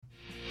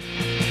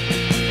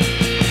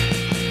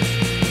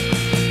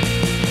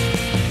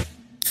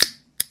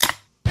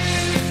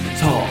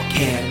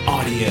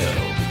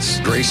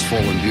graceful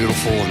and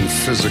beautiful and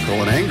physical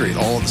and angry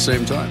all at the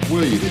same time.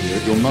 Were you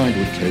idiot, your mind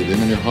would cave in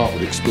and your heart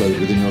would explode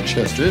within your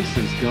chest. This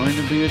is going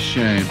to be a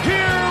shame.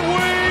 Here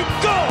we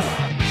go!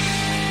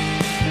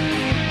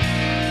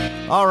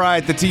 All right,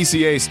 the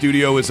TCA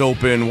studio is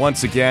open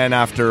once again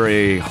after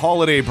a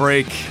holiday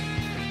break.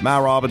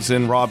 Matt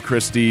Robinson, Rob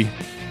Christie.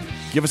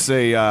 Give us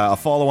a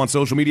follow on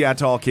social media at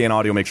TallCan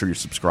Audio. Make sure you're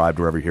subscribed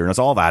wherever you're hearing us.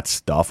 All that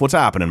stuff. What's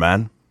happening,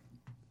 man?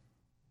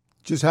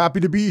 Just happy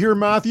to be here,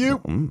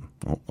 Matthew.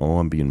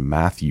 I'm being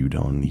Matthewed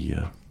on the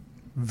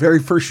very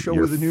first show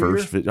of the new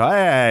year.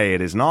 Hey,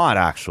 it is not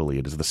actually.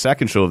 It is the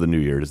second show of the new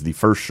year. It is the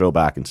first show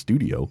back in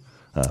studio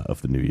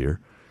of the new year.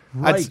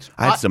 Right.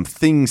 I had some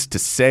things to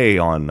say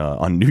on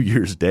New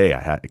Year's Day.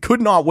 I could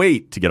not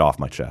wait to get off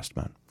my chest,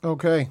 man.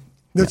 Okay.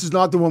 This is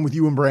not the one with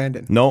you and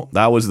Brandon. No,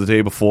 that was the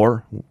day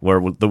before, where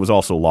there was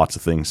also lots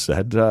of things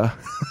said. That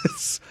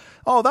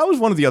was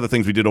one of the other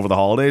things we did over the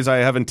holidays. I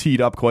haven't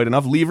teed up quite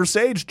enough. Lever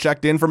Sage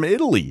checked in from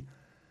Italy.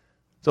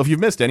 So if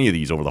you've missed any of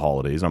these over the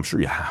holidays, I'm sure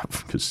you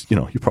have, because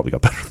you probably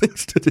got better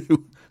things to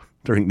do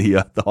during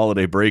the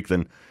holiday break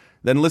than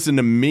listen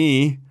to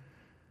me.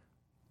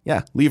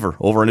 Yeah, Lever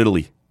over in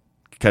Italy,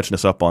 catching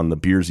us up on the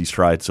beers he's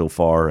tried so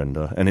far and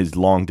his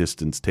long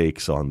distance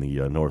takes on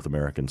the North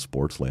American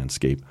sports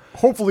landscape.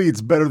 Hopefully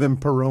it's better than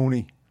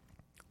Peroni.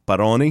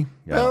 Peroni?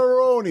 Yeah.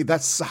 Peroni.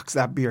 That sucks,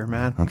 that beer,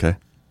 man. Okay.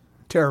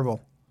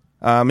 Terrible.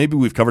 Maybe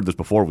we've covered this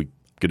before we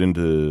get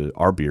into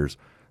our beers.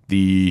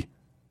 The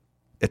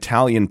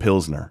Italian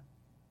Pilsner.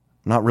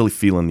 I'm not really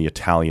feeling the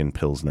Italian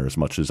Pilsner as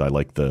much as I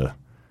like the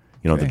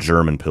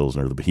German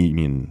Pilsner, the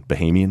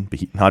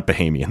not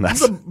Bahamian.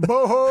 That's the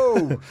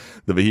Boho.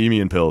 The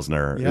Bohemian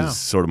Pilsner is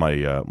sort of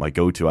my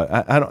go-to.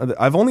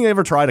 I've only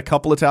ever tried a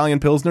couple Italian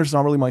Pilsners. It's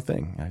not really my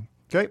thing.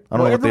 Okay.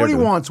 Well, everybody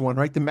wants one,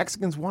 right? The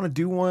Mexicans want to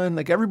do one.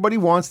 Like, everybody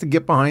wants to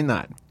get behind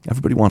that.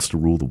 Everybody wants to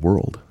rule the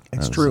world.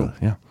 It's true.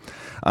 Yeah.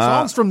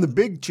 Songs from the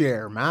big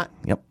chair, Matt.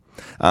 Yep.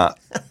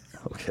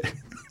 Okay.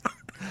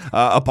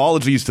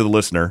 Apologies to the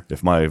listener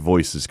if my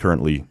voice is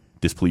currently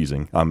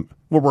displeasing.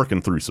 We're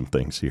working through some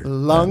things here.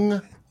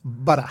 Lung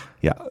butter.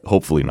 Yeah,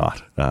 hopefully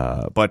not.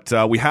 But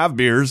we have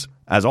beers,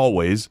 as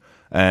always,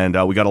 and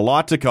we got a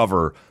lot to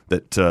cover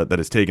that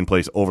has taken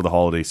place over the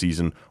holiday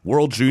season.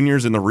 World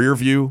Juniors in the rear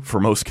view for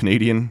most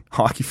Canadian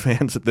hockey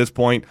fans at this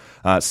point.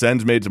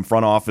 Sens made some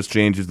front office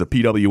changes. The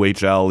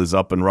PWHL is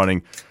up and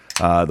running.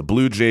 The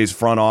Blue Jays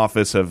front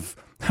office have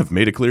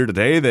made it clear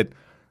today that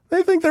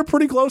they think they're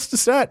pretty close to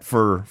set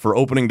for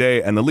opening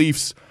day. And the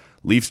Leafs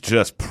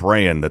just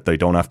praying that they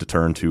don't have to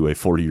turn to a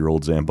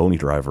 40-year-old Zamboni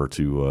driver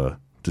to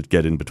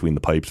get in between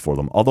the pipes for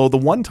them. Although the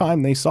one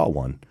time they saw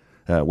one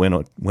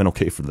went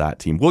okay for that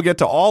team. We'll get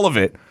to all of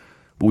it,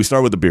 but we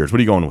start with the beers. What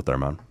are you going with there,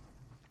 man?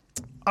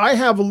 I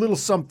have a little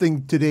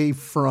something today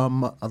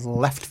from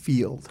left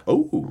field.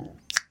 Oh.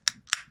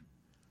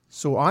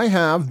 So I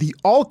have the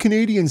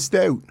All-Canadian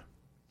Stout.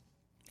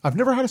 I've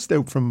never had a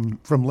stout from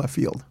left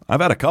field.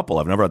 I've had a couple.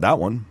 I've never had that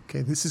one.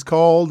 Okay, this is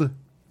called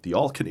the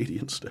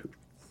All-Canadian Stout.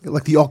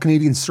 Like the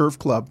All-Canadian Surf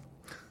Club.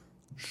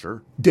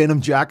 Sure. Denim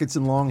jackets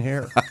and long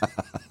hair.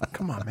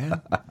 Come on, man.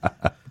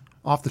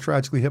 Off the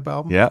Tragically Hip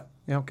album? Yeah.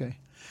 Yeah, okay.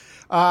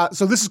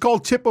 So this is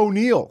called Tip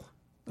O'Neill.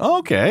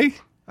 Okay.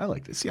 I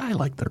like this. See, I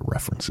like their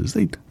references.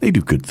 They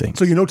do good things.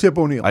 So you know Tip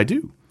O'Neill? I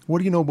do. What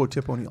do you know about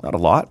Tip O'Neill? Not a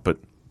lot, but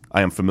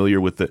I am familiar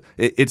with it.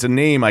 It's a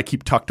name I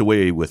keep tucked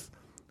away with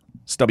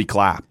Stubby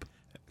Clapp.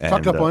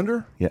 Tucked up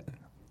under? Yeah.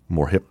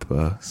 More hip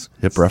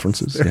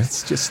references. Yeah.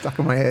 It's just stuck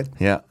in my head.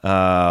 Yeah.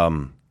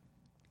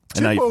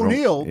 Tip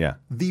O'Neill,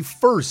 the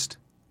first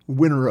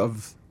winner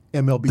of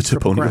MLB the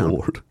Tip O'Neill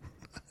Award.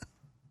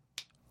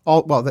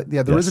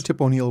 There is a Tip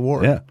O'Neill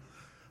Award.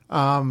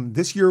 Yeah.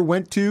 This year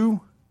went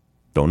to...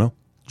 Don't know.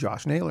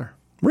 Josh Naylor.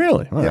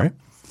 Really? All right.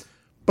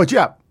 But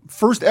yeah,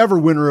 first ever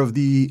winner of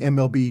the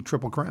MLB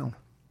Triple Crown.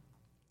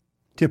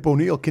 Tip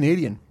O'Neill,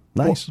 Canadian.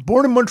 Nice.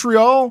 Born in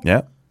Montreal.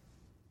 Yeah.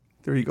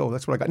 There you go.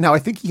 That's what I got. Now, I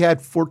think he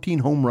had 14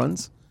 home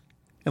runs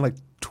and like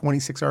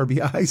 26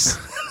 RBIs.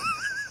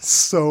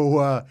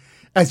 So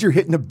as you're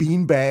hitting a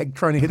beanbag,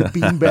 trying to hit a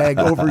beanbag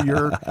over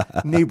your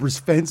neighbor's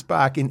fence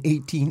back in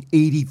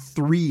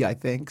 1883, I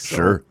think. So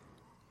sure.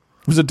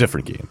 It was a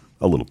different game,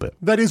 a little bit.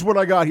 that is what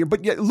I got here.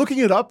 But yeah, looking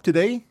it up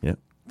today, Yeah.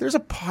 there's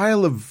a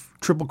pile of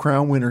Triple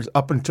Crown winners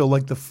up until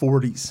like the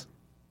 40s.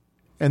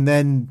 And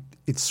then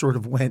it sort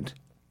of went...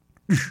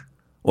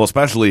 Well,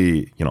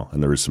 especially,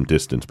 and there is some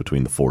distance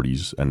between the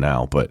 40s and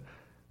now, but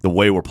the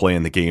way we're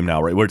playing the game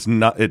now, right, where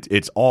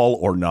it's all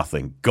or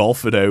nothing,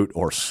 gulf it out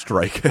or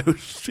strike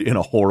out in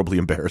a horribly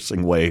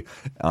embarrassing way.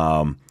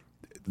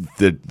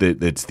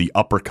 It's the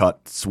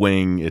uppercut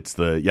swing. It's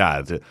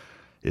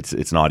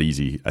not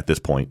easy at this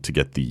point to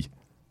get the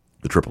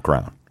Triple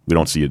Crown. We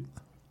don't see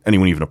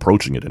anyone even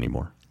approaching it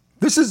anymore.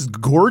 This is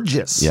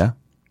gorgeous. Yeah.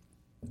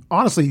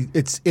 Honestly,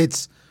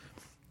 it's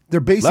they're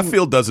basing... Left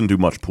field doesn't do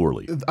much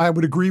poorly. I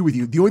would agree with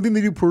you. The only thing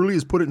they do poorly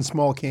is put it in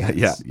small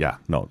cans. Yeah.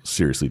 No,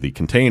 seriously, the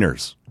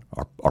containers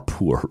are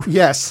poor.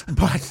 Yes,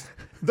 but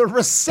the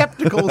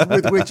receptacles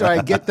with which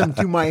I get them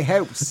to my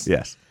house.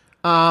 Yes.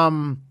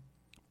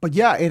 But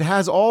yeah, it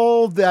has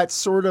all that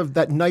sort of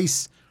that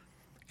nice,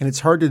 and it's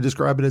hard to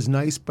describe it as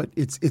nice, but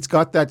it's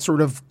got that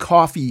sort of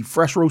coffee,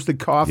 fresh roasted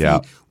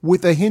coffee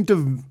with a hint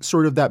of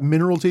sort of that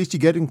mineral taste you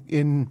get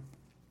in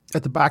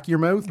at the back of your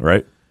mouth.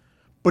 Right.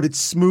 But it's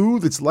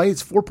smooth, it's light,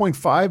 it's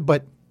 4.5,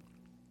 but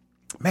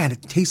man,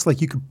 it tastes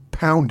like you could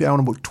pound down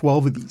about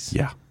 12 of these.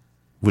 Yeah.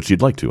 Which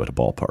you'd like to at a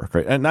ballpark,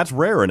 right? And that's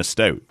rare in a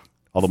stout,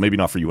 although maybe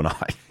not for you and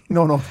I.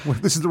 No,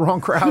 this is the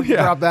wrong crowd.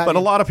 Yeah, that. But a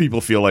lot of people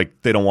feel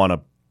like they don't want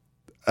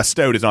a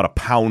stout is not a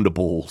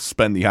poundable,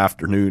 spend the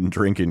afternoon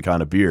drinking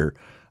kind of beer,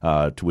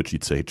 to which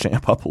you'd say,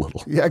 champ up a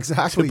little. Yeah,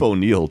 exactly. Tip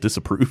O'Neill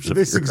disapproves of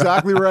this. Is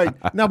exactly right.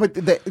 No, but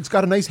it's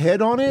got a nice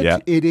head on it. Yeah.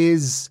 It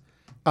is,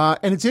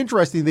 and it's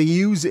interesting. They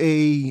use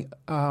a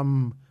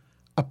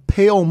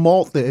pale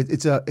malt.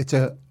 It's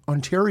a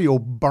Ontario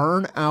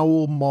Barn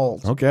Owl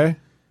malt. Okay.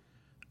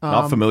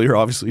 Not familiar,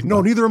 obviously.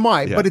 No, neither am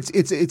I. Yeah. But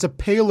it's a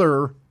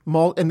paler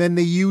malt, and then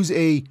they use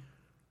a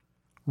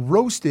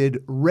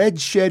roasted red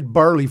shed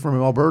barley from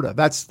Alberta.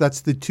 That's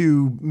the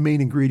two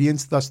main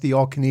ingredients. Thus the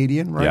all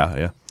Canadian, right?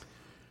 Yeah.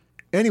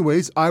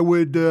 Anyways, I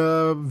would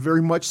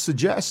very much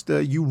suggest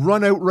you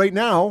run out right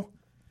now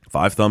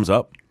 5 thumbs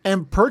up.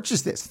 and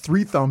purchase this.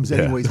 3 thumbs,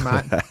 anyways,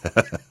 Matt.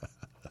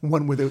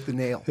 One without the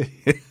nail.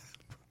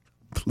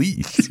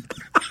 Please.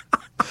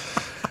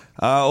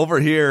 Over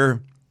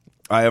here,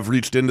 I have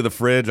reached into the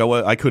fridge.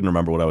 I couldn't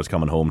remember what I was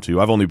coming home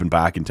to. I've only been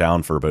back in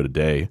town for about a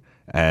day,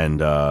 and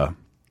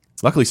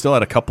luckily still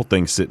had a couple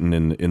things sitting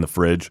in the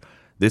fridge.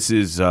 This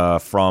is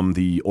from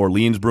the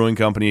Orleans Brewing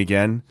Company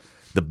again,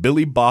 the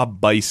Billy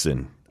Bob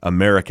Bison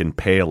American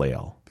Pale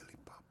Ale. Billy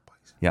Bob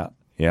Bison.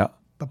 Yeah.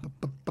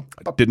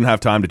 Didn't have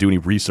time to do any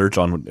research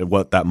on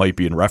what that might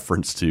be in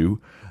reference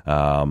to,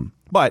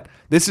 but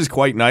this is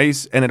quite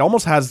nice, and it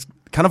almost has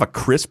kind of a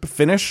crisp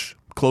finish,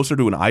 closer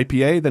to an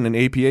IPA than an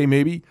APA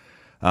maybe.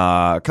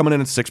 Coming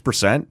in at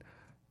 6%.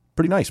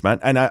 Pretty nice, man.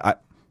 And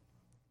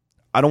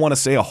I don't want to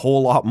say a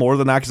whole lot more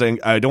than that because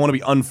I don't want to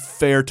be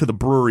unfair to the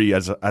brewery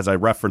as I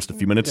referenced a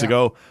few minutes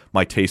ago.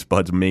 My taste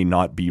buds may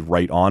not be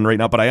right on right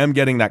now, but I am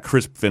getting that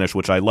crisp finish,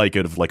 which I like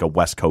out of like a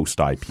West Coast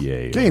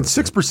IPA. Okay, and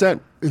 6%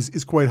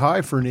 is quite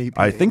high for an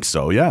APA. I think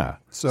so, yeah.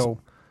 So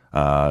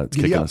it's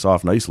kicking us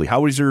off nicely.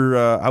 How was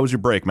your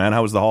break, man?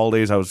 How was the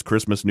holidays? How was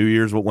Christmas, New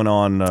Year's? What went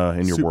on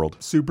in your world?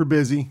 Super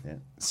busy. Yeah.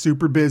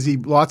 Super busy.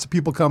 Lots of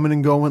people coming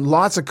and going.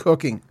 Lots of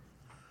cooking.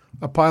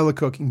 A pile of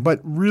cooking,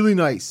 but really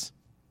nice.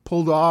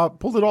 Pulled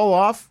it all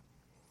off.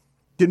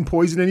 Didn't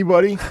poison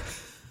anybody.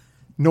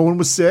 No one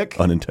was sick.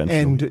 Unintentional.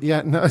 And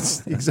yeah, no,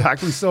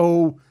 exactly.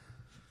 So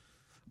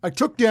I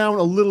took down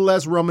a little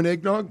less rum and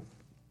eggnog.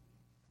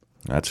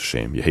 That's a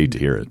shame. You hate to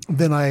hear it.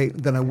 Than I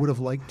would have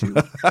liked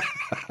to.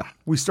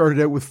 We started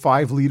out with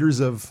 5 liters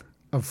of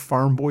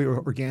Farm Boy or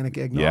organic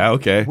eggnog. Yeah,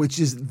 okay. Which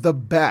is the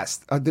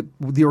best.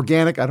 The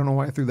organic, I don't know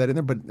why I threw that in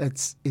there, but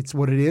it's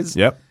what it is.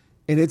 Yep.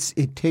 And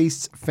it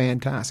tastes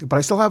fantastic. But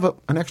I still have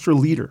an extra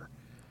liter.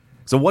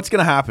 So what's going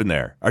to happen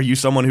there? Are you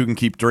someone who can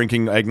keep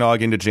drinking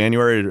eggnog into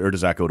January, or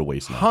does that go to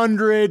waste now?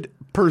 100%.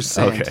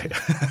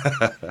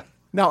 Okay.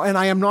 Now, and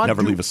I am not...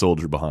 Never leave a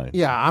soldier behind.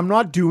 Yeah, I'm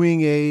not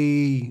doing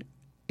a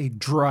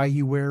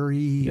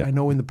dryuary. Yeah. I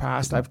know in the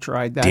past I've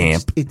tried that.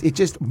 Damp. It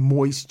just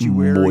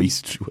moistuary.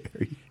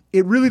 Moistuary.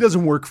 It really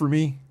doesn't work for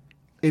me.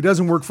 It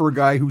doesn't work for a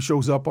guy who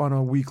shows up on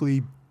a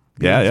weekly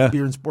beer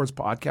and sports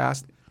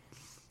podcast.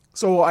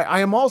 So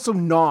I am also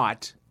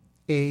not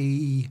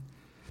a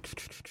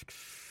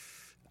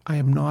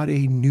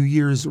New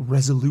Year's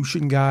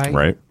resolution guy.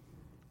 Right.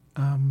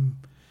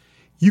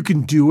 You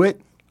can do it.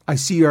 I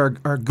see our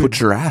good... Put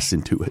your ass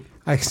into it.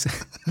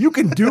 You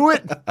can do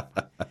it.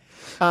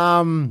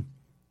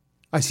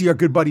 I see our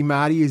good buddy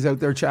Matty is out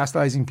there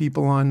chastising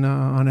people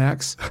on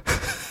X.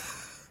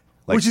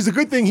 Which is a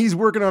good thing he's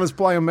working on his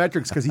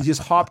plyometrics because he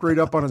just hopped right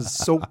up on his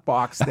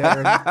soapbox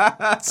there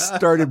and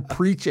started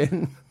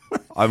preaching.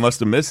 I must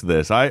have missed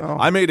this.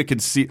 I made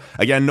a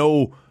again,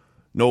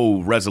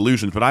 no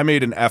resolutions, but I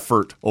made an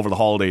effort over the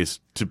holidays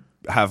to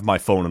have my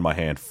phone in my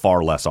hand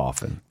far less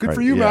often. Good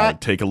for you, Matt.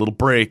 Take a little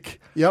break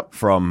Yep.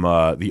 from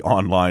the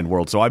online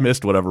world. So I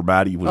missed whatever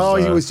Matty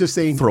was he was just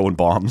saying throwing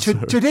bombs.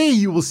 Today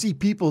you will see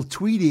people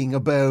tweeting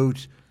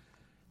about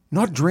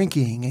not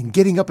drinking and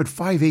getting up at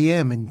 5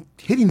 a.m. and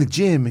hitting the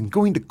gym and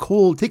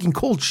taking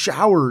cold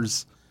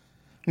showers.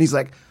 And he's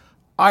like,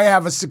 I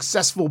have a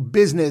successful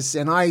business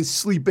and I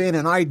sleep in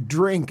and I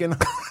drink and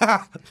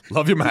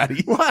Love you,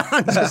 Matty.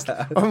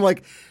 I'm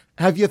like,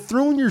 have you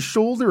thrown your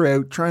shoulder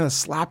out trying to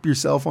slap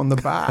yourself on the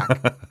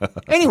back?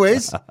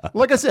 Anyways,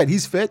 like I said,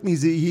 he's fit and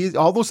he's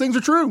all those things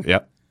are true.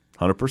 Yep,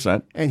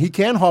 100%. And he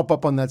can hop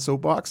up on that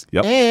soapbox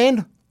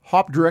and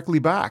hop directly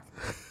back.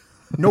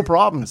 No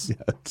problems.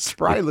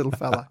 Spry little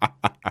fella.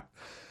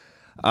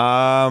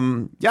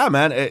 Yeah,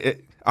 man.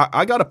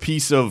 I got a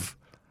piece of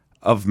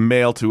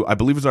mail to, I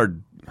believe it was our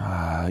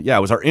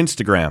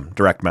Instagram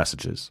direct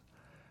messages.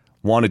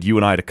 Wanted you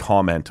and I to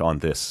comment on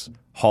this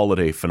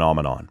holiday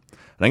phenomenon.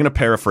 And I'm going to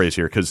paraphrase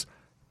here because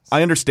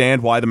I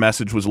understand why the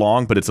message was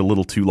long, but it's a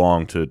little too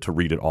long to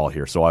read it all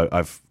here. So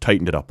I've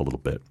tightened it up a little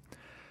bit.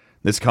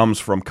 This comes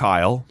from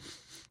Kyle.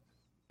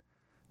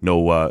 no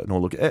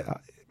look.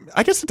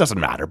 I guess it doesn't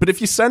matter. But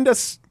if you send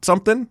us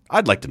something,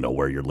 I'd like to know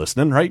where you're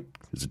listening, right?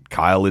 Is it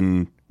Kyle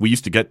in... We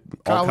used to get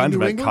all kinds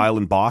of... Kyle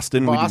in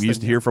Boston. We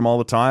used to hear from all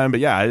the time. But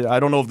yeah, I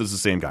don't know if this is the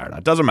same guy or not.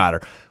 It doesn't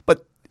matter.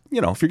 But,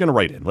 if you're going to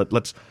write in,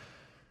 let's...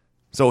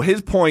 So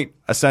his point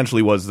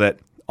essentially was that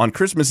on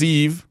Christmas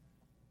Eve,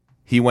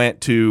 he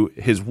went to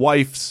his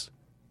wife's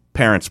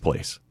parents'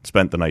 place,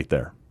 spent the night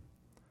there.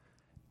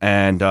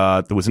 And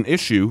there was an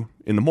issue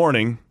in the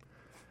morning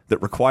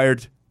that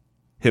required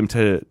him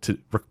to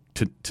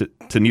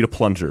need a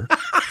plunger.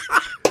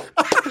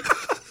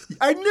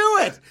 I knew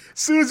it. As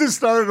soon as it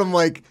started, I'm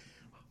like,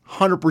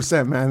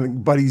 100%,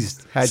 man.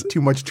 Buddy's had too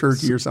much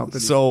turkey or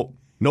something. So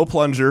no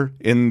plunger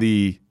in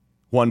the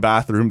one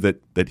bathroom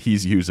that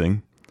he's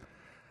using.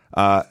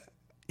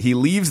 He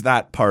leaves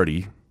that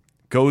party,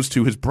 goes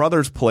to his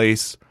brother's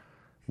place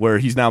where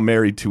he's now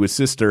married to his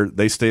sister.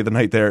 They stay the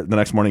night there. The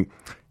next morning,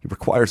 he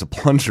requires a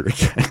plunger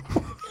again.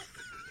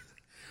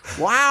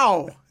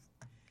 Wow.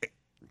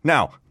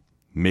 Now,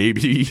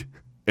 maybe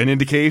an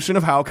indication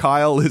of how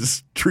Kyle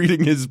is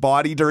treating his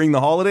body during the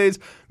holidays.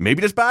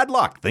 Maybe just bad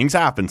luck. Things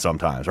happen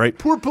sometimes, right?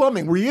 Poor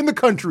plumbing. Were you in the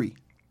country?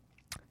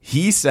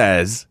 He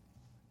says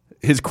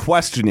his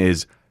question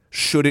is,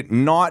 should it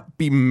not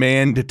be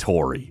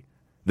mandatory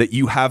that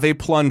you have a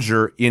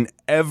plunger in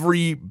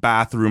every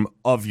bathroom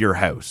of your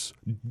house?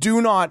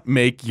 Do not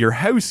make your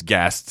house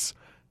guests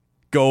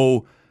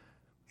go,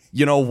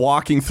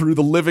 walking through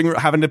the living room,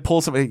 having to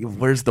pull somebody.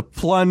 Where's the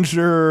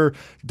plunger?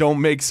 Don't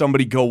make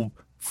somebody go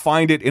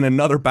find it in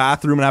another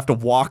bathroom and have to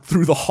walk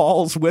through the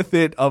halls with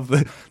it.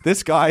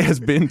 This guy has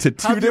been to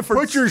two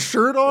different... Put your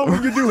shirt on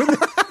when you're doing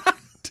that?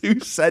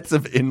 2 sets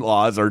of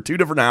in-laws or 2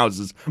 different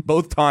houses.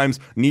 Both times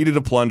needed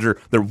a plunger.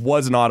 There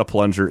was not a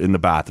plunger in the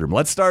bathroom.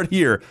 Let's start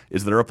here.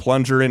 Is there a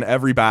plunger in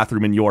every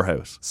bathroom in your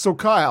house? So,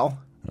 Kyle.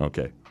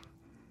 Okay.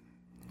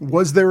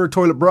 Was there a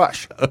toilet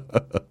brush?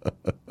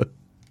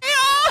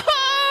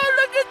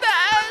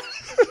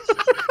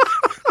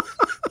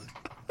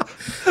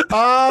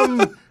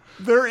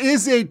 There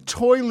is a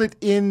toilet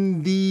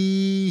in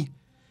the...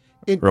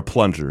 Or a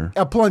plunger.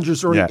 A plunger,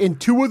 sorry, in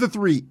 2 of the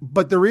 3.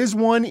 But there is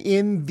one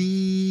in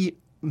the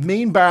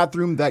main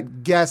bathroom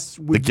that guests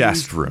would use. The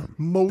guest room.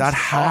 Most that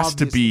has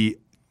to be...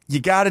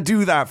 You got to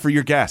do that for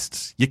your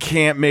guests. You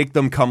can't make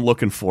them come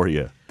looking for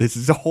you. This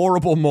is a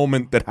horrible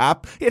moment that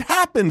it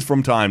happens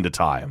from time to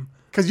time.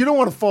 Because you don't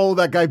want to follow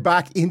that guy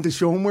back in to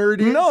show him where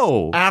it is.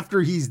 No.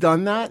 After he's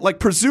done that. Like,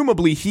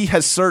 presumably, he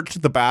has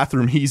searched the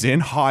bathroom he's in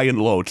high and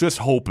low, just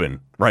hoping,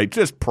 right?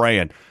 Just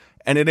praying.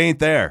 And it ain't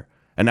there.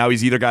 And now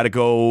he's either got to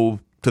go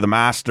to the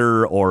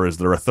master or is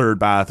there a third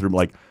bathroom?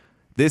 Like,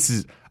 this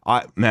is...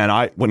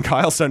 when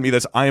Kyle sent me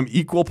this, I am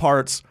equal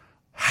parts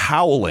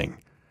howling.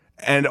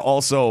 And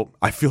also,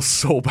 I feel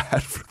so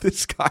bad for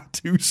this guy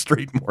 2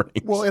 straight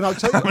mornings. Well, and I'll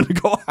tell you... I'm going to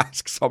go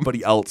ask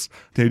somebody else,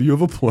 hey, do you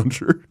have a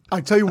plunger?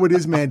 I'll tell you what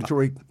is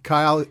mandatory.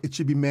 Kyle, it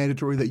should be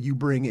mandatory that you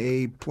bring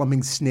a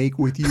plumbing snake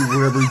with you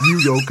wherever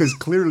you go, because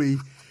clearly...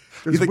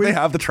 You think they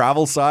have the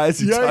travel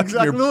size? Yeah,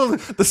 exactly.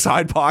 The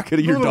side pocket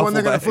of your duffel one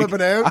they're going to bag.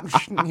 flip it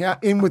out. Yeah,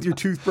 in with your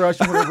toothbrush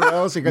and whatever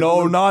else.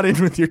 Not in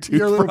with your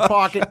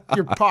toothbrush.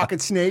 Your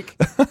pocket snake.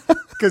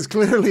 Because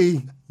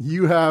clearly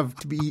you have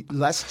to eat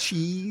less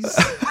cheese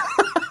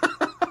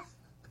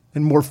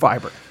and more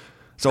fiber.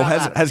 So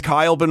has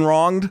Kyle been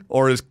wronged,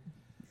 or is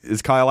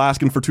Kyle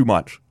asking for too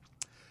much?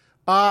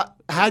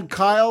 Had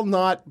Kyle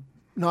not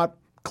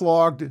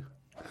clogged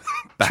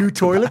 2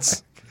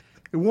 toilets,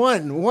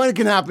 one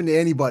can happen to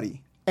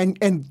anybody.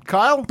 And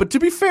Kyle, but to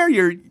be fair,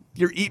 you're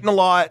eating a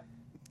lot.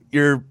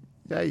 You're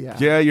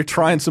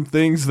trying some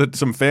things that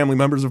some family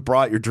members have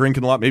brought. You're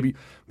drinking a lot. Maybe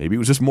it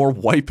was just more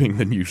wiping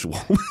than usual.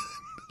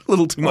 A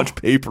little too much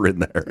paper in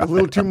there. A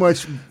little too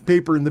much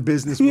paper in the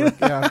business work.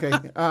 Yeah,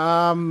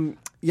 okay.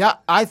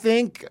 I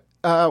think,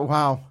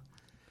 wow.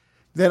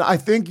 Then I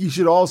think you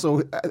should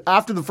also,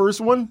 after the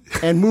first one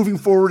and moving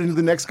forward into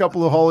the next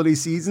couple of holiday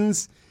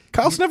seasons.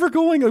 Kyle's never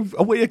going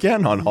away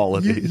again on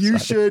holidays. You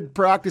should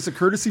practice a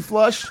courtesy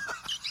flush.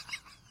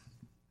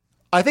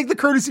 I think the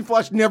courtesy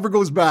flush never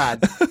goes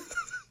bad.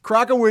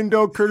 Crack a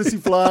window, courtesy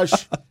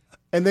flush,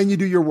 and then you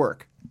do your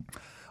work.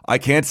 I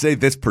can't say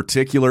this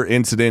particular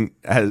incident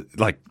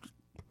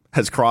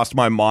has crossed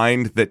my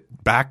mind that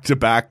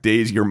back-to-back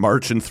days you're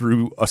marching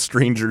through a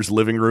stranger's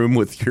living room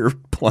with your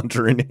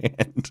plunger in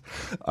hand.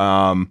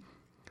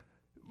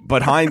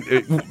 But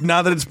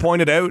now that it's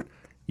pointed out,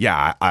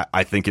 yeah,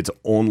 I think it's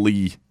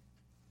only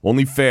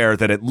fair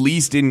that at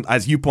least in,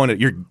 as you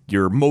pointed,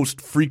 your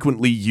most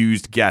frequently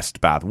used guest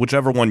bath,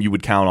 whichever one you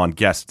would count on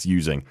guests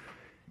using,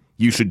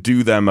 you should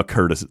do them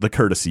the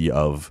courtesy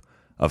of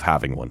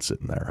having one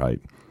sitting there,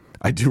 right?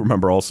 I do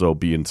remember also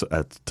being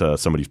at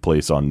somebody's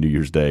place on New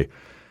Year's Day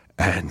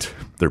and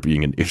there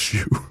being an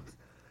issue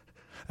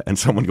and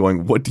someone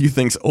going, what do you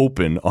think's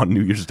open on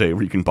New Year's Day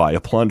where you can buy a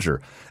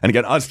plunger? And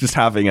again, us just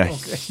having a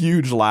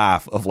huge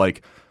laugh of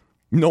like,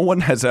 no one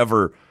has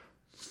ever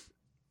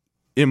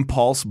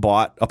impulse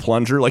bought a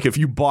plunger. Like if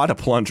you bought a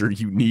plunger,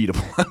 you need a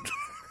plunger.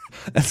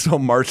 And so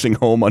marching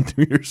home on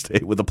New Year's Day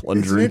with a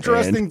plunger It's an in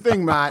interesting hand.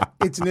 thing, Matt.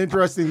 It's an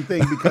interesting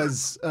thing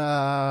because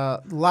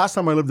last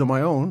time I lived on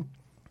my own,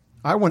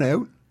 I went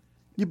out.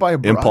 You buy a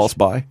brush. Impulse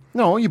buy.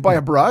 No, you buy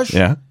a brush.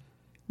 Yeah.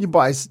 You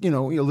buy,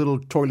 your little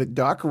toilet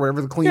duck or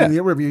whatever, the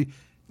cleaning, whatever you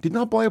did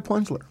not buy a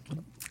plunger.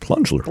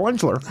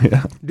 Plunger.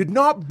 Yeah. Did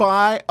not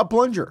buy a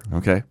plunger.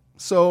 Okay.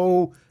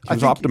 So I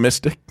was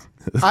optimistic.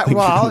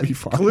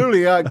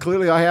 Clearly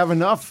I have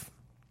enough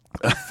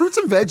fruits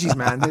and veggies,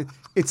 man.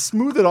 It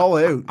smooths it all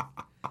out.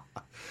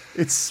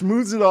 It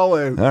smooths it all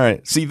out. All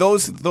right. See,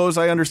 those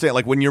I understand.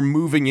 Like when you're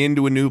moving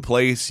into a new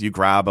place, you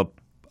grab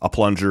a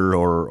plunger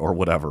or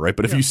whatever, right?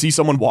 But if you see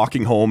someone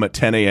walking home at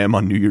 10 a.m.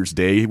 on New Year's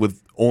Day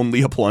with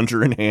only a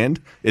plunger in hand,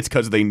 it's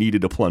because they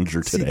needed a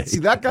plunger today. See,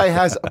 that guy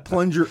has a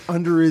plunger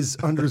under his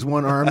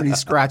one arm and he's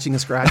scratching a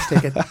scratch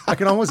ticket. I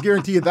can almost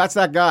guarantee you that's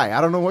that guy.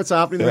 I don't know what's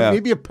happening there. Yeah.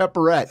 Maybe a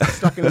pepperette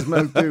stuck in his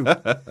mouth too.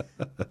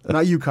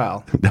 Not you,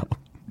 Kyle. No.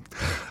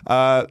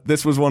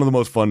 This was one of the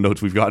most fun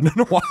notes we've gotten in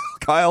a while.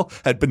 Kyle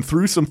had been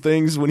through some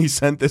things when he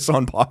sent this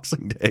on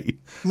Boxing Day.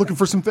 Looking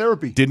for some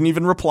therapy. Didn't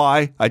even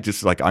reply. I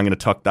just I'm going to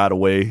tuck that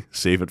away,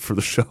 save it for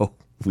the show.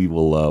 We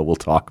will we'll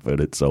talk about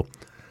it. So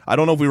I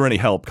don't know if we were any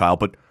help, Kyle,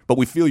 but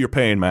we feel your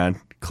pain, man.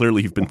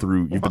 Clearly you've been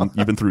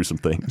through some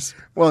things.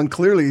 Well, and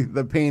clearly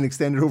the pain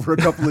extended over a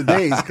couple of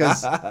days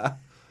because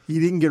he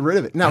didn't get rid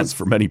of it. Now, As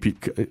for many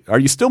people, are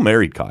you still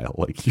married,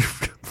 Kyle?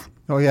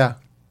 Oh yeah.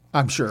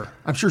 I'm sure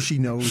she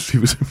knows. She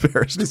was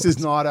embarrassed. This is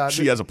not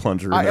she has a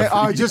plunger. In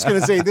I was just going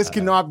to say, this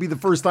cannot be the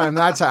first time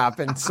that's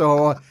happened.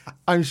 So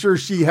I'm sure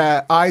she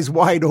had eyes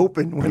wide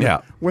open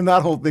when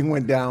that whole thing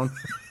went down.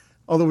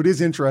 Although it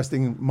is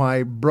interesting,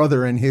 my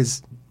brother and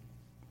his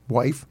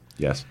wife,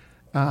 yes,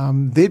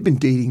 they'd been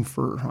dating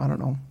for,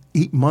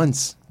 8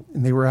 months.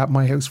 And they were at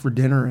my house for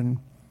dinner. And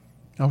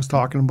I was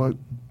talking about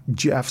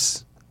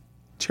Jeff's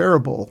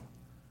terrible.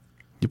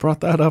 You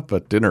brought that up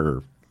at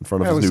dinner in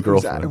front of his new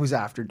girlfriend. It was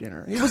after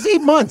dinner. It was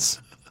 8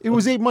 months. It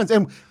was 8 months.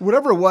 And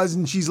whatever it was,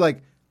 and she's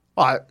like,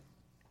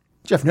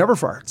 Jeff never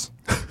farts.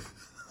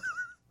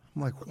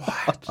 I'm like,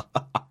 what?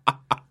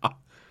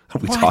 Are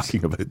we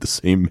talking about the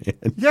same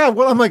man? Yeah,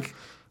 well, I'm like,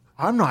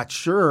 I'm not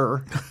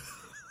sure.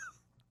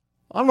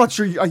 I'm not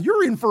sure.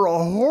 You're in for a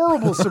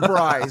horrible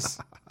surprise.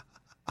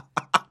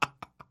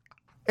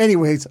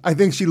 Anyways, I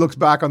think she looks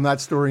back on that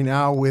story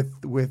now with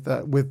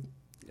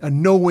a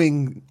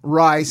knowing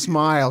wry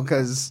smile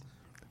because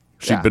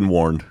she'd been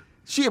warned.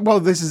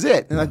 This is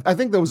it. And I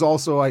think that was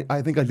also,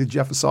 I think I did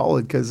Jeff a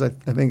solid because I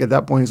think at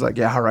that point he's like,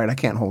 yeah, all right, I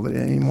can't hold it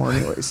in anymore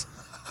anyways.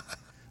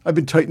 I've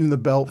been tightening the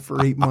belt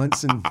for 8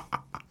 months. And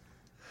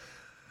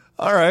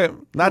all right.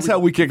 That's how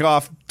we kick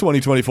off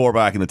 2024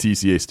 back in the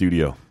TCA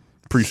studio.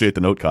 Appreciate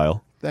the note,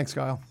 Kyle. Thanks,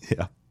 Kyle.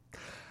 Yeah.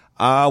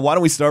 Why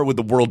don't we start with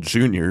the World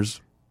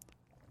Juniors?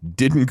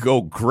 Didn't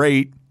go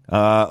great.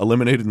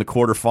 Eliminated in the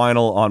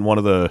quarterfinal on one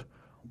of the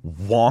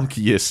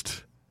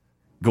wonkiest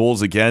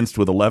goals against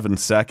with 11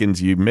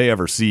 seconds you may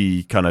ever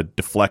see, kind of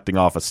deflecting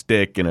off a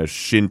stick and a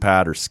shin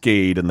pad or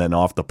skate and then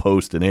off the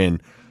post and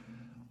in.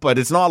 But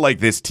it's not like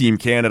this Team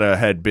Canada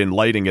had been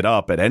lighting it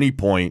up at any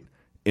point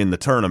in the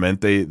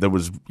tournament.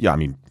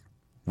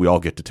 We all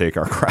get to take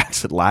our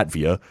cracks at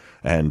Latvia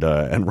and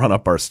run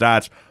up our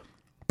stats.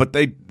 But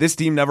this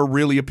team never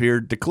really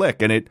appeared to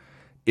click, and it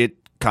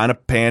kind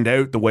of panned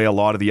out the way a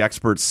lot of the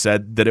experts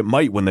said that it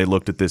might when they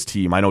looked at this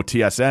team. I know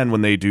TSN,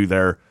 when they do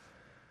their,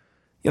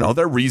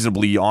 they're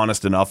reasonably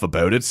honest enough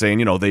about it,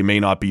 saying, they may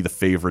not be the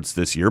favorites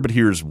this year, but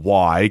here's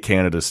why.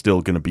 Canada's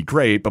still going to be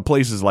great. But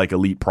places like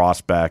Elite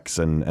Prospects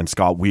and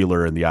Scott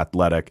Wheeler and The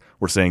Athletic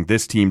were saying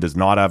this team does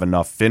not have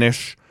enough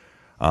finish.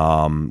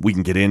 We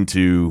can get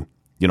into,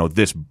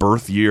 this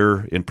birth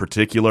year in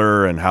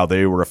particular and how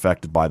they were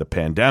affected by the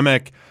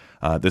pandemic.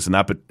 This and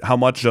that, but how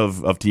much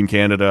of Team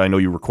Canada, I know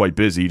you were quite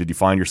busy, did you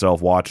find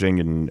yourself watching,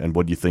 and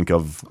what do you think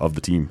of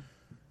the team?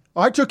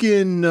 I took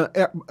in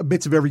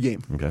bits of every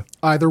game. Okay.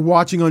 Either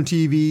watching on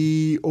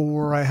TV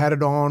or I had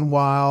it on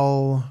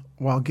while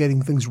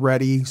getting things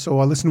ready. So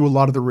I listened to a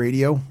lot of the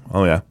radio.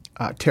 Oh, yeah.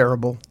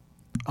 Terrible.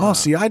 I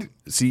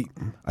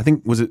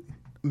think, was it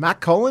Matt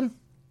Cullen?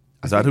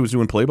 Is that who was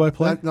doing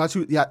play-by-play? That's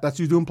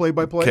who's doing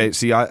play-by-play. Okay,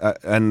 see, I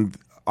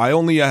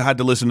only had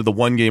to listen to the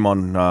one game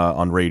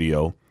on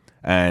radio.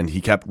 And he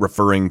kept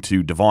referring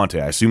to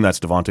Devontae. I assume that's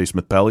Devontae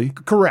Smith-Pelly?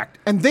 Correct.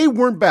 And they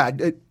weren't bad.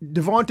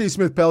 Devontae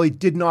Smith-Pelly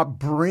did not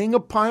bring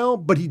a pile,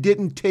 but he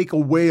didn't take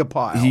away a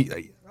pile.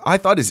 I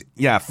thought it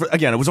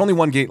was only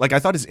one game. Like, I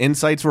thought his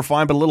insights were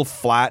fine, but a little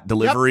flat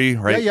delivery,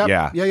 right?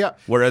 Yeah.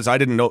 Whereas I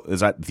didn't know,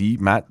 is that the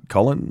Matt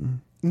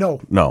Cullen? No,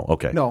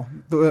 okay. No.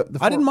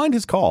 I didn't mind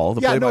his call,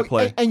 the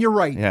play-by-play. No, and you're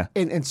right. Yeah.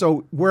 And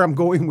so where I'm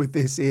going with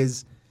this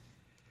is,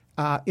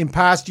 in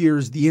past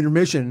years, the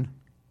intermission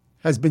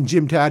has been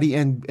Jim Taddy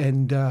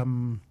and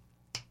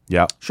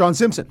Sean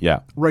Simpson,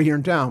 right here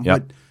in town. Yeah.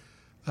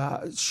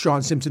 But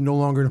Sean Simpson no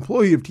longer an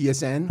employee of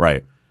TSN,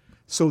 right?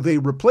 So they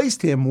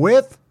replaced him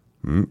with,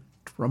 drum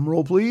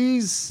roll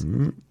please,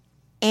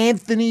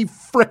 Anthony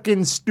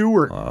frickin'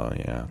 Stewart. Oh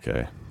yeah,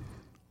 okay.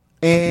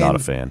 And not a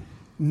fan.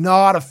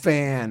 Not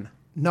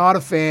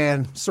a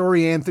fan.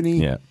 Sorry,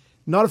 Anthony. Yeah.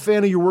 not a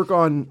fan of your work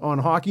on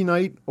Hockey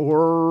Night,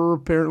 or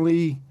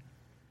apparently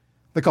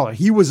the color.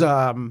 He was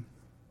a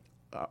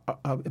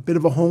bit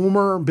of a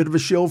homer, a bit of a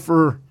shill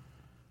for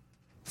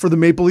the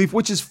Maple Leaf,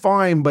 which is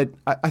fine. But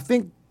I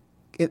think,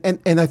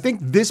 and I think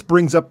this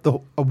brings up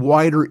a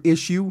wider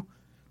issue.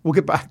 We'll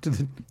get back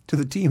to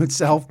the team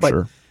itself, but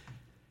Sure.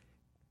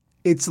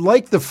 It's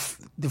like the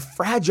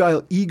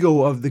fragile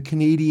ego of the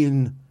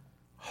Canadian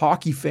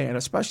hockey fan,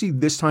 especially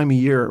this time of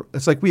year.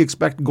 It's like we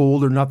expect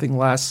gold or nothing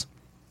less.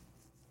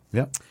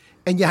 Yeah.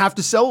 And you have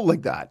to sell it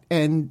like that.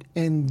 And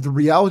the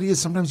reality is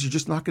sometimes you're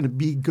just not going to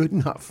be good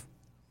enough.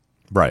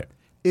 Right.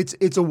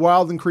 It's a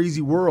wild and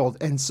crazy world.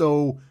 And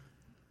so,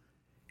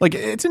 Like,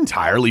 it's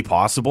entirely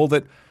possible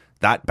that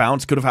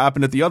bounce could have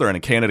happened at the other end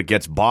and Canada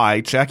gets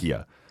by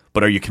Czechia.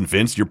 But are you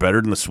convinced you're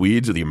better than the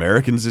Swedes or the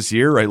Americans this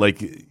year? Right? Like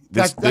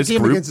this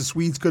game group, against the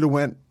Swedes could have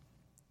went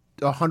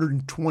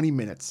 120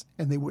 minutes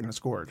and they wouldn't have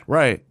scored.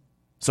 right.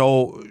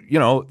 So,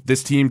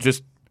 this team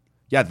just,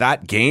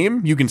 that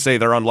game, you can say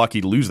they're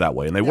unlucky to lose that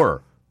way, and they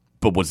were.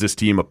 But was this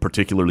team a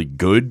particularly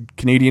good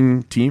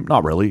Canadian team?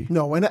 Not really.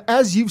 No, and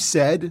as you've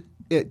said,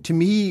 to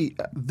me,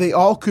 they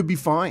all could be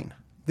fine.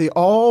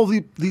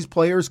 These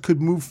players could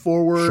move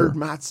forward. Sure.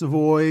 Matt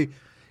Savoy,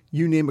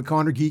 you name it,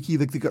 Connor Geekie,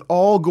 like they could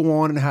all go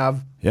on and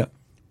have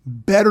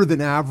better than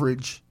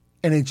average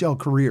NHL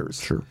careers.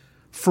 Sure.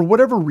 For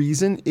whatever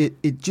reason,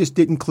 it just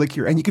didn't click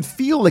here, and you could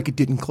feel like it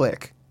didn't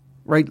click,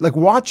 right? Like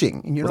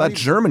watching, and That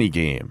Germany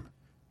game,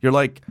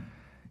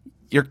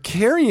 you're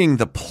carrying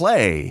the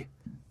play,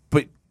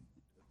 but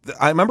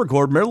I remember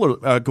Gord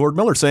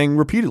Miller saying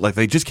repeatedly, like,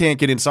 they just can't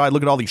get inside.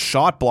 Look at all these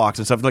shot blocks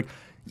and stuff. Like,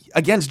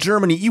 against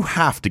Germany, you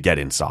have to get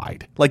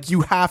inside. Like,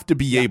 you have to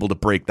be able to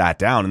break that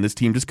down, and this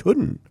team just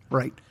couldn't.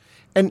 Right.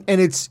 And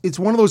it's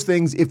one of those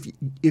things,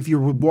 if you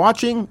were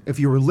watching, if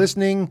you were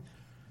listening,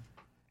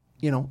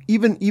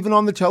 even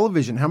on the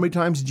television, how many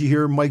times did you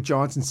hear Mike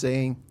Johnson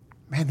saying,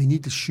 man, they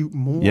need to shoot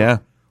more? Yeah.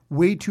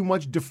 Way too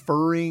much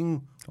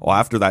deferring. Well,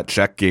 after that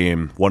Czech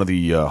game, one of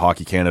the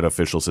Hockey Canada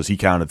officials says he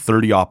counted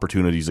 30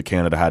 opportunities that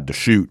Canada had to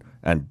shoot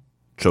and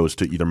chose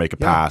to either make a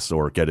pass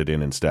or get it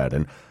in instead.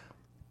 And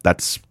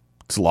it's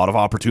a lot of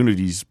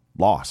opportunities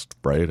lost,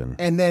 right?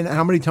 And then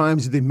how many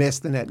times did they miss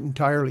the net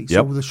entirely?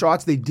 So the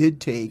shots they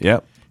did take.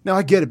 Yep. Now,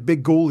 I get it,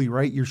 big goalie,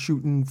 right? You're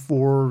shooting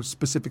for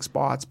specific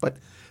spots. But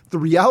the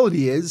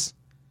reality is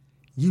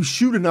you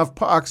shoot enough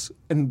pucks,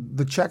 and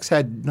the Czechs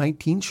had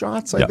 19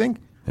 shots, I think.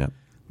 Yeah.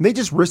 They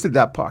just wristed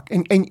that puck.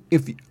 And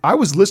if I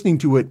was listening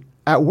to it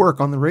at work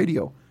on the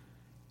radio,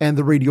 and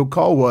the radio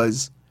call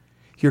was,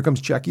 here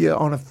comes Czechia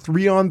on a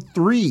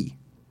 3-on-3.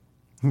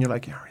 And you're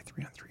like, all right,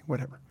 3-on-3,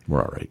 whatever.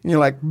 We're all right. And you're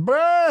like,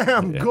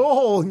 bam,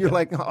 goal. And you're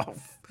like,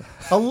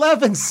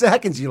 11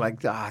 seconds. You're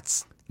like,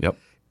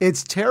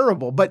 it's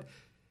terrible. But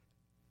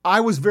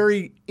I was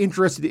very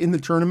interested in the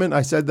tournament.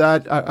 I said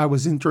that. I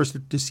was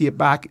interested to see it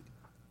back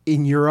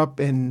in Europe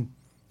and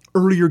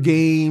earlier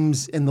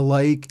games and the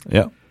like.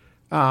 Yeah.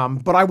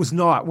 But I was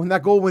not. When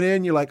that goal went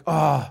in, you're like,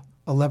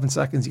 11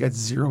 seconds. You got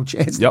zero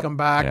chance to come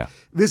back. Yeah.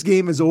 This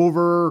game is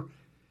over.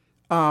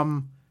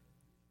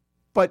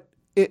 But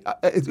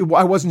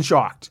I wasn't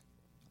shocked,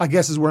 I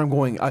guess is where I'm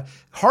going.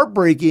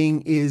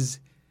 Heartbreaking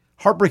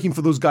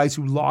for those guys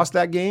who lost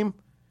that game.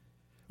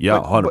 Yeah,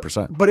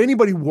 100%. But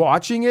anybody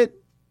watching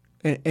it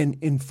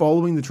and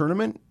following the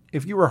tournament,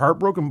 if you were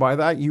heartbroken by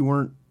that, you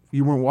weren't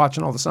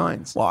watching all the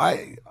signs. Well,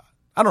 I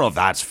don't know if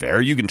that's fair.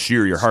 You can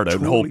cheer your heart out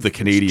and hope the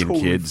Canadian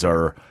kids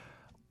are,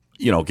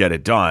 get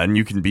it done.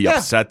 You can be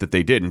upset that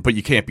they didn't, but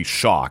you can't be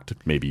shocked.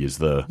 Maybe is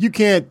the you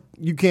can't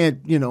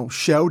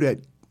shout at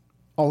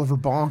Oliver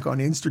Bonk on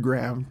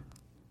Instagram.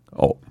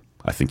 Oh,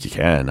 I think you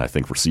can. I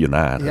think we're seeing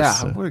that.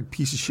 Yeah, what a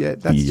piece of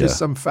shit. That's just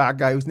some fat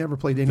guy who's never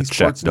played any sports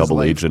in his life.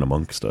 Double agent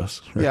amongst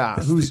us. Yeah,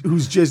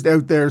 who's just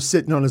out there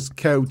sitting on his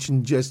couch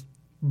and just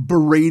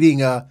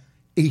berating a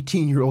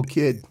 18-year-old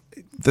kid.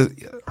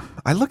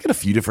 I look at a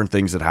few different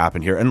things that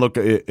happened here. And look,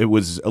 it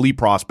was Elite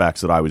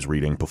Prospects that I was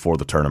reading before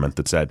the tournament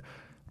that said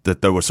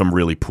that there were some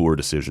really poor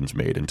decisions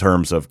made in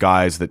terms of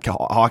guys that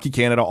Hockey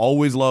Canada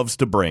always loves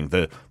to bring,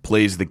 the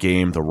plays the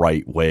game the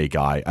right way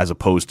guy, as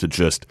opposed to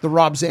just the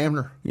Rob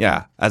Zamner.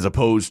 Yeah, as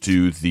opposed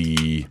to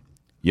the,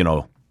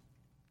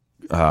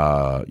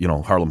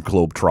 Harlem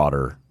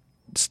Globetrotter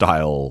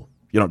style,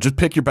 just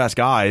pick your best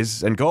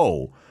guys and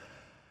go.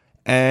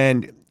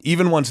 And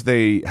even once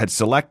they had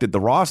selected the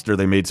roster,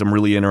 they made some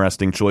really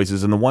interesting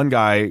choices. And the one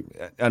guy,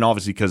 and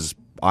obviously because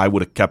I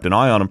would have kept an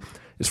eye on him,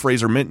 is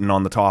Fraser Minton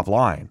on the top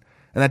line.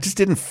 And that just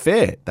didn't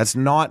fit. That's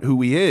not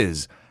who he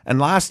is. And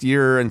last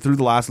year and through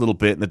the last little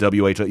bit in the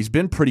WHL, he's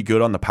been pretty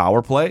good on the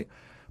power play.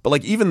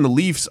 But even the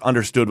Leafs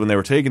understood when they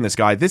were taking this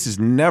guy, this is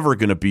never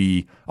going to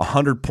be a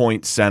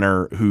 100-point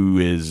center who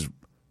is,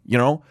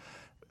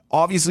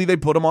 obviously they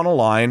put him on a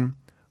line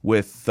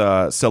with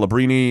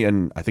Celebrini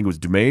and I think it was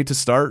Dumais to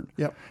start.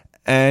 Yep.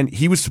 And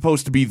he was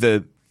supposed to be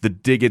the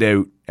dig it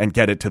out and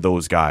get it to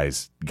those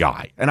guys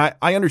guy. And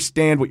I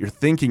understand what you're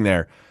thinking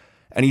there.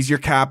 And he's your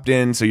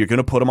captain, so you're going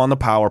to put him on the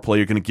power play.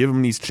 You're going to give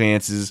him these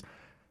chances.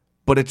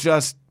 But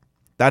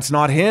that's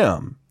not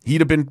him.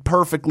 he'd have been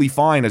perfectly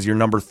fine as your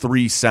number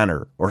 3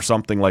 center or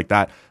something like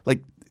that.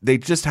 Like, they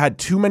just had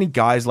too many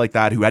guys like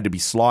that who had to be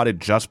slotted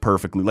just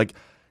perfectly. Like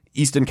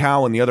Easton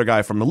Cowan, the other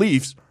guy from the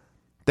Leafs,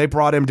 they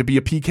brought him to be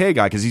a PK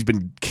guy because he's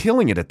been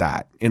killing it at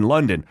that in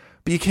London.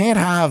 But you can't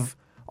have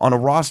on a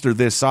roster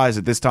this size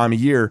at this time of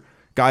year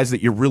guys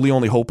that you're really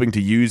only hoping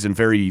to use in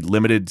very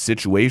limited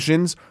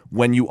situations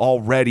when you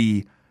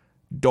already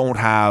don't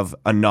have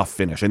enough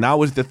finish. And that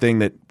was the thing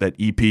that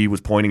EP was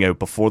pointing out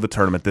before the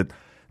tournament, that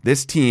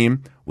this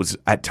team was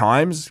at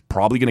times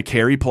probably going to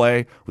carry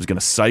play, was going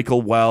to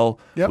cycle well,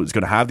 was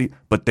going to have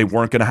but they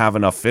weren't going to have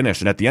enough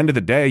finish. And at the end of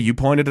the day, you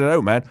pointed it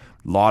out, man.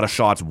 A lot of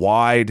shots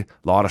wide,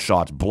 a lot of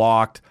shots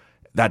blocked.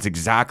 That's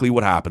exactly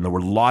what happened. There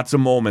were lots of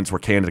moments where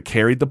Canada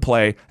carried the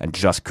play and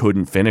just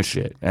couldn't finish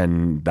it.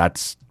 And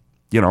that's,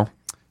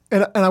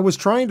 And I was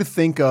trying to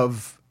think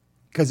of,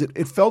 because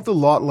it felt a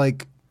lot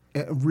like,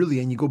 really,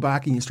 and you go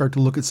back and you start to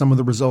look at some of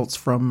the results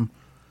from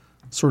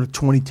sort of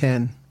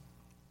 2010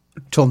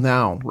 till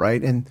now,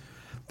 right? And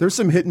there's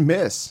some hit and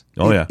miss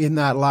in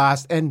that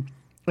last. And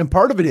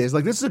part of it is,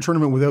 like, this is a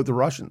tournament without the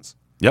Russians.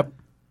 Yep.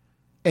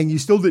 And you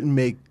still didn't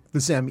make the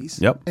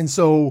semis. Yep. And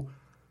so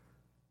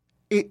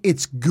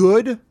it's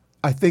good.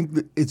 I think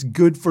that it's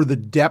good for the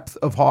depth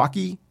of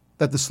hockey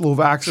that the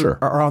Slovaks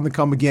are on the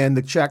come again.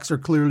 The Czechs are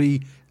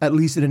clearly at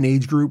least in an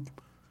age group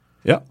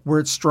where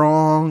it's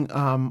strong.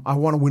 I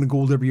want to win a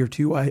gold every year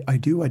too. I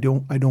do. I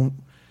don't.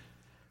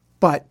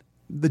 But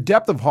the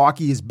depth of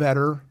hockey is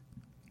better,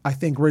 I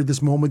think, right at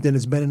this moment than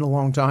it's been in a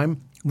long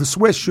time. The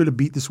Swiss should have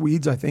beat the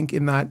Swedes, I think,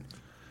 in that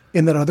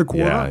other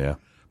quarter. Yeah.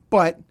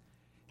 But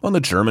the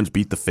Germans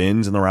beat the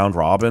Finns in the round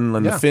robin,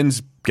 and the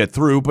Finns get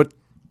through, but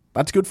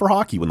that's good for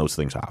hockey when those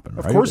things happen.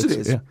 Of course it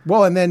is. Yeah.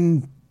 Well, and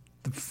then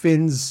the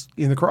Finns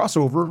in the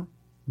crossover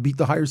beat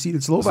the higher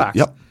seeded Slovaks.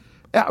 Yep.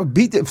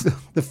 Beat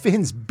the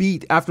Finns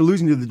after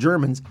losing to the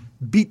Germans,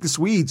 beat the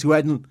Swedes, who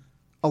hadn't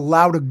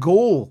allowed a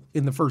goal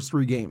in the first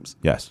 3 games.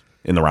 Yes,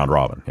 in the round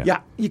robin.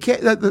 Yeah, you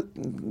can't.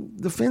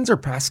 The Finns are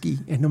pesky,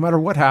 and no matter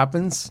what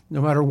happens,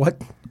 no matter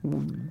what,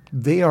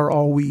 they are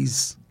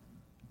always,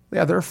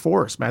 they're a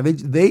force, man.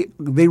 They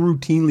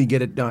routinely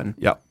get it done.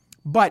 Yeah.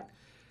 But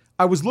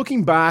I was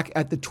looking back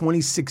at the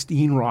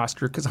 2016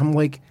 roster because I'm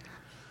like,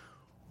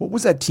 what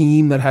was that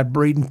team that had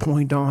Braden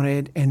Point on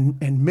it and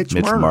Mitch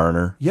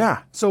Marner?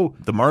 Yeah. So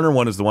the Marner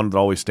one is the one that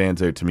always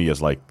stands out to me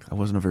as like,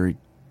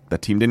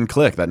 that team didn't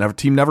click.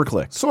 Team never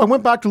clicked. So I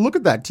went back to look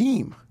at that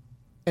team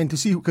and to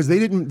see, because they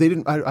didn't,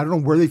 I don't know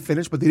where they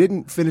finished, but they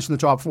didn't finish in the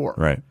top 4.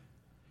 Right.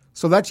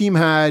 So that team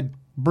had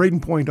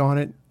Braden Point on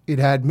it. It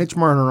had Mitch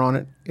Marner on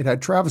it. It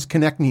had Travis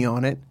Konechny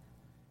on it.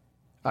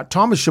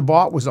 Thomas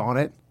Chabot was on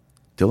it.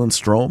 Dylan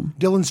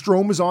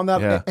Strome was on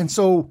that. Yeah. And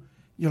so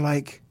you're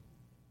like,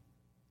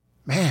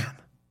 man,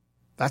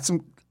 that's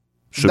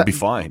be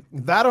fine.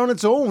 That on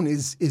its own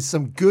is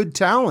some good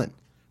talent,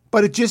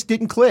 but it just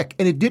didn't click.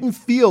 And it didn't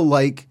feel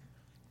like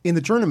in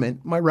the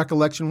tournament, my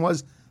recollection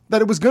was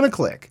that it was going to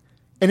click,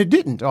 and it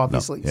didn't,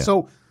 obviously. No, yeah.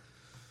 So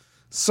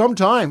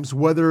sometimes,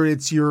 whether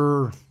it's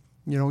your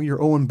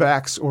Owen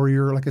Becks or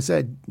like I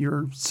said,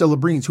 your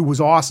Celebrines, who was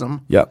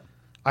awesome. Yep.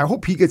 I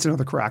hope he gets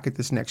another crack at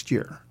this next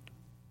year.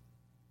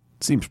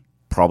 Seems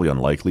probably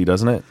unlikely,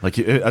 doesn't it? Like,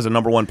 as a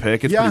number 1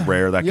 pick, it's pretty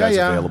rare that guy's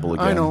available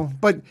again. I know,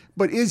 but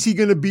is he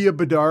going to be a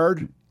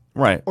Bedard,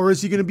 right? Or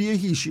is he going to be a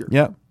Hischier?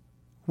 Yeah,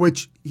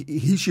 which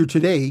Hischier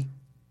today,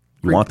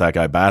 you want that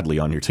guy badly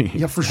on your team.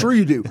 Yeah, for sure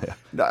you do.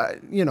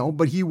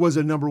 But he was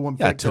a number 1 pick.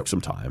 Yeah, it took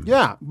some time.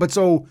 Yeah, but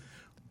so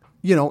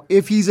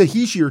if he's a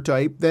Hischier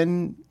type,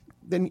 then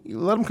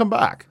let him come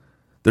back.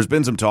 There's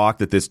been some talk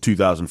that this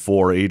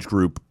 2004 age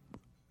group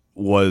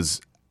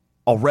was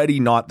already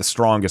not the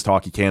strongest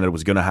Hockey Canada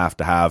was going to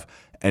have,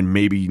 and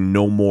maybe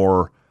no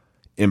more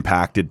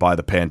impacted by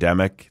the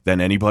pandemic than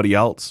anybody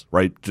else,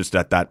 right? Just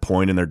at that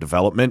point in their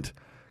development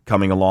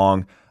coming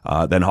along.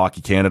 Then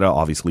Hockey Canada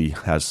obviously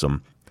has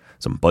some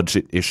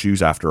budget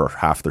issues after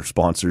half their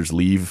sponsors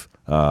leave,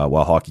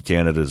 while Hockey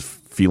Canada is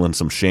feeling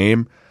some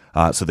shame.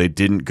 So they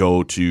didn't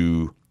go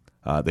to,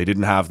 they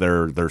didn't have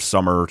their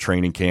summer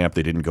training camp.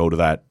 They didn't go to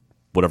that,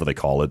 whatever they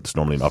call it. It's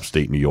normally in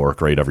upstate New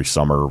York, right? Every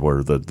summer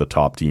where the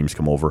top teams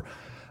come over.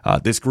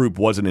 This group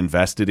wasn't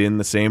invested in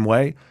the same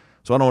way.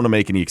 So I don't want to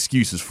make any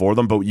excuses for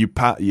them, but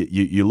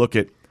you look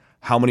at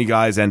how many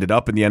guys ended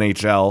up in the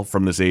NHL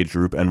from this age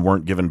group and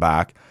weren't given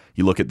back.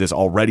 You look at this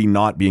already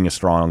not being a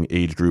strong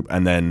age group,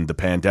 and then the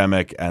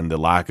pandemic and the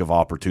lack of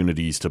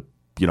opportunities to,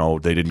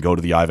 they didn't go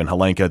to the Ivan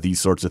Helenka, these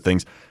sorts of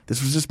things.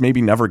 This was just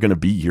maybe never going to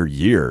be your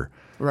year.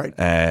 Right.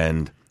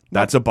 And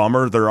that's a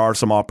bummer. There are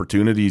some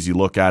opportunities you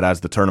look at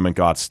as the tournament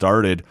got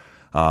started.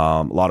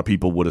 A lot of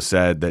people would have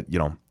said that,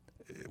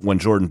 when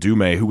Jordan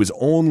Dumais, who was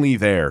only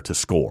there to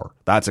score,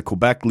 that's a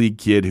Quebec League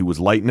kid who was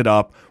lighting it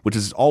up, which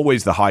is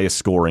always the highest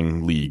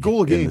scoring league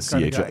goal a game in the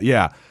CHL. Kind of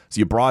yeah. So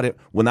you brought it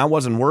when that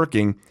wasn't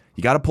working.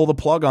 You got to pull the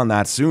plug on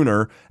that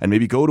sooner and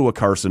maybe go to a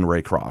Carson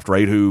Raycroft,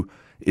 right? Who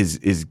is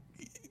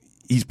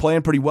he's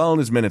playing pretty well in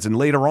his minutes, and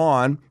later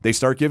on they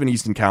start giving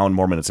Easton Cowan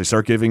more minutes. They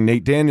start giving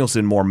Nate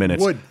Danielson more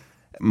minutes.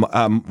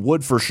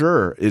 Wood for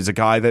sure is a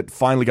guy that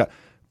finally got,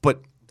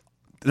 but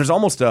there's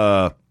almost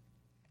a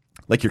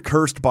like you're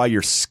cursed by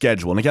your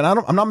schedule. And again,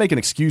 I'm not making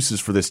excuses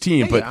for this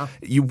team, but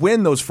you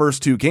win those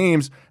first 2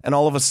 games, and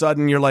all of a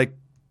sudden you're like,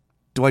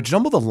 do I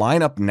jumble the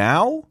lineup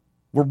now?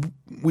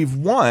 We've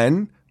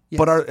won,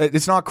 but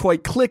it's not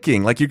quite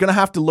clicking. Like, you're going to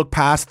have to look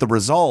past the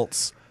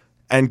results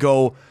and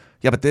go,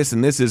 yeah, but this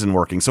and this isn't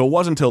working. So it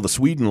wasn't until the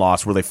Sweden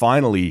loss where they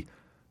finally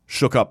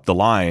shook up the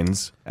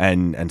lines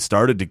and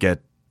started to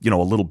get, a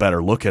little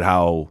better look at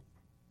how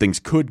things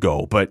could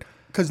go. But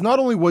because not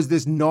only was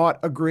this not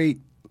a great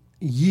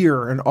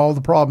year and all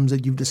the problems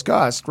that you've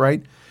discussed,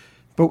 right?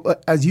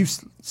 But as you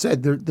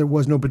said, there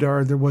was no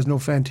Bedard, there was no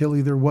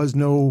Fantilli, there was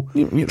no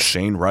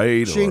Shane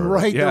Wright.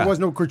 There was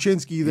no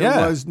Korchinski,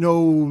 there was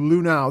no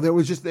Lunau. There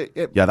was just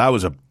that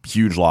was a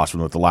huge loss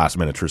with the last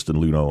minute Tristan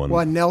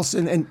Luneau and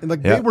Nelson and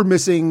they were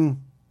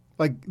missing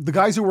like the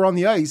guys who were on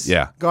the ice.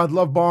 Yeah, God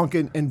love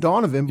Bonk and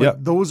Donovan,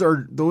 but those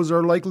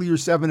are likely your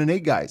 7 and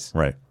 8 guys.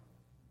 Right.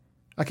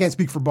 I can't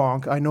speak for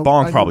Bonk. I know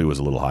Bonk probably was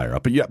a little higher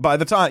up, but by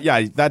the time,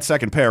 that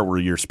second pair where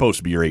you're supposed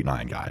to be your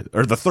 8-9 guys,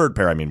 or the third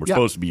pair, we're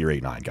supposed to be your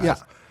 8-9 guys. Yeah.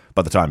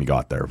 By the time you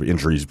got there,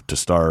 injuries to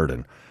start,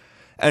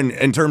 and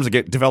in terms of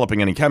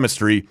developing any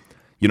chemistry,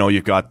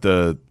 you've got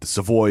the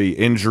Savoy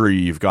injury,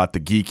 you've got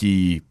the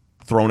Geeky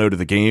thrown out of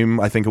the game.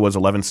 I think it was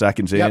 11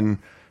 seconds in.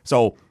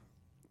 So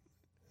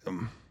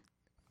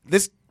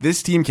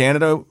this Team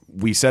Canada,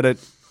 we said it,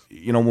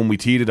 when we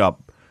teed it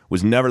up,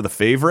 was never the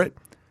favorite,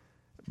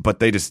 but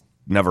they just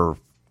never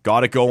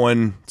got it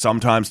going,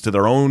 sometimes to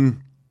their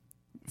own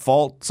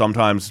fault,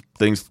 sometimes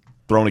things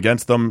thrown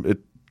against them. It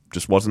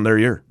just wasn't their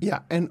year. Yeah,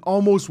 and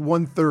almost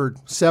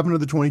 1/3, 7 of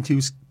the 22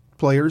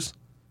 players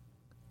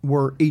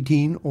were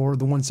 18 or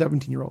the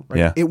 17-year-old, right?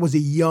 Yeah. It was a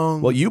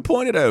young... Well, you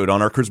pointed out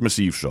on our Christmas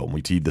Eve show when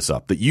we teed this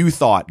up that you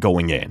thought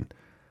going in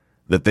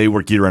that they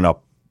were gearing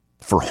up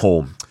for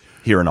home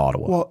here in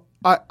Ottawa. Well,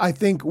 I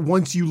think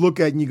once you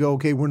look at it and you go,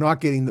 okay, we're not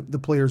getting the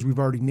players we've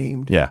already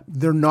named. Yeah.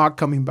 They're not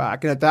coming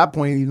back. And at that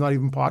point, not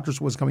even Poitras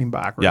was coming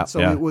back, right? Yeah, so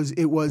yeah. it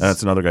was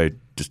That's another guy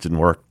just didn't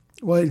work.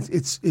 Well,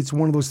 it's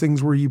one of those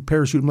things where you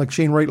parachute him like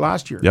Shane Wright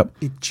last year. Yep.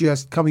 It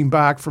just coming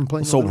back from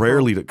playing. So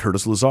rarely that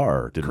Curtis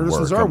Lazar didn't work.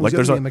 Lazar was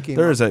the other name that came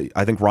up.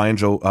 I think Ryan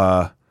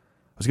I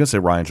was going to say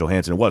Ryan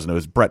Johansson. It wasn't. It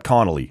was Brett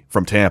Connolly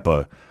from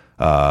Tampa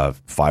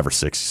 5 or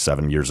 6,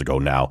 7 years ago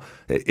now.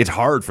 It's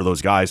hard for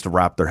those guys to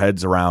wrap their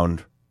heads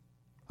around,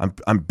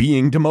 I'm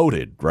being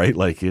demoted, right?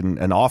 Like,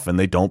 and often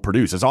they don't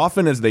produce. As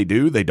often as they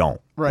do, they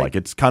don't. Right. Like,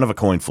 it's kind of a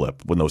coin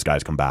flip when those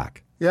guys come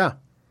back. Yeah.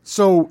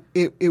 So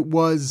it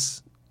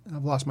was...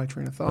 I've lost my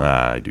train of thought.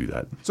 I do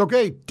that. It's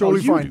okay.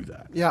 Totally fine. You do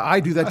that. Yeah, I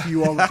do that to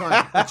you all the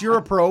time. But you're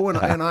a pro and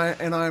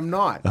I'm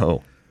not.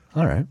 Oh,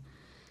 all right.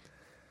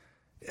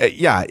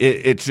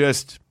 It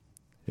just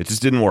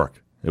didn't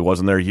work. It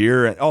wasn't their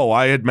year.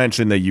 I had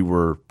mentioned that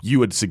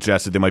you had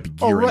suggested they might be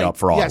gearing up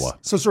for Ottawa. Yes.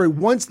 So sorry,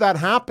 once that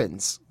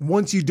happens,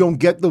 once you don't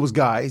get those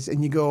guys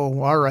and you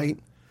go, all right,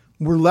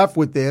 we're left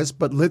with this,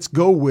 but let's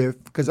go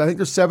with, because I think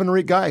there's 7 or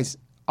 8 guys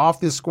off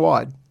this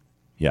squad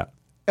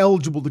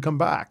eligible to come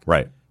back.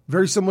 Right.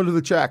 Very similar to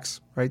the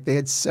Czechs, right? They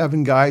had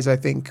 7 guys, I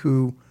think,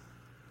 who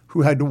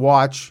had to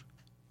watch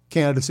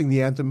Canada sing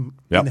the anthem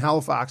in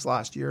Halifax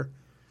last year.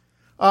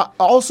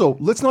 Also,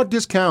 let's not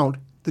discount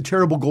the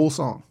terrible goal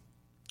song.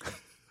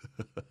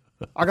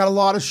 I got a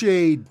lot of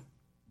shade.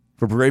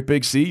 For Great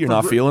Big C, you're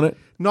not feeling it?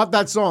 Not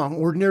that song.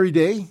 Ordinary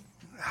Day.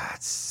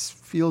 It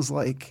feels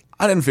like...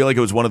 I didn't feel like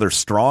it was one of their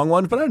strong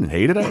ones, but I didn't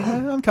hate it.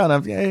 I'm kind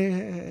of,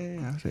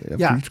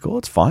 each goal,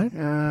 it's fine.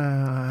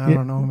 I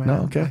don't know, man.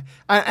 No, okay.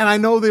 And I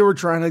know they were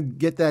trying to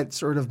get that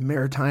sort of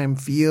maritime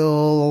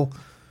feel.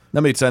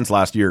 That made sense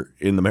last year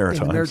in the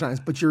Maritimes.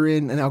 But you're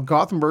in, and now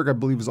Gothenburg, I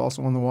believe, is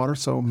also on the water,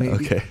 so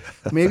maybe. Okay.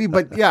 Maybe,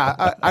 but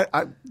yeah,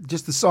 I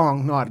just the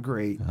song, not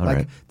great. All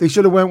right. They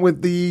should have went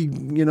with the,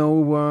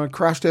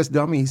 Crash Test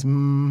Dummies.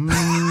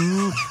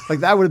 Like,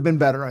 that would have been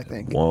better, I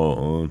think.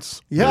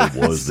 Once there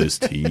was this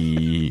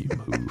team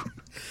who...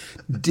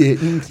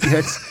 Didn't.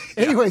 Yes.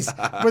 Anyways,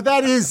 but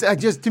that is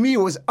just, to me, it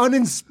was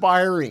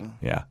uninspiring.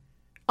 Yeah.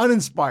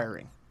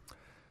 Uninspiring.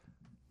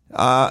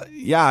 I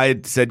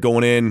had said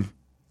going in,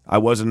 I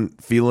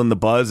wasn't feeling the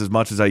buzz as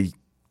much as I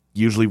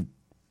usually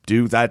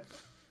do. That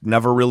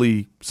never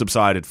really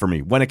subsided for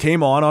me. When it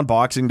came on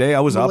Boxing Day, I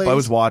was up, I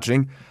was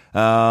watching.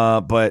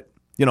 But,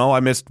 I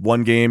missed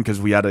one game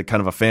because we had a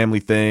kind of a family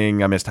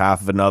thing. I missed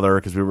half of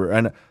another because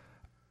and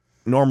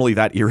normally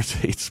that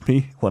irritates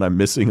me when I'm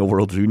missing a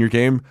World Junior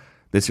game.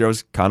 This year I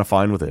was kind of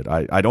fine with it.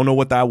 I don't know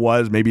what that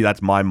was. Maybe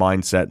that's my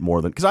mindset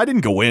more than... Because I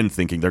didn't go in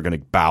thinking they're going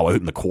to bow out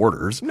in the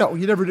quarters. No,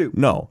 you never do.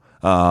 No.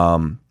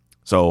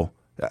 So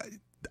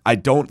I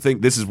don't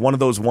think this is one of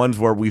those ones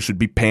where we should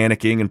be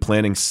panicking and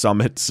planning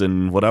summits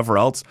and whatever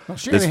else. Well,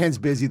 Shanahan's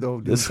busy,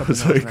 though. This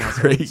was a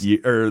great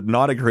year, or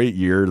not a great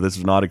year. This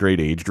was not a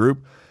great age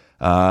group.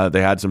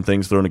 They had some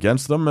things thrown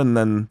against them, and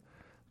then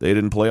they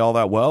didn't play all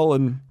that well.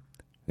 And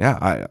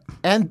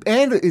and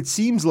it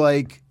seems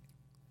like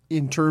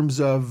in terms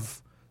of...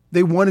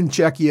 They won in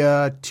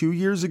Czechia 2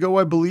 years ago,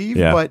 I believe,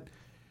 but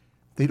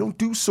they don't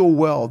do so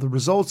well. The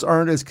results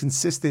aren't as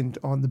consistent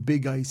on the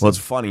big ice. Well, it's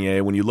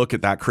funny, when you look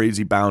at that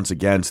crazy bounce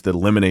against that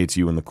eliminates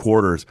you in the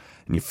quarters,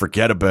 and you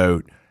forget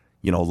about,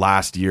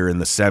 last year in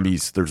the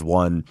semis, there's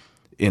one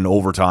in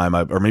overtime,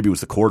 or maybe it was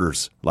the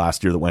quarters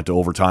last year that went to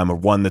overtime, or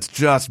one that's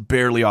just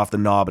barely off the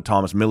knob of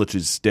Thomas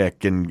Milic's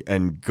stick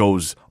and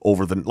goes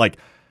over the, like,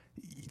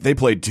 they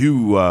played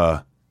two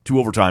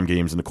overtime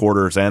games in the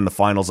quarters and the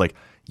finals. Like,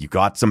 you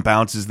got some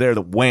bounces there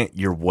that went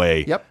your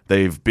way. Yep.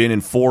 They've been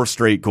in 4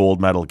 straight gold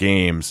medal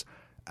games.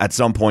 At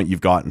some point,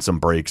 you've gotten some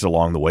breaks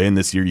along the way, and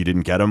this year you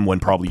didn't get them when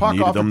probably you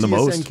needed them the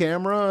most.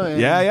 Camera.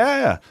 And...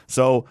 Yeah.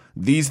 So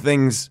these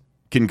things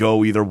can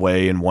go either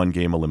way in one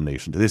game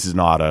elimination. This is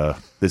not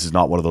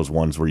one of those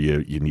ones where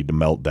you need to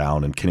melt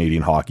down and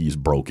Canadian hockey is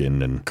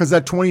broken. And because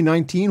that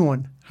 2019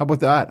 one, how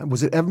about that?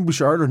 Was it Evan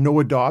Bouchard or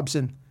Noah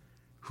Dobson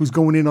who's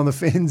going in on the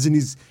Finns and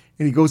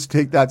he goes to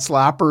take that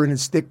slapper and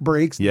his stick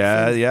breaks?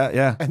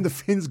 Yeah. And the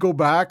Finns go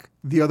back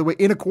the other way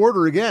in a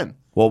quarter again.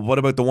 Well, what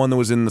about the one that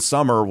was in the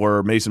summer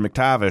where Mason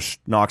McTavish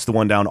knocks the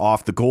one down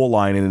off the goal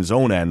line in his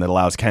own end that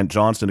allows Kent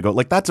Johnston to go?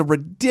 Like, that's a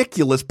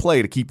ridiculous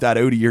play to keep that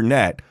out of your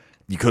net.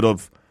 You could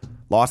have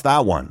lost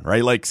that one,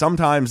 right? Like,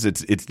 sometimes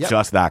it's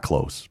just that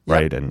close,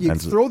 right? And you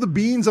throw the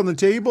beans on the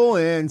table,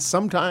 and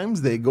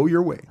sometimes they go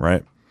your way.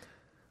 Right.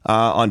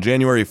 On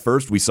January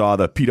 1st, we saw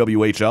the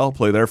PWHL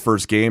play their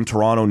first game,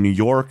 Toronto, New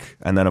York,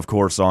 and then, of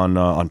course,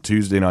 on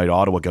Tuesday night,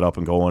 Ottawa get up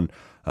and going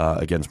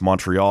against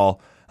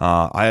Montreal.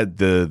 I had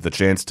the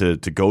chance to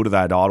go to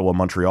that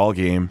Ottawa-Montreal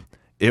game.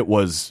 It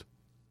was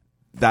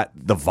that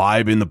the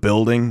vibe in the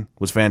building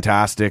was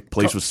fantastic.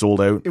 Place was sold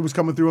out. It was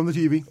coming through on the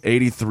TV.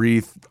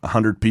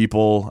 8,300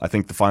 people. I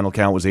think the final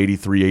count was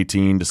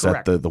 8,318 to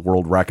set the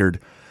world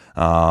record.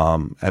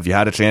 Have you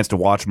had a chance to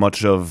watch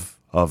much of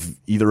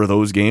either of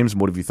those games?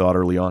 What have you thought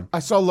early on? I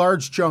saw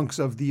large chunks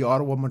of the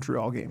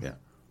Ottawa-Montreal game. Yeah.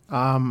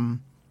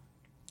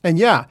 And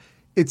yeah,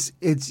 it's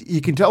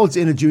you can tell it's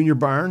in a junior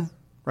barn,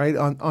 right?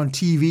 On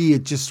TV,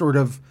 it just sort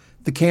of,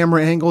 the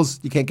camera angles,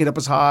 you can't get up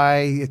as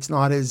high. It's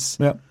not as...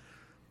 Yeah.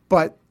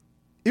 But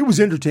it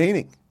was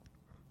entertaining.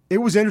 It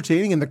was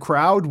entertaining, and the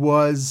crowd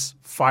was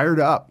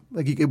fired up.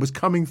 Like, it was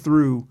coming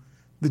through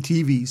the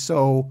TV.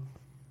 So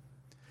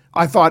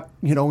I thought,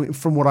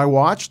 from what I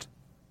watched,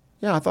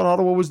 I thought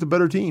Ottawa was the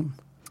better team.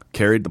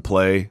 Carried the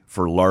play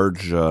for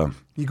large...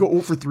 You go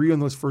 0 for 3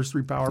 on those first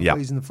 3 power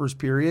plays in the first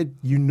period,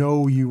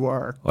 you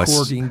are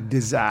courting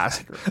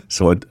disaster.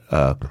 So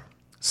I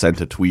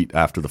sent a tweet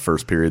after the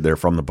first period there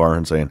from the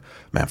barn saying,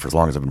 man, for as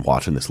long as I've been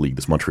watching this league,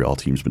 this Montreal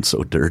team's been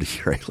so dirty,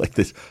 right? Like,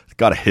 this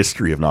got a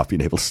history of not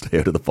being able to stay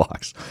out of the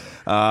box.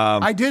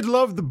 I did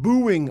love the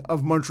booing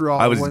of Montreal.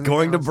 I was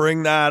going to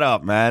bring that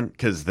up, man,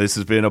 because this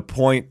has been a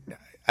point,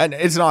 and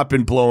it's not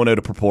been blown out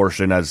of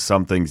proportion as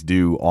some things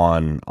do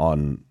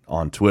on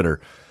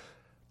Twitter.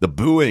 The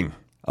booing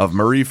of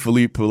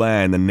Marie-Philippe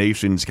Poulin in the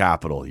nation's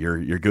capital.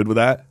 You're good with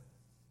that?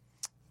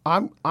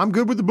 I'm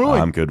good with the booing.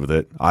 I'm good with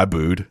it. I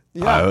booed.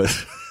 Yeah.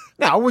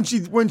 Now when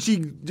she's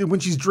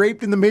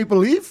draped in the maple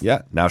leaf,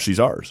 now she's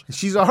ours.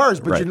 She's ours,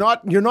 but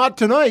you're not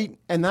tonight,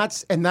 and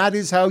that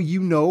is how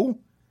you know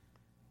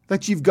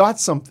that you've got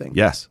something.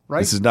 Yes.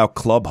 Right? This is now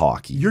club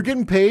hockey. You're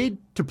getting paid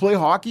to play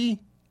hockey,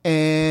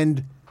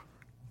 and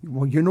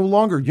you're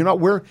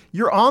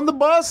on the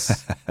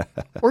bus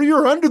or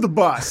you're under the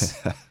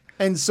bus.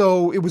 And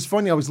so it was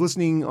funny. I was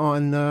listening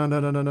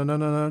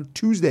on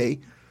Tuesday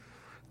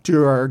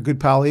to our good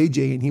pal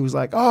AJ, and he was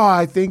like, "Oh,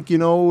 I think the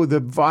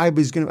vibe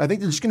is I think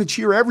they're just gonna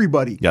cheer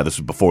everybody." Yeah, this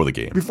was before the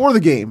game. Before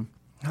the game,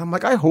 and I'm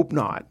like, I hope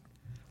not.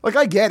 Like,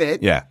 I get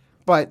it. Yeah,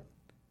 but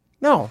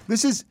no,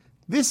 this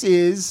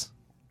is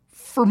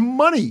for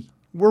money.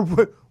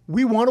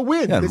 We want to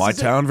win. Yeah, this my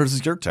town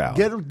versus your town.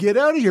 Get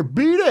out of here,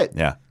 beat it.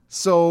 Yeah.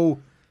 So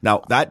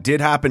now that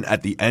did happen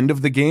at the end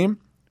of the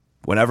game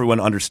when everyone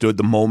understood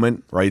the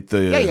moment, right?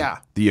 The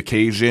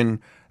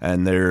occasion.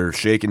 And they're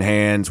shaking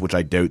hands, which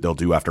I doubt they'll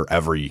do after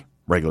every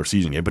regular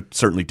season game, but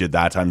certainly did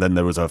that time. Then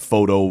there was a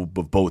photo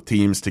of both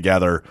teams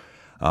together.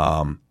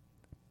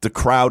 The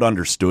crowd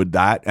understood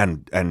that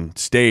and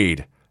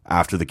stayed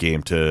after the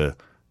game to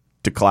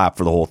clap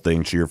for the whole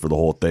thing, cheer for the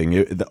whole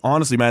thing.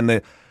 Honestly, man,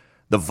 the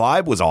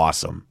vibe was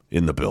awesome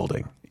in the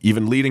building,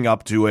 even leading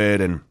up to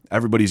it, and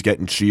everybody's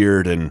getting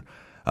cheered, and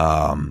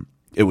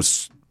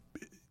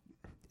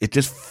it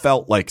just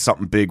felt like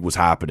something big was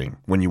happening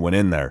when you went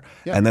in there.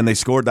 Yeah. And then they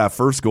scored that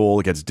first goal.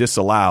 It gets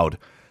disallowed.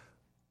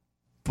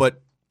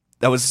 But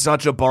that was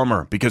such a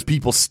bummer because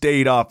people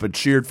stayed up and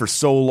cheered for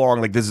so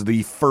long. Like, this is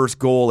the first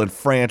goal in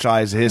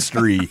franchise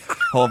history.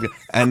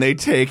 And they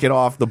take it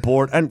off the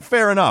board. And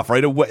fair enough,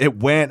 right? It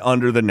went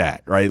under the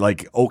net, right?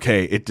 Like,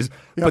 okay.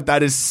 But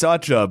that is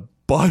such a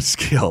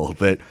buzzkill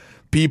that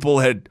people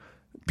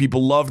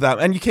love that.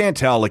 And you can't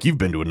tell, like, you've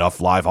been to enough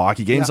live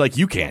hockey games, like,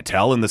 you can't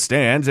tell in the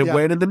stands. It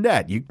went in the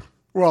net.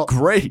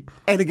 Great.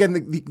 And again,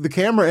 the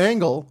camera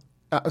angle,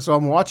 so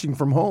I'm watching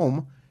from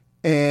home,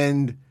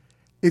 and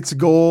it's a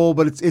goal,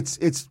 but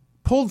it's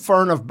pulled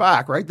far enough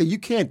back, right, that you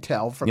can't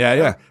tell from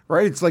there,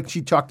 right? It's like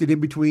she tucked it in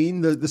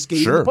between the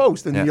skate and the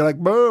post, and you're like,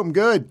 boom,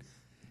 good.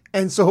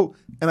 And so,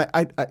 and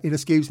it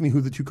escapes me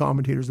who the two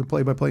commentators, the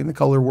play-by-play and the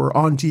color, were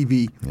on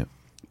TV. Yeah.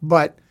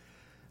 But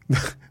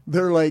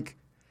they're like,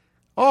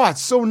 oh,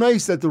 it's so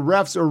nice that the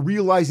refs are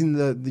realizing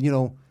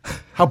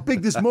how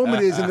big this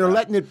moment is, and they're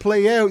letting it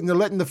play out, and they're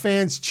letting the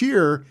fans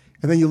cheer.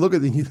 And then you look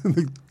at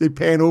they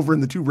pan over,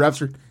 and the two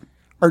refs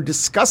are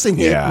discussing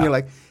it, and you're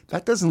like,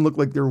 that doesn't look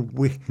like they're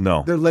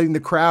letting the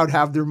crowd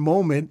have their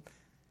moment.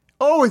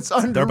 Oh, it's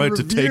under They're about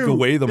review. to take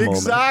away the moment.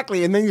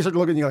 Exactly. And then you start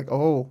looking, and you're like,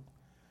 oh.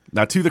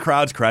 Now, to the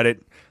crowd's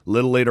credit, a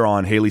little later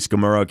on, Haley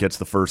Skamura gets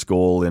the first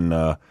goal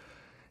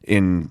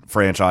in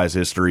franchise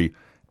history,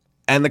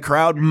 and the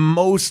crowd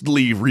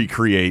mostly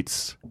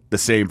recreates the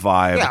same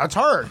vibe. Yeah, it's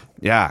hard.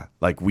 Yeah,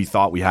 like we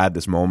thought we had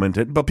this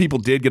moment, but people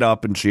did get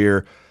up and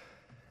cheer.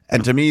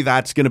 And to me,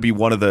 that's going to be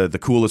one of the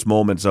coolest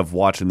moments of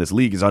watching this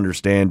league is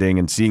understanding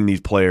and seeing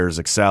these players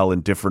excel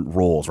in different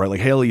roles, right? Like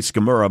Haley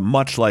Skamura,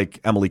 much like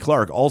Emily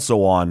Clark,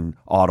 also on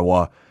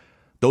Ottawa.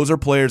 Those are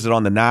players that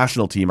on the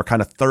national team are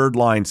kind of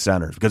third-line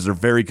centers because they're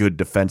very good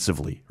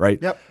defensively,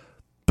 right? Yep.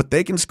 But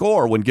they can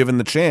score when given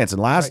the chance.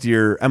 And last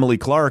year, Emily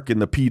Clark in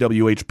the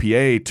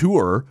PWHPA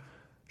tour,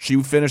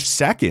 she finished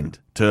second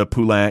to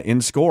Poulin in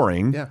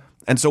scoring. Yeah.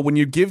 And so when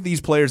you give these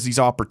players these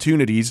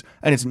opportunities,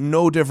 and it's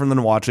no different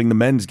than watching the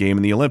men's game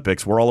in the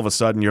Olympics, where all of a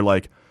sudden you're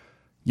like,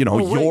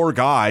 your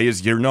guy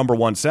is your number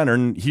one center,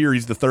 and here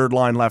he's the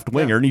third-line left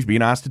winger, and he's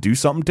being asked to do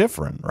something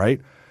different,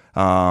 right?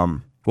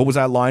 What was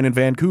that line in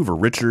Vancouver?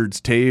 Richards,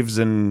 Taves,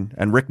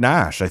 and Rick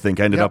Nash, I think,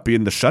 ended up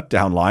being the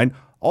shutdown line.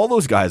 All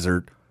those guys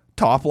are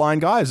top-line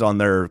guys on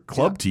their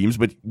club teams,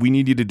 but we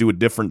need you to do a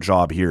different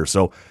job here.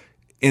 So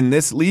in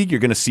this league, you're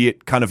going to see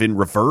it kind of in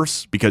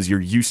reverse because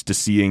you're used to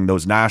seeing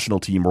those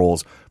national team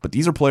roles. But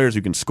these are players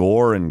who can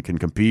score and can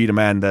compete. And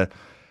man, the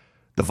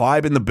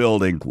vibe in the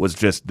building was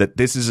just that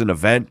this is an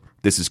event.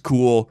 This is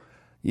cool.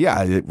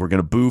 Yeah, we're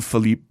going to boo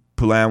Philippe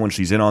Poulin when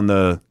she's in on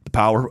the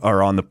power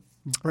or on the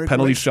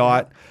penalty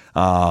shot.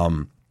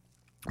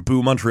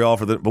 Boo Montreal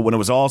but when it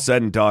was all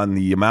said and done,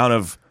 the amount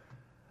of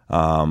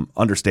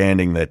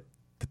understanding that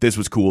this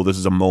was cool. This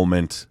is a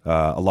moment.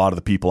 A lot of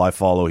the people I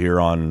follow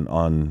here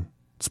on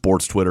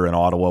sports Twitter in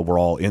Ottawa were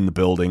all in the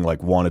building,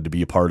 like wanted to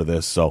be a part of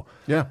this. So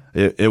yeah,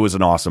 it was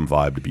an awesome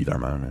vibe to be there,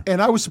 man.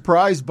 And I was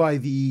surprised by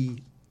the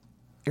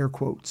air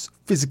quotes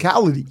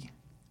physicality.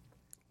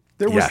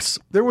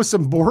 There was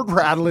some board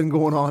rattling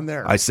going on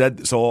there. I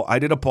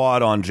did a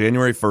pod on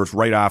January 1st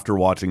right after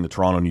watching the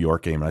Toronto-New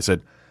York game, and I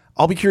said,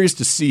 I'll be curious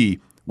to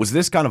see, was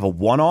this kind of a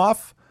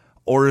one-off,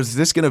 or is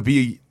this going to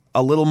be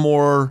a little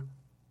more,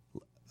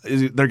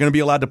 they're going to be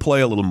allowed to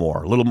play a little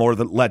more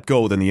let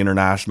go than the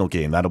international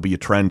game. That'll be a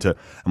trend and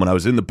when I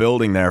was in the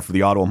building there for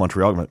the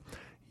Ottawa-Montreal game,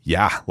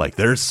 like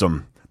there's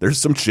some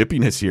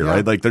chippiness here,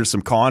 right? Like there's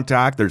some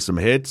contact, there's some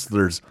hits,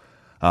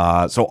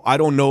 so I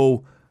don't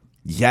know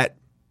yet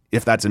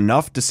if that's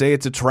enough to say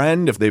it's a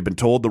trend, if they've been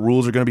told the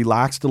rules are going to be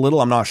laxed a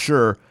little, I'm not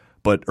sure.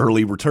 But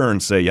early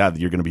returns say, you're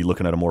going to be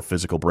looking at a more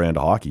physical brand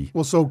of hockey.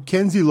 Well, so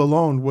Kenzie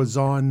Lalonde was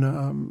on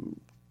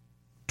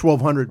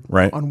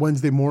 1200 on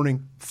Wednesday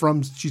morning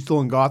she's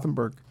still in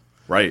Gothenburg.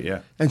 Right,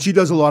 yeah. And she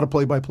does a lot of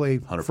play-by-play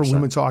 100%. For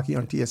women's hockey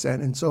on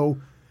TSN. And so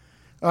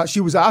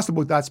she was asked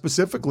about that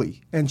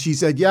specifically. And she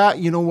said,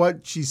 you know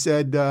what? She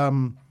said the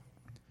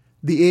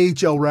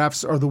AHL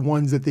refs are the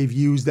ones that they've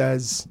used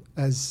as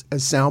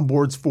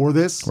soundboards for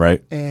this.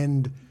 Right.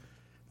 And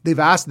they've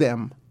asked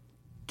them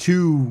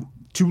to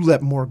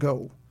let more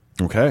go.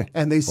 Okay.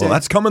 And they said, well,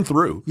 that's coming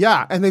through.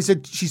 Yeah. And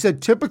she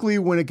said, typically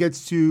when it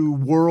gets to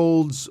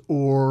Worlds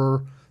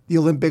or the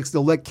Olympics,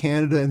 they'll let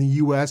Canada and the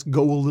U.S.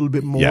 go a little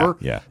bit more.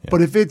 Yeah.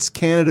 But if it's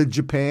Canada,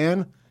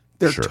 Japan,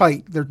 they're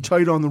tight. They're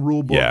tight on the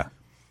rule book. Yeah.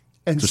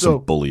 And there's so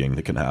some bullying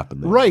that can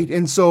happen there. Right.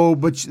 And so,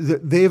 but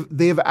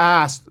they've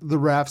asked the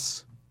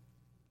refs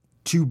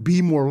to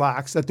be more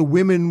lax, that the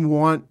women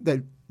want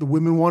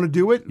to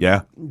do it.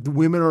 Yeah. The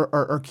women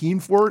are keen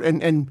for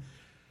it. And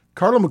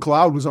Carla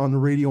McLeod was on the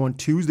radio on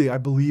Tuesday, I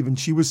believe, and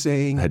she was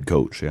saying... Head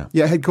coach, yeah.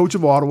 Yeah, head coach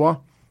of Ottawa,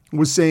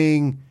 was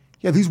saying,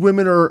 these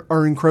women are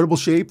in incredible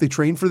shape. They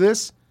train for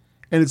this.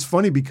 And it's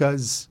funny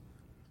because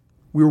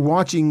we were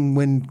watching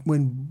when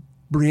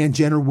Brianne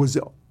Jenner was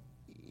at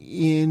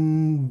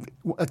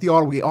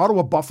the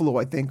Ottawa Buffalo,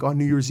 I think, on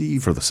New Year's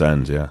Eve. For the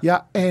Sens, yeah.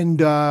 Yeah,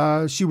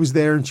 and she was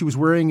there, and she was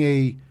wearing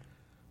a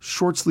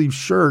short-sleeve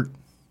shirt.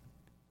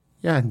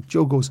 Yeah, and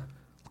Joe goes,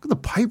 look at the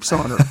pipes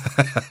on her.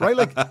 Right?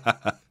 Like...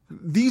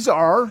 These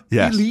are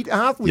elite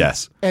athletes.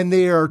 Yes. And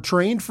they are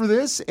trained for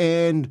this.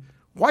 And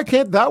why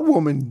can't that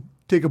woman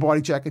take a body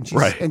check?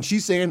 And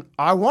she's saying,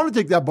 I want to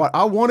take that body.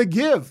 I want to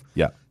give.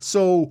 Yeah.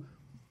 So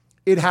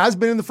it has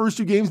been in the first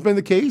two games been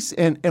the case.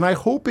 And I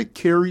hope it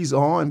carries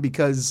on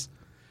because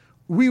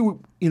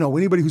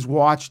anybody who's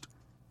watched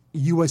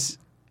U.S.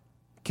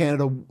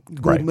 Canada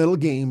gold medal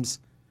games,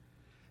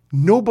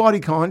 no body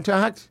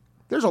contact.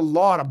 There's a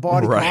lot of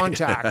body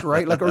contact,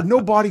 right? Like, or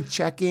no body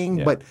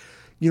checking, but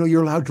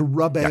you're allowed to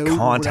rub out.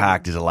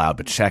 Contact is allowed,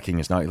 but checking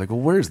is not. Like, well,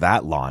 where's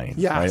that line?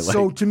 Yeah. Right?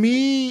 So to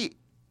me,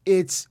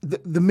 it's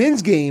the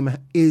men's game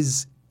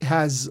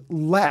has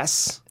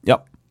less.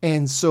 Yep.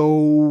 And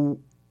so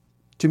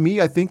to me,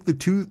 I think the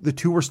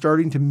two are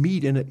starting to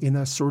meet in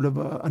a sort of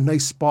a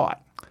nice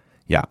spot.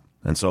 Yeah.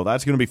 And so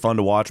that's going to be fun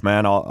to watch,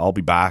 man. I'll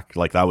be back.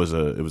 Like it was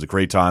a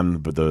great time,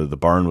 but the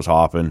barn was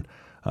hopping.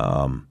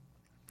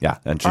 Yeah,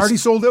 and just, already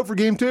sold out for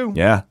game 2.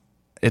 Yeah,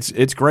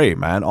 it's great,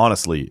 man.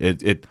 Honestly,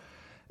 it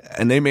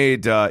and they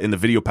made in the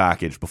video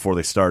package before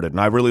they started, and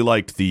I really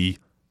liked the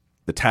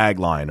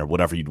tagline or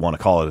whatever you'd want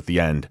to call it at the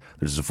end.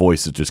 There's a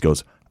voice that just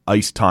goes,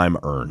 "Ice time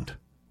earned."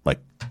 Like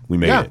we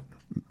made it.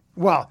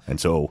 Well,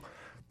 and so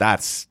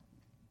that's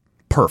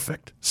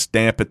perfect.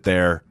 Stamp it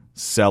there,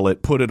 sell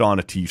it, put it on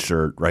a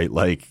T-shirt, right?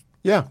 Like.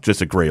 Yeah,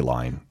 just a great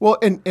line. Well,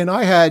 and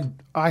I had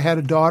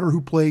a daughter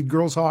who played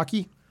girls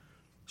hockey.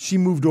 She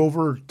moved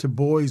over to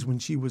boys when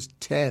she was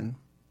 10,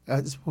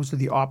 as opposed to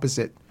the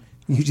opposite.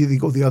 Usually they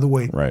go the other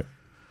way. Right.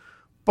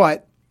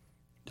 But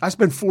I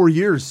spent 4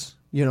 years,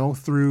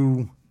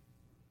 through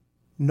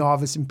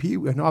novice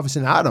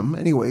and Adam.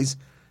 Anyways,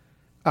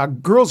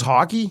 girls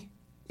hockey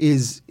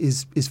is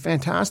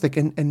fantastic,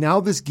 and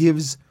now this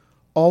gives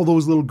all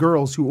those little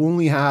girls who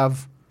only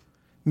have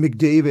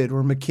McDavid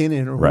or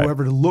McKinnon or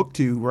whoever to look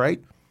to,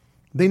 right?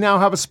 They now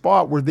have a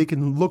spot where they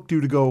can look to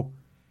go,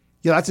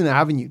 yeah, that's an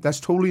avenue. That's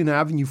totally an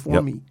avenue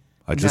for me.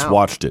 I just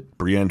watched it.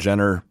 Brianne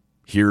Jenner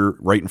here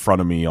right in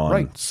front of me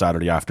on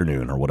Saturday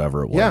afternoon or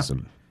whatever it was. Yeah.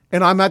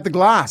 And I'm at the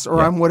glass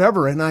or I'm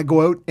whatever, and I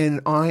go out and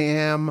I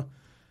am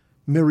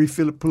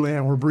Marie-Philippe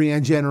Poulin or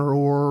Brianne Jenner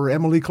or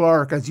Emily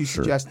Clark, as you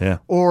suggest,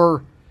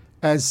 or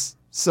as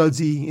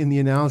Sudsy in the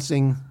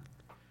announcing,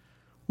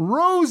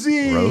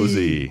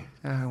 Rosie.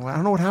 Well, I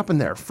don't know what happened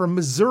there. From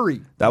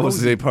Missouri. That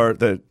was the part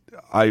that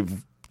I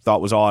thought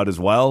was odd as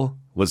well.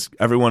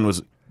 Everyone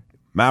was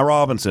Matt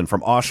Robinson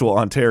from Oshawa,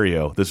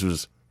 Ontario. This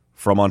was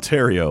from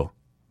Ontario,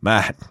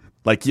 Matt.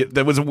 Like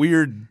that was a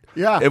weird.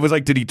 Yeah. It was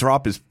like, did he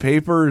drop his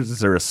papers? Is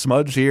there a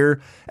smudge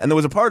here? And there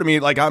was a part of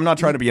me, like, I'm not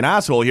trying to be an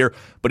asshole here,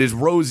 but is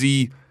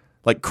Rosie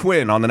like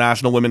Quinn on the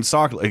National Women's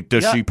Soccer? Like,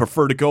 does she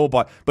prefer to go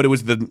by? But it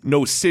was the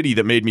no city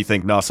that made me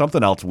think, no,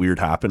 something else weird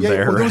happened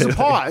there. Well, there was a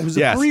pause. It was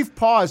a brief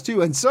pause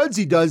too. And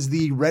Sudsy does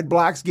the Red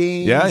Blacks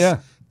games. Yeah.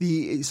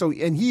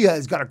 And he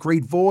has got a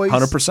great voice.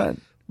 100%.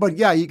 But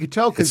yeah, you could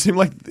tell it seemed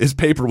like his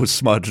paper was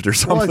smudged or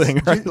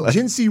something. Well, right?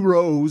 Jinsey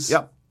Rose.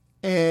 Yep.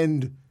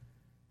 And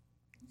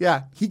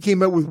he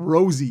came out with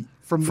Rosie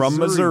from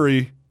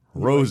Missouri.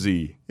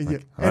 Rosie.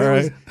 And all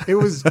right. It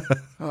was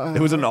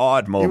it was an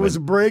odd moment. It was a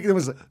break. And it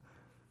was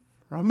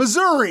from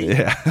Missouri.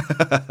 Yeah.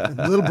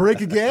 A little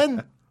break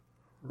again.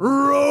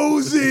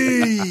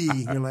 Rosie.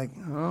 You're like,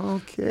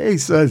 okay,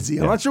 Sudsy.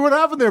 I'm not sure what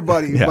happened there,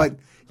 buddy. Yeah. But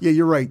yeah,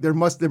 you're right. There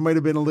might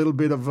have been a little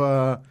bit of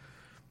a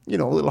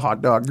little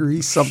hot dog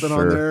grease, something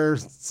on there.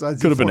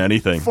 Sudsy, could have been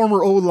anything.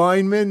 Former O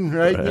lineman,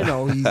 right?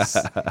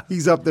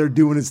 He's up there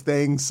doing his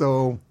thing.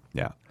 So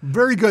yeah.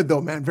 Very good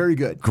though, man. Very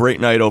good. Great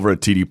night over at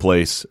TD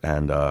Place,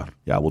 and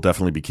we'll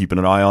definitely be keeping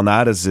an eye on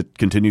that as it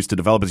continues to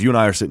develop. As you and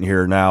I are sitting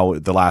here now,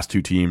 the last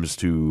two teams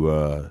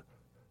to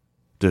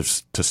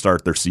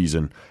start their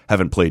season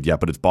haven't played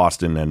yet, but it's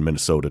Boston and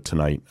Minnesota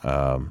tonight.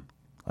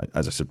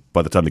 As I said,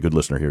 by the time the good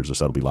listener hears this,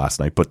 that'll be last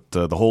night. But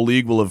the whole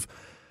league will have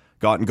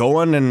gotten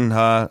going, and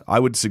I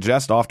would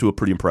suggest off to a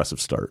pretty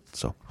impressive start.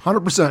 So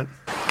 100%.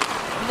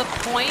 From the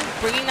point,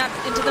 bringing that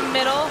into the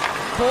middle.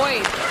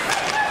 Boyd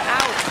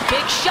out,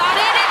 big shot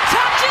in, it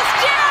touches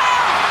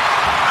down.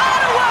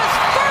 Ottawa's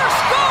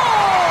first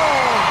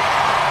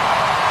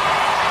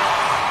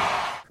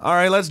goal. All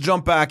right, let's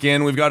jump back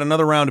in. We've got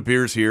another round of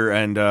beers here,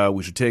 and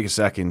we should take a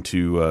second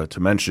to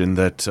mention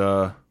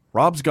that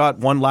Rob's got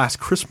one last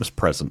Christmas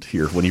present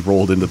here when he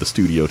rolled into the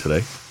studio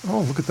today.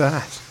 Oh, look at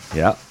that.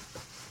 Yeah.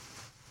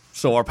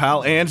 So our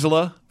pal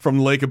Angela from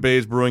the Lake of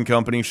Bays Brewing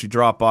Company, she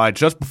dropped by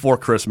just before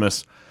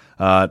Christmas,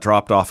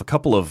 dropped off a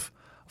couple of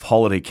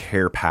holiday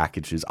care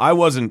packages. I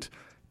wasn't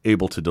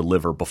able to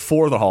deliver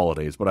before the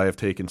holidays, but I have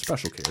taken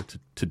special care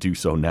to do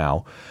so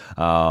now.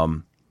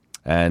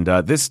 And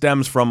this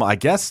stems from, I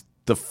guess,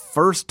 the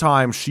first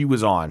time she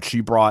was on.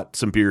 She brought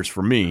some beers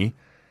for me,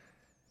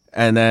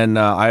 and then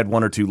I had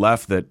one or two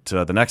left that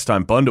the next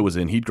time Bunda was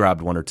in, he'd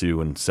grabbed one or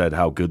two and said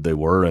how good they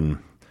were and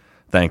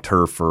thanked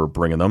her for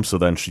bringing them. So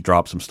then she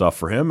dropped some stuff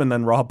for him, and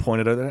then Rob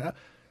pointed out,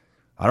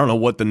 I don't know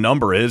what the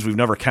number is. We've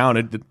never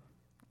counted. The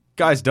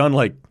guy's done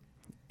like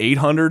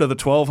 800 of the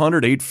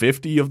 1,200,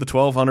 850 of the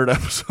 1,200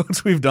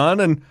 episodes we've done,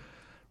 and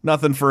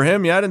nothing for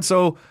him yet. And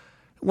so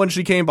when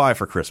she came by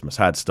for Christmas,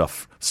 had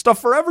stuff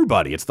for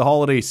everybody. It's the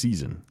holiday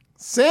season.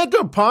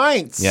 Santa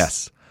Pints.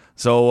 Yes.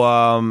 So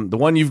the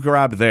one you've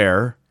grabbed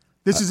there.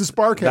 This is the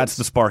Sparkhead. That's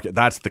the Sparkhead.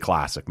 That's the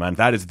classic, man.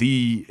 That is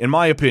in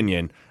my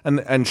opinion,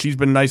 and she's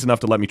been nice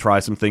enough to let me try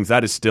some things.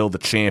 That is still the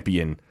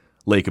champion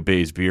Lake of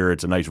Bays beer.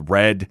 It's a nice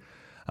red,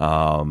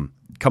 coming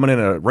in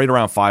at right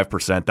around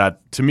 5%.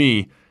 That, to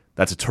me,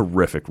 that's a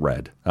terrific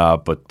red.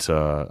 But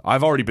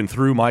I've already been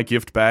through my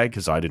gift bag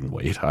because I didn't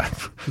wait.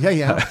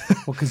 Yeah.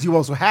 Well, because you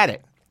also had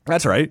it.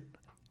 That's right.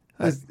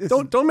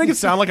 Don't make it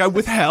sound like I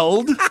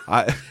withheld.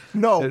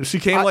 No, she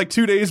came like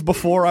 2 days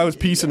before I was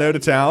piecing out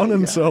of town,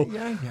 and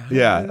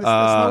yeah. That's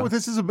not what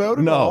this is about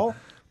at all.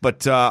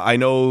 But I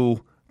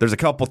know There's a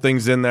couple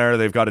things in there.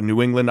 They've got a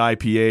New England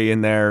IPA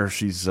in there.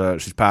 She's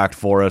packed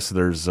for us.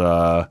 There's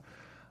I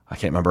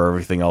can't remember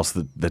everything else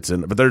that's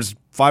in, but there's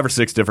 5 or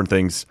 6 different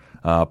things.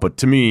 But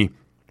to me,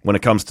 when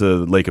it comes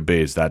to Lake of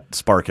Bays, that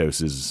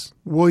Sparkhouse is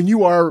Well,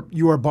 you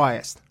are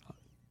biased.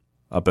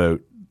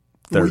 about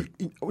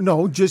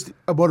No, just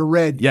about a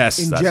red. Yes,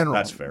 in general.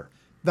 That's fair.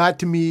 That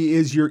to me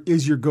is your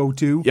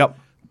go-to. Yep.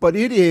 But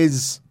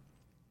it's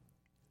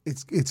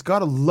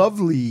got a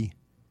lovely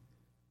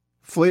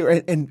flavor,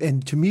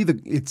 and to me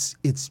it's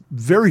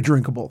very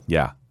drinkable.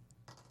 Yeah.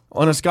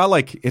 And it's got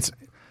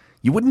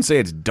you wouldn't say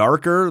it's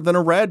darker than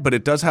a red, but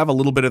it does have a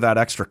little bit of that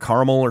extra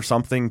caramel or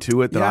something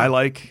to it that I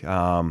like.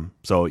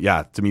 So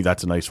yeah, to me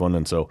that's a nice one.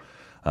 And so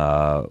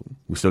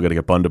we still got to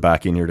get Bunda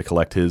back in here to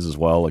collect his as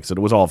well. Like I said,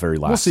 it was all very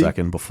last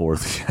second before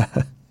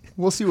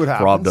we'll see what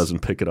happens. Rob doesn't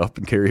pick it up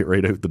and carry it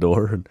right out the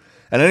door.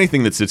 And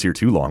anything that sits here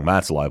too long,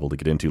 Matt's liable to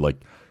get into.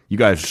 Like, you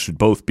guys should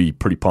both be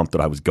pretty pumped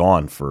that I was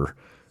gone for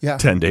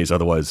 10 days.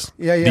 Otherwise,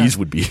 these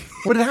would be.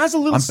 But it has a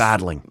little. I'm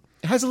battling.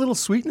 It has a little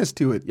sweetness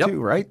to it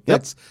too, right?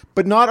 Yep.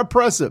 But not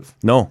oppressive.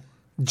 No.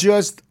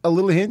 Just a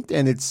little hint,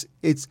 and it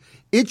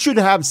should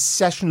have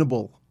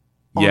sessionable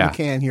on the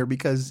can here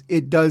because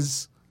it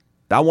does.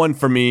 That one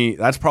for me,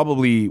 that's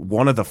probably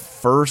one of the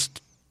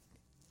first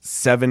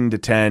 7 to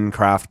 10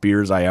 craft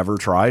beers I ever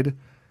tried,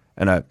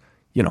 and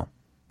you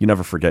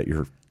never forget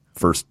your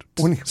first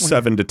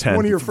 7 to 10.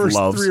 One of your first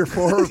loves. 3 or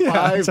 4 or 5.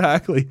 Yeah,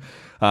 exactly.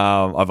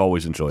 I've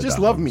always enjoyed. Just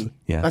that love one. me.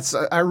 Yeah, that's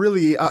I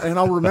really, and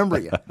I'll remember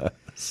you.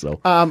 So,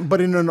 but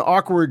in an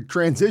awkward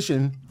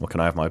transition, well, can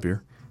I have my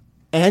beer?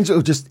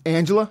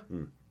 Angela.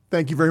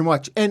 Thank you very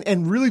much.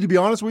 And really, to be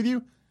honest with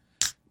you,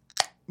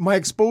 my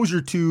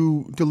exposure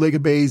to Lake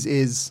of Bays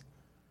is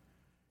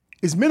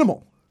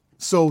minimal.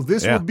 So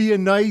this would be a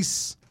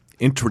nice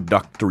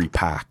introductory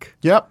pack.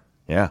 Yep.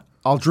 Yeah.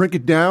 I'll drink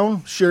it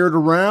down, share it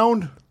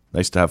around.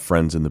 Nice to have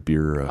friends in the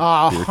beer.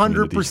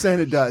 100%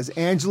 it does.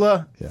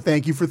 Angela,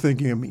 thank you for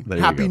thinking of me.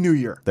 Happy New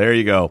Year. There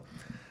you go.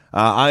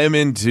 I am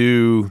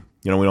into,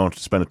 we don't have to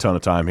spend a ton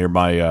of time here.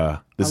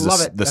 This is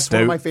the That's stout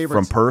one of my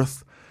favorites. from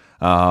Perth.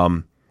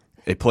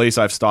 A place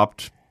I've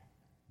stopped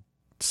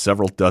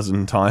several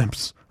dozen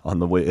times on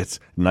the way. It's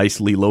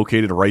nicely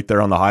located right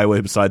there on the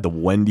highway beside the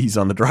Wendy's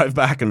on the drive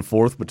back and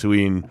forth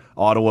between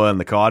Ottawa and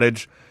the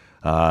Cottage.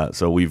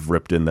 So we've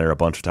ripped in there a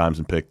bunch of times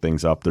and picked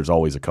things up. There's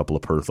always a couple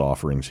of Perth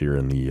offerings here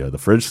in the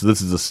fridge. So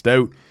this is a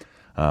stout.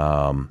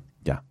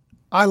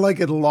 I like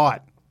it a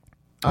lot.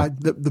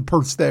 The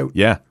Perth stout.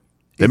 Yeah.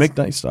 They make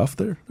nice stuff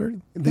there.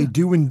 They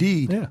do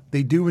indeed. Yeah.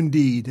 They do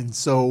indeed. And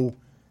so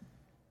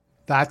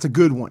that's a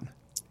good one.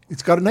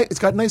 It's got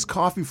nice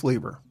coffee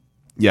flavor.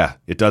 Yeah,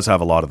 it does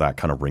have a lot of that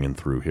kind of ringing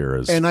through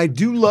here. And I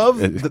do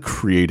love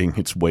creating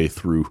its way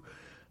through,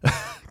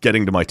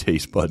 getting to my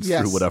taste buds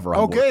through whatever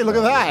I'm Okay, look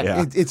at that.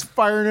 Yeah. It's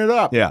firing it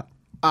up. Yeah.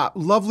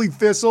 Lovely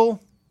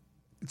thistle.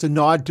 It's a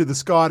nod to the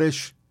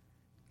Scottish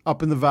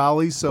up in the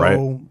valley.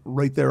 So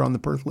right there on the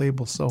Perth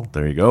label. So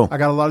there you go. I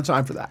got a lot of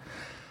time for that.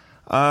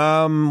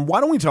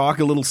 Why don't we talk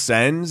a little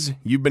Sens?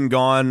 You've been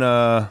gone,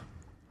 I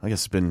guess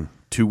it's been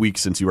 2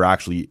 weeks since you were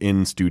actually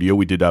in studio.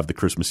 We did have the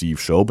Christmas Eve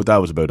show, but that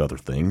was about other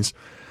things.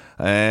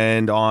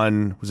 And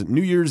was it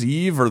New Year's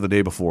Eve or the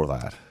day before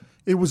that?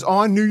 It was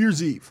on New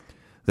Year's Eve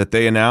that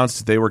they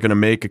announced they were going to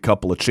make a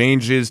couple of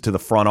changes to the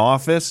front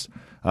office.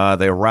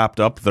 They wrapped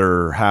up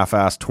their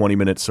half-assed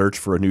 20-minute search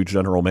for a new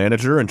general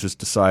manager and just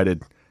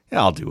decided,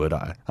 I'll do it.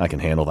 I can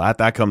handle that.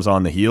 That comes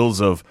on the heels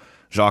of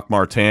Jacques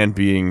Martin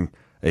being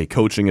a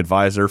coaching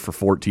advisor for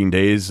 14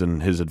 days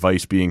and his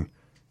advice being,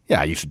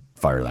 you should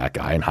fire that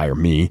guy and hire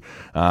me.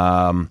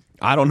 I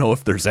don't know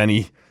if there's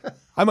any...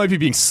 I might be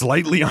being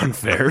slightly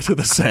unfair to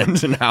the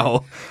Sens and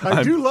how...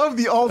 I do love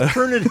the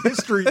alternate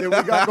history that we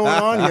got going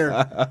on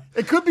here.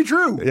 It could be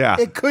true. Yeah.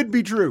 It could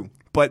be true.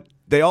 But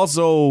they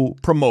also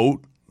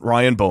promote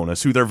Ryan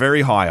Bonus, who they're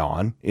very high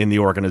on in the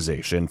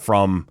organization,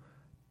 from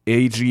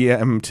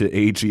AGM to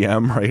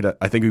AGM, right?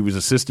 I think he was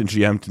assistant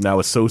GM to now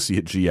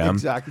associate GM.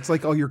 Exactly. It's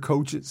like all your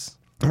coaches.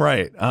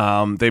 Right.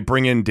 They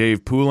bring in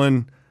Dave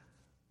Poulin,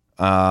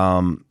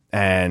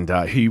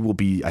 and he will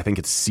be, I think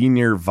it's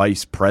senior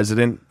vice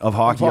president of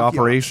hockey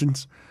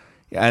operations.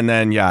 And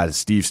then,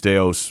 Steve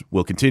Staios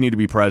will continue to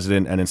be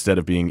president, and instead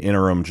of being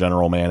interim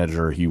general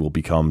manager, he will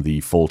become the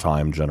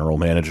full-time general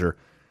manager.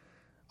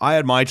 I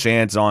had my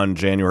chance on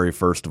January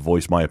 1st to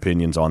voice my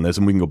opinions on this,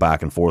 and we can go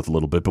back and forth a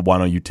little bit, but why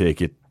don't you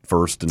take it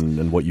first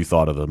and what you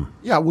thought of them?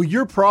 Yeah, well,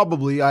 you're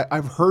probably,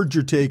 I've heard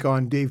your take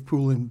on Dave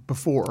Poulin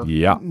before.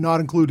 Yeah. Not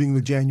including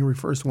the January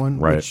 1st one,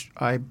 right. Which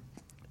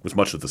was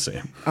much of the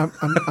same.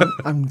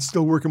 I'm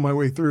still working my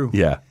way through.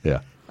 Yeah.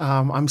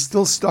 I'm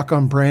still stuck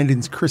on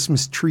Brandon's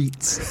Christmas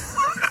treats.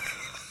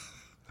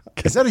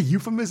 Is that a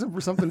euphemism for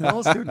something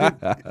else, dude?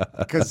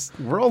 Because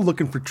we're all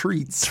looking for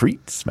treats.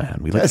 Treats, man.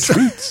 We like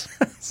treats.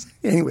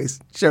 Anyways,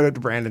 shout out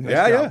to Brandon.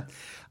 Nice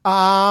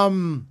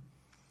job.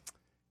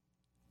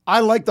 I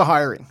like the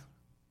hiring,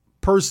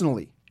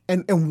 personally.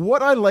 And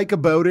what I like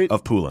about it...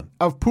 Of Poulin.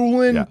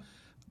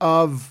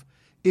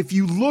 If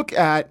you look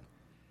at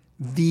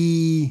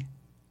the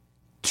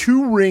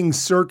two-ring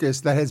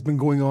circus that has been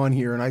going on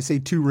here. And I say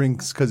two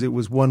rings because it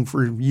was one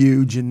for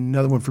Huge and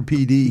another one for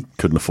PD.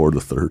 Couldn't afford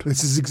the third.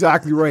 This is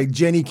exactly right.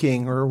 Jenny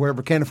King or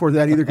whatever. Can't afford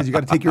that either because you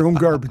got to take your own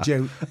garbage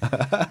out.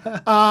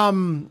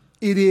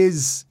 It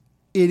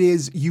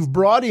is, you've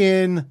brought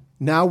in,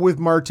 now with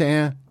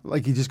Martin,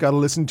 like you just got to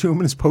listen to him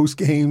in his post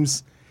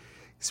games.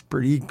 He's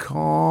pretty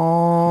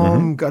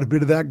calm, got a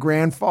bit of that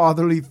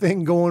grandfatherly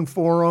thing going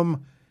for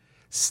him.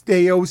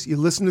 Staios, you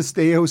listen to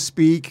Staios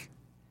speak.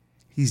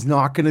 He's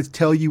not going to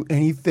tell you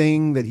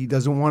anything that he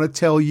doesn't want to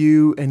tell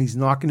you, and he's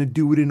not going to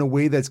do it in a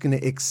way that's going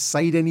to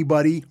excite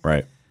anybody.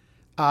 Right.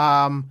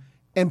 And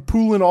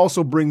Poulin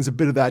also brings a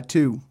bit of that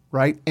too,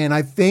 right? And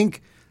I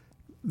think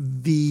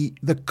the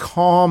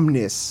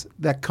calmness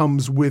that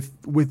comes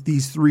with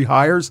these three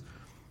hires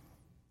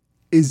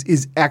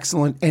is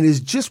excellent and is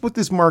just what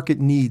this market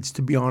needs,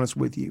 to be honest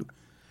with you.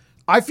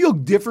 I feel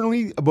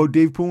differently about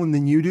Dave Poulin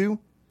than you do.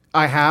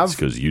 I have. It's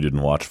because you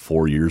didn't watch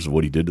 4 years of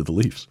what he did to the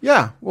Leafs.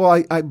 Yeah.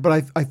 Well,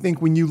 I think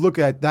when you look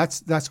at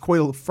that's quite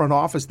a front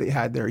office they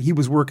had there. He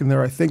was working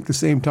there, I think, the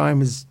same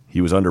time as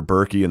he was under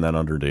Berkey and then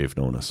under Dave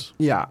Nonis.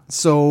 Yeah.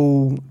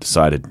 So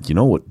decided, you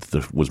know what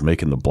was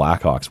making the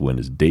Blackhawks win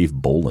is Dave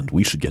Bolland.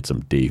 We should get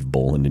some Dave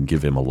Bolland and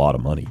give him a lot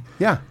of money.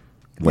 Yeah.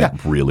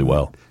 Went really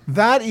well.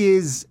 That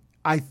is,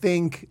 I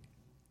think,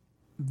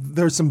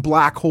 there's some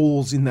black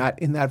holes in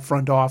that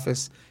front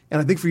office. And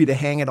I think for you to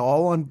hang it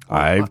all on...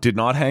 I did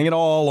not hang it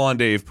all on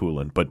Dave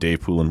Poulin, but Dave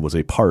Poulin was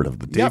a part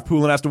of it. Dave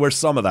Poulin has to wear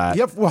some of that.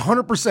 Yep,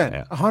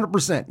 100%.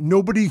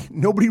 100%.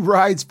 Nobody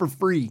rides for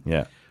free.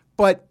 Yeah.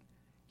 But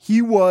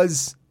he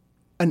was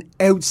an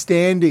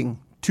outstanding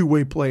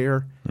two-way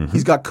player. Mm-hmm.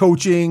 He's got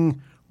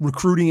coaching,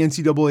 recruiting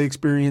NCAA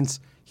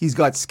experience. He's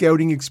got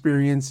scouting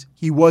experience.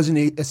 He was an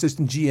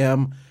assistant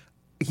GM.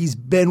 He's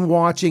been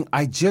watching.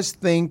 I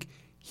just think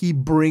he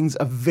brings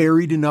a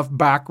varied enough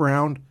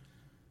background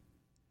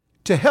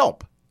to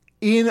help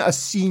in a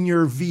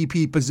senior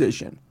VP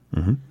position.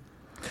 Mm-hmm.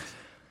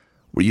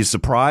 Were you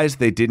surprised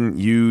they didn't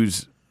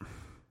use...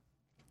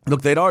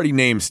 Look, they'd already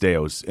named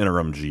Staios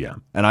interim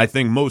GM, and I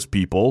think most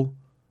people,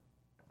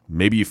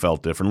 maybe you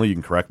felt differently, you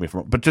can correct me if I'm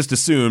wrong, but just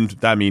assumed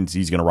that means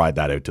he's going to ride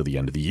that out till the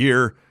end of the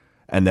year,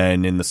 and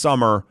then in the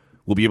summer,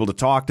 we'll be able to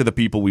talk to the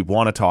people we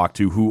want to talk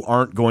to who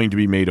aren't going to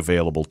be made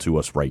available to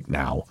us right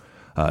now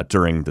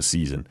during the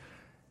season.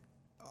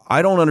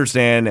 I don't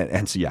understand,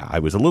 and so I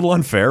was a little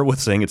unfair with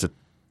saying it's a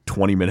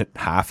 20-minute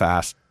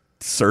half-assed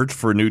search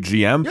for a new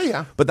GM.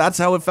 Yeah. But that's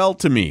how it felt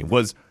to me,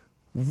 was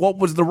what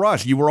was the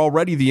rush? You were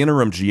already the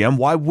interim GM.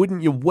 Why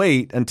wouldn't you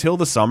wait until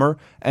the summer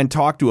and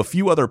talk to a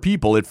few other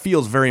people? It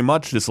feels very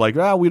much just like,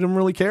 we didn't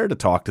really care to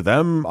talk to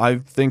them. I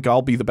think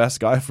I'll be the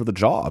best guy for the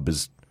job.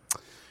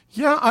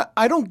 Yeah,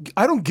 I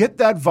don't get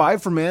that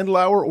vibe from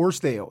Andlauer or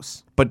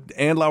Staios. But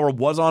Andlauer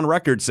was on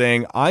record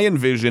saying, I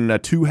envision a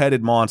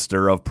two-headed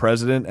monster of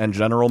president and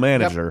general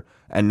manager,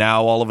 and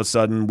now all of a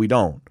sudden we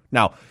don't.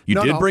 Now, you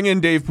did bring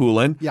in Dave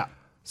Poulin,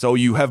 so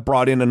you have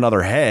brought in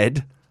another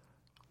head.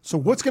 So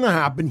what's going to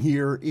happen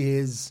here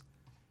is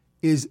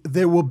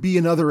there will be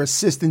another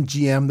assistant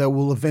GM that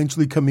will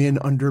eventually come in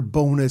under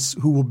Bonus,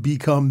 who will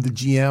become the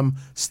GM.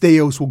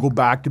 Staios will go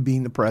back to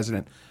being the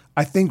president.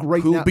 I think now...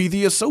 Who'll be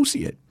the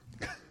associate?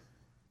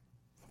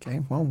 Okay,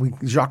 well,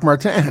 Jacques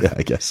Martin. Yeah,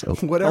 I guess so.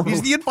 Whatever.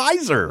 He's the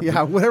advisor.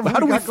 Yeah, whatever. How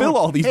do we fill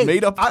all these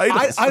made-up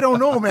titles? I don't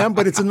know, man,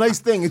 but it's a nice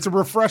thing. It's a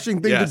refreshing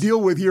thing to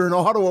deal with here in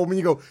Ottawa when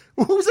you go,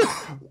 who's it?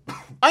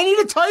 I need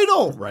a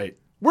title. Right.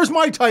 Where's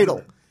my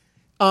title?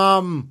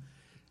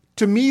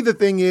 To me, the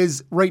thing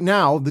is, right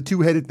now, the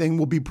two-headed thing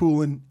will be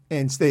Poulin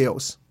and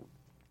Staios.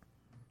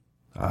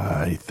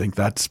 I think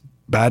that's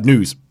bad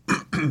news.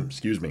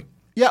 Excuse me.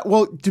 Yeah,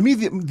 well, to me,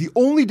 the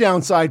only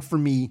downside for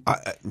me,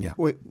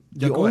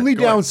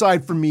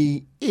 downside for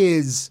me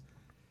is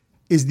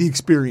the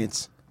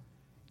experience.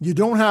 You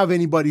don't have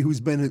anybody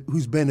who's been a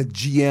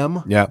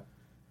GM. Yeah,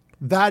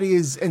 that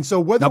is, and so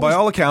whether now by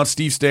all accounts,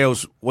 Steve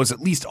Staios was at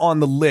least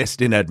on the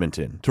list in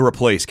Edmonton to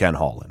replace Ken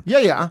Holland.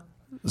 Yeah.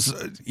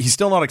 So he's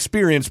still not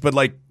experienced, but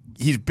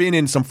he's been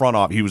in some front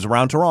office. He was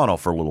around Toronto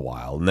for a little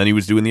while, and then he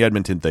was doing the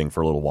Edmonton thing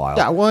for a little while.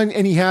 Yeah, well,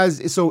 and he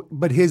has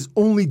but his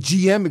only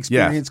GM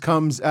experience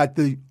comes at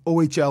the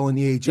OHL and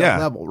the AHL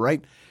level,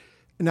 right?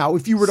 Now,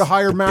 if you were to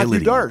hire Matthew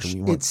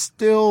Darsh, it's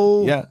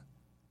still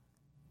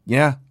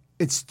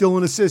it's still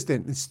an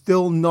assistant. It's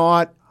still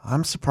not.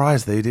 I'm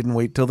surprised they didn't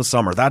wait till the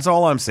summer. That's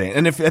all I'm saying.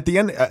 And if at the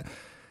end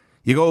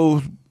you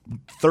go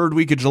third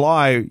week of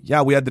July,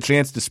 we had the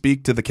chance to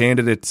speak to the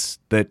candidates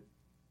that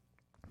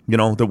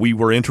that we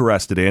were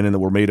interested in and that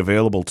were made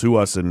available to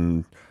us,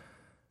 and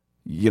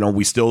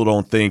we still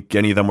don't think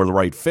any of them were the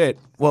right fit.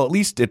 Well, at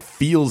least it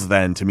feels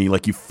then to me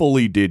like you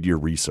fully did your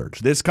research.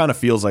 This kind of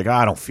feels like,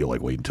 I don't feel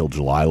like waiting until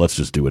July. Let's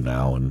just do it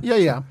now. And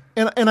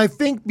and I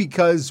think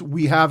because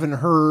we haven't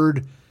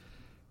heard,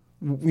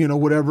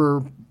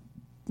 whatever,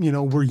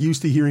 we're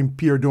used to hearing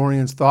Pierre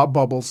Dorian's thought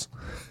bubbles.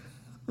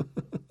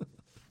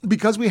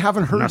 Because we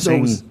haven't heard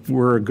those.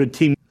 We're a good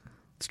team.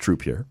 It's true,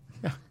 Pierre.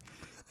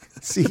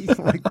 See,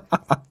 like,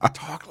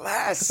 talk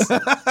less.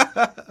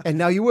 And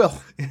now you will.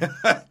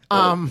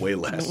 Way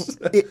less.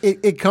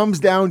 It comes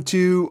down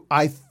to,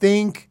 I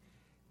think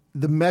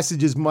the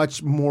message is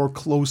much more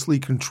closely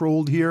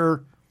controlled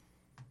here.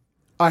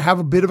 I have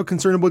a bit of a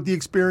concern about the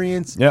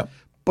experience. Yeah.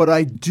 But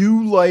I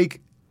do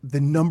like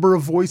the number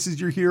of voices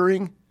you're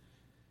hearing,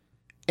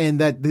 and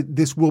that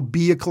this will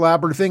be a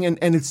collaborative thing.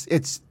 And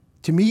it's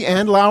to me,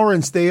 Andlauer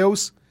and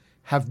Staios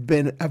have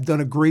done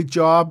a great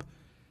job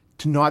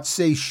to not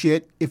say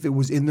shit if it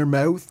was in their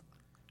mouth,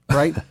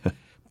 right?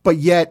 But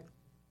yet,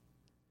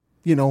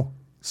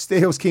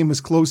 Staios came as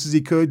close as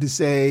he could to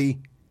say,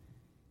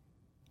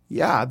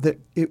 yeah,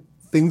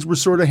 things were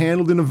sort of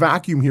handled in a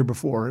vacuum here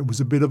before. It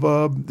was a bit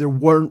of there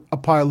weren't a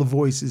pile of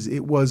voices.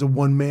 It was a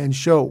one-man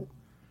show.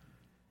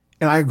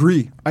 And I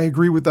agree. I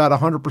agree with that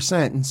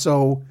 100%. And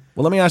so...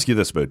 Well, let me ask you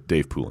this about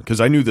Dave Poulin, because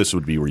I knew this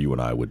would be where you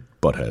and I would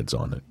butt heads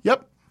on it.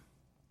 Yep.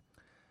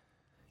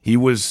 He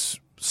was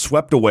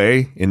swept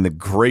away in the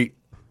great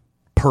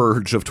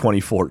purge of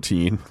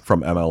 2014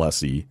 from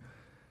MLSE,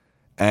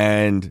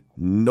 and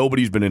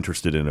nobody's been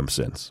interested in him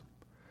since.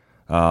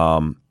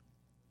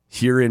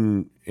 Here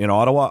in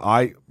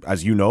Ottawa,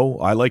 as you know,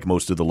 I like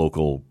most of the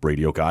local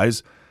radio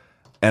guys,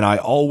 and I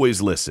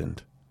always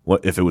listened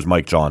if it was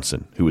Mike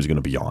Johnson who was going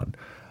to be on.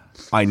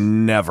 I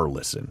never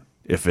listen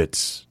if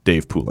it's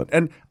Dave Poulin.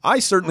 And I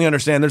certainly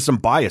understand there's some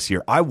bias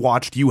here. I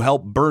watched you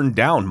help burn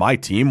down my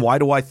team. Why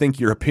do I think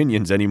your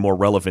opinion's any more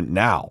relevant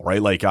now,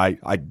 right? Like I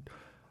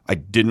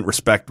didn't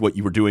respect what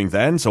you were doing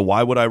then, so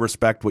why would I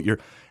respect what you're...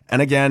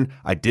 And again,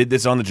 I did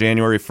this on the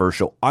January 1st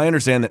show. I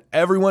understand that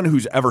everyone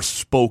who's ever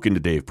spoken to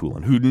Dave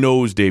Poulin, who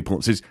knows Dave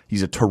Poulin, says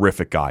he's a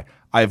terrific guy.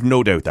 I have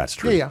no doubt that's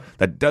true. Yeah.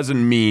 That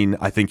doesn't mean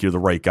I think you're the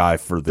right guy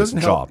for this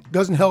job.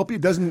 Doesn't help you.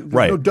 There's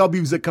no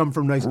W's that come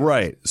from nice guys.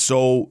 Right.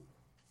 So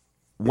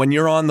when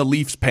you're on the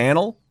Leafs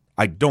panel,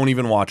 I don't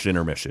even watch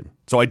intermission.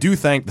 So I do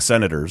thank the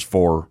Senators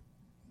for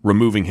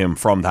removing him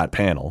from that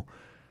panel.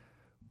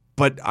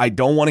 But I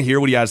don't want to hear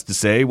what he has to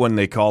say when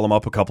they call him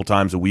up a couple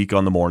times a week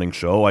on the morning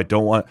show.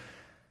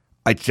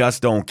 I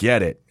just don't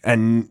get it.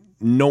 And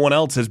no one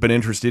else has been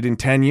interested in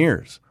 10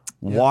 years.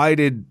 Yeah. Why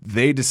did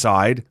they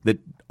decide that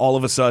all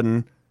of a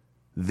sudden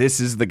this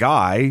is the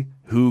guy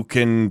who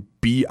can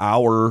be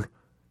our...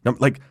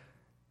 Like,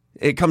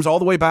 it comes all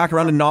the way back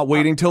around to not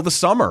waiting till the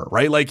summer,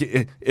 right? Like,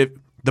 if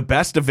the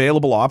best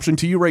available option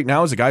to you right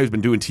now is a guy who's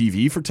been doing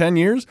TV for 10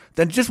 years,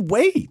 then just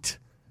wait.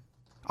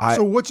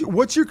 So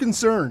what's your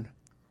concern?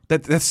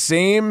 That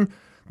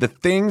the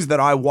things that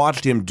I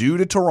watched him do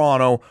to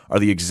Toronto are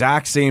the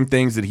exact same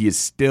things that he is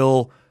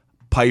still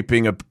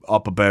piping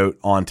up about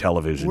on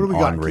television, what do we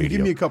on got? radio. Can you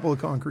give me a couple of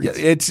concretes?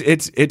 Yeah,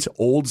 it's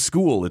old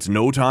school. It's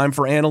no time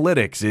for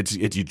analytics.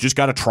 It's you just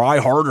got to try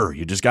harder.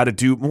 You just got to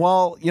do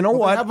well. You know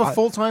what? I have a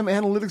full-time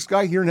analytics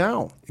guy here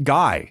now.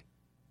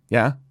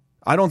 Yeah.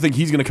 I don't think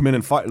he's going to come in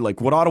and fight.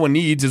 Like, what Ottawa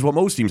needs is what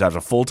most teams have: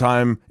 a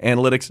full-time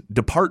analytics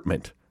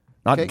department,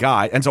 not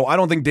guy. And so I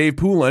don't think Dave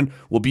Poulin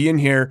will be in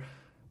here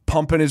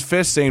pumping his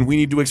fist saying we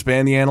need to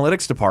expand the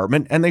analytics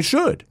department, and they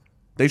should.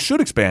 They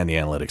should expand the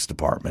analytics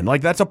department.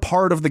 Like, that's a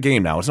part of the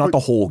game now. It's not the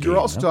whole game. You're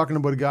also talking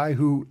about a guy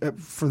who,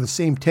 for the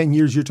same 10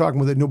 years you're talking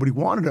about that nobody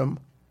wanted him,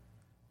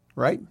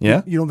 right?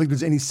 Yeah. You don't think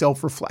there's any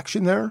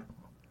self-reflection there?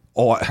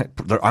 Oh,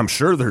 I'm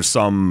sure there's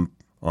some.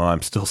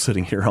 I'm still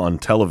sitting here on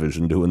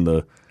television doing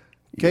the...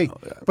 Okay,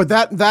 but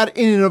that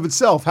in and of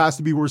itself has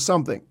to be worth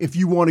something. If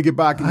you want to get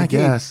back in the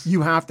game,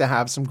 you have to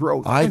have some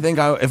growth. I think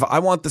if I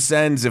want the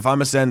Sens, if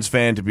I'm a Sens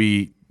fan, to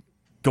be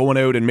going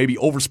out and maybe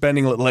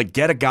overspending, like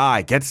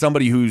get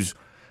somebody who's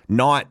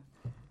not,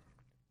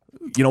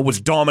 was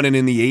dominant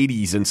in the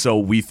 80s, and so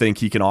we think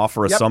he can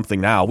offer us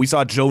something now. We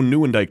saw Joe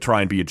Nieuwendyk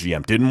try and be a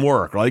GM. Didn't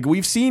work. Like,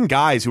 we've seen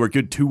guys who are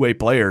good two-way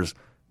players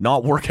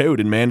not work out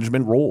in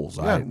management roles.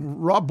 Yeah,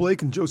 Rob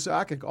Blake and Joe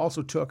Sakic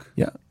also took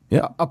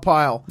a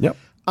pile. Yep.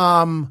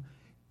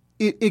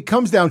 It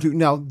comes down to,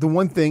 now, the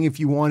one thing, if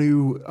you want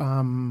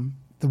to,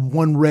 the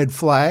one red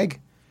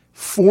flag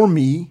for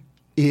me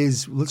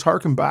is, let's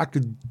harken back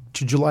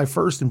to July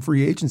 1st in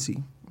free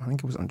agency. I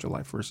think it was on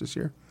July 1st this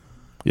year.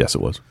 Yes,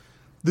 it was.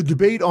 The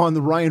debate on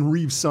the Ryan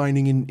Reeves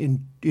signing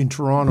in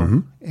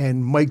Toronto,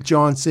 and Mike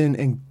Johnson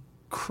and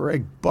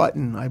Craig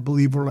Button, I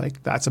believe, were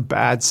like, that's a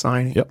bad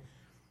signing. Yep.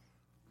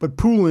 But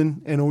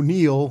Poulin and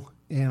O'Neill,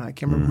 and I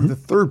can't remember who the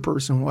third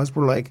person was,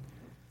 were like,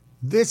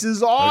 this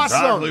is awesome.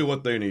 Exactly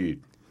what they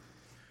need.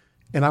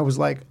 And I was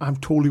like, I'm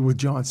totally with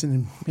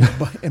Johnson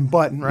and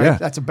Button, right? Yeah.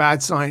 That's a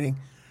bad signing.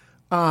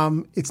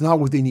 It's not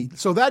what they need.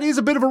 So that is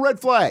a bit of a red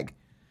flag.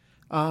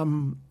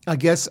 I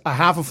guess a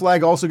half a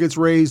flag also gets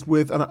raised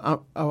with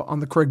on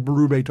the Craig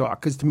Berube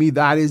talk, because to me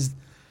that is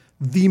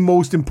the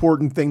most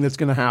important thing that's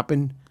going to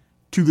happen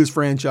to this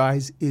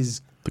franchise,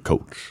 is the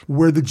coach,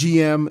 where the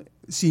GM,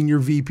 senior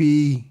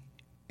VP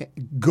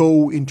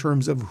go in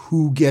terms of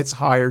who gets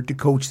hired to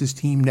coach this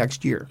team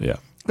next year. Yeah.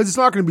 Because it's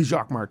not going to be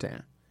Jacques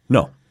Martin.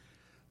 No.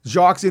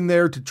 Jacques in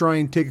there to try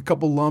and take a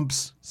couple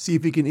lumps, see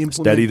if he can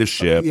implement. Steady the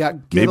ship,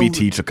 maybe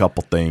teach a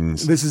couple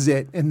things. This is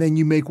it. And then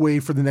you make way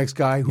for the next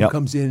guy who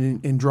comes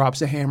in and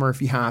drops a hammer if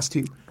he has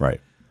to.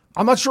 Right.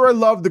 I'm not sure I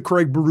love the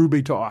Craig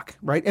Berube talk,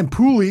 right? And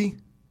Pooley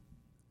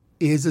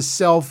is a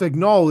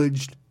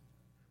self-acknowledged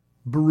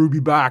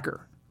Berube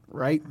backer,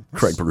 right?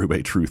 Craig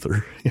Berube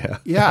truther. Yeah.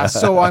 Yeah,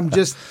 so I'm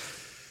just...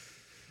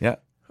 Yeah.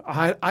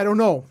 I don't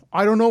know.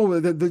 I don't know.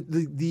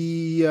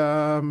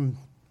 The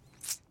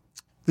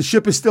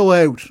ship is still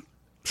out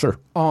Sure.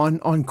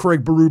 on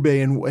Craig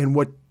Berube and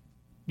what,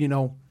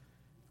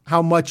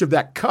 how much of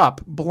that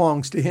cup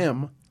belongs to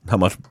him. How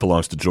much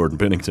belongs to Jordan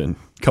Binnington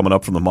coming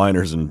up from the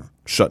minors and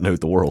shutting out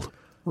the world?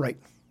 Right.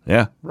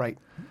 Yeah. Right.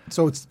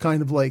 So it's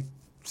kind of like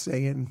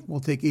saying we'll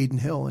take Aiden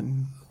Hill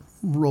and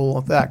roll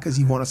with that because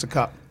he won us a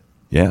cup.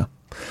 Yeah.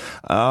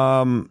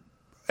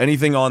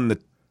 Anything on the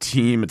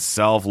team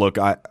itself? Look,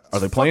 are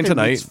they playing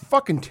tonight? It's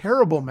fucking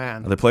terrible,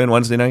 man. Are they playing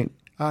Wednesday night?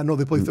 No,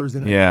 they play Thursday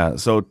night. Yeah.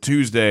 So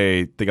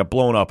Tuesday, they got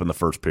blown up in the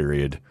first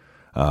period.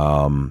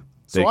 I'm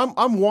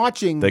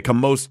watching. They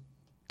come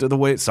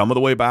some of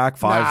the way back,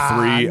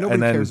 5-3. Nobody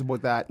and then, cares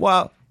about that.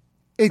 Well,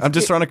 I'm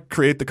just trying to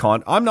create the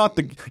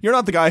you're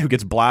not the guy who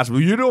gets blasted.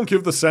 You don't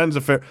give the Sens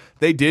a fair.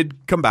 They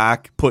did come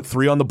back, put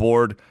 3 on the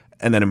board,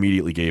 and then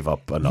immediately gave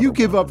up another. You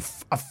give up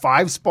a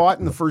 5 spot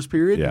in the first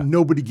period. Yeah.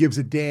 Nobody gives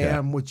a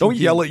damn. What you don't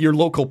yell at your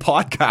local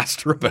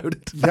podcaster about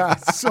it. Yeah.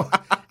 So,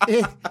 what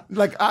did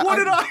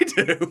I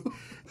do?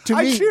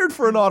 I me, cheered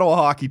for an Ottawa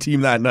hockey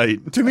team that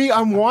night. To me,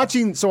 I'm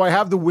watching. So I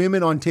have the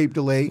women on tape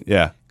delay.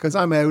 Yeah. Because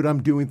I'm out.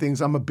 I'm doing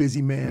things. I'm a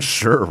busy man.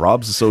 Sure.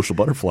 Rob's a social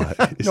butterfly.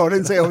 No, I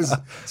didn't say I was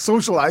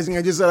socializing.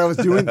 I just said I was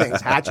doing things.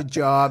 Hatchet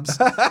jobs.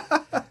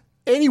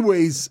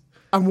 Anyways,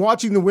 I'm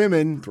watching the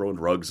women. Throwing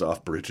rugs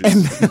off bridges.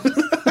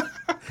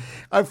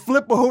 I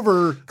flip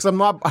over because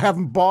I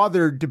haven't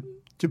bothered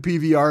to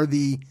PVR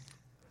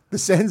the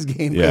Sens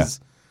game because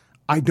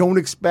I don't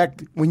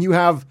expect when you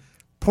have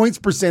points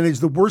percentage,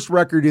 the worst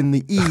record in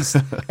the East,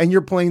 and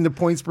you're playing the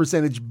points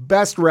percentage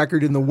best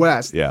record in the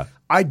West. Yeah.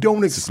 I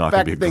don't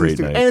expect things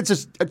to, night. and it's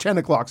just a 10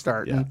 o'clock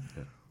start. Yeah. And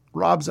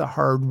Rob's a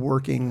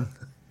hard-working,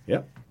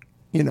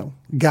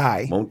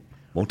 guy.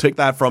 Won't take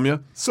that from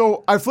you.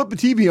 So I flip the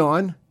TV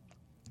on,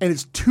 and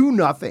it's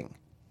 2-0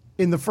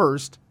 in the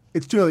first.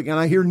 It's 2-0, and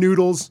I hear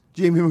Noodles,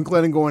 Jamie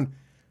McLennan going,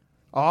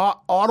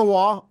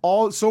 Ottawa,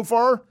 all so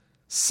far,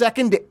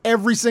 second to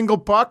every single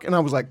puck, and I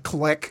was like,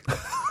 click.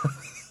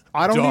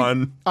 I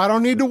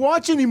don't need to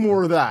watch any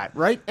more of that,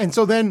 right? And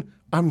so then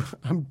I'm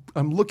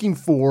looking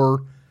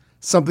for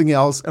something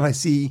else, and I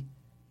see,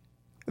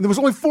 and there was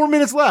only 4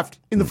 minutes left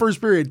in the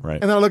first period, right.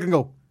 And then I look and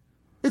go,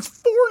 it's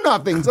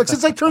 4-0. It's like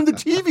since I turned the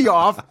TV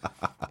off,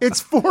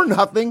 it's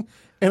 4-0,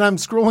 and I'm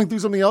scrolling through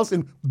something else,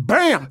 and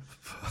bam,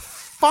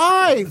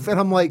 5, and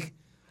I'm like,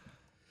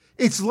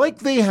 it's like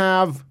they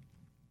have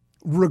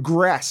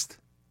regressed.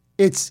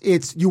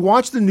 It's you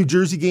watch the New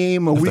Jersey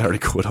game a week. They already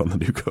quit on the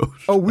new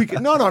coach. A week.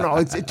 No.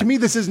 To me,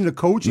 this isn't a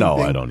coaching thing. No,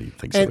 I don't even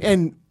think so.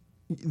 And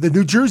the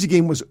New Jersey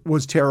game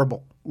was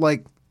terrible.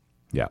 Like,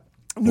 yeah,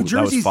 New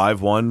Jersey's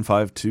 5-1,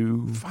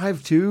 5-2,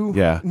 5-2.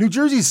 Yeah, New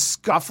Jersey's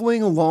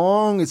scuffling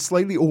along. It's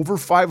slightly over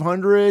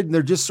 500. And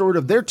they're just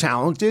they're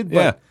talented,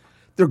 but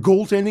their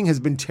goaltending has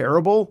been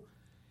terrible.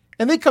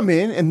 And they come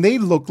in and they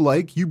look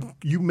like you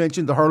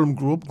mentioned the Harlem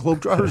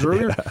Globetrotters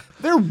earlier. Yeah.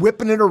 They're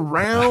whipping it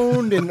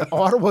around and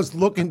Ottawa's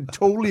looking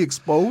totally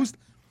exposed.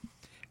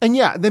 And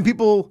then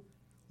people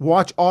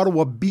watch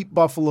Ottawa beat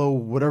Buffalo,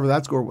 whatever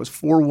that score was,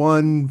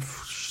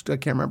 4-1. I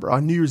can't remember,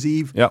 on New Year's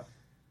Eve. Yep.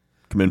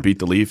 Come in, beat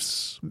the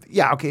Leafs.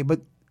 Yeah, okay,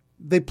 but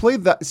they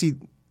played that. See,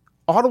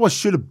 Ottawa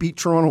should have beat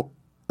Toronto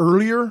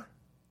earlier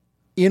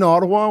in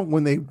Ottawa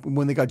when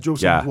they got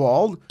Joseph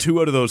Wald. 2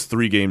 out of those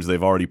 3 games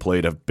they've already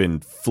played have been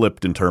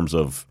flipped in terms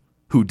of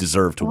who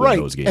deserved to win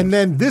those games. And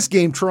then this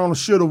game, Toronto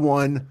should have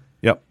won.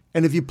 Yep.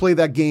 And if you play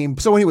that game,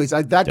 so anyways,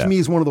 that to me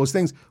is one of those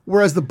things.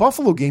 Whereas the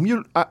Buffalo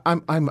game,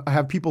 I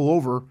have people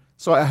over,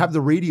 so I have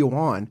the radio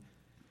on.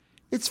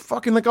 It's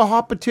fucking like a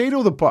hot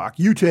potato. The puck,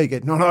 you take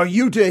it. No,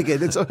 you take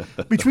it. It's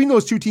between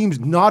those 2 teams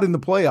not in the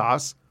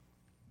playoffs.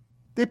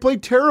 They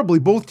played terribly,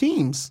 both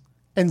teams,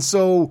 and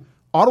so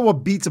Ottawa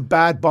beats a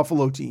bad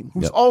Buffalo team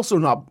who's also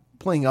not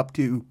playing up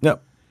to.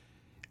 Yep.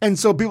 And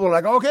so people are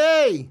like,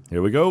 okay,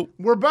 here we go.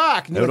 We're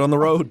back. Out on the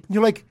road.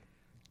 You're like,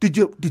 did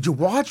you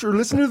watch or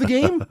listen to the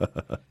game?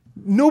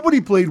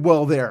 Nobody played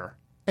well there.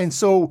 And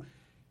so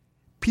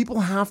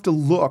people have to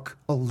look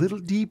a little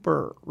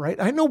deeper, right?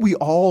 I know we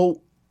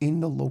all in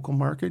the local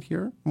market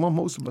here. Well,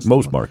 most of us.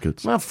 Most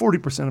markets. Well,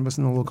 40% of us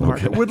in the local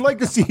market would like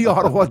to see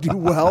Ottawa do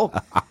well.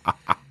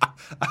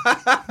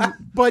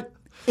 But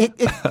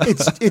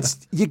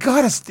it's you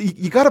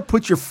gotta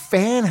put your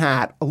fan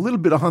hat a little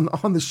bit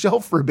on the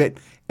shelf for a bit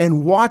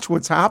and watch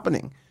what's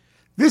happening.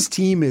 This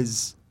team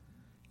is,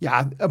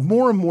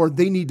 more and more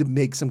they need to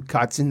make some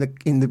cuts in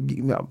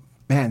the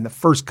man. The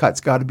first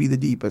cut's got to be the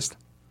deepest.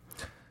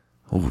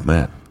 Oh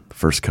man, the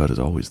first cut is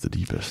always the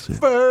deepest. Yeah.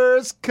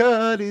 First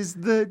cut is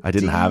the. I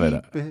didn't have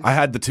it. I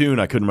had the tune.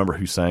 I couldn't remember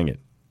who sang it.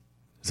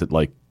 Is it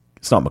like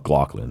it's not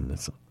McLaughlin?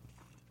 It's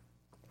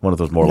one of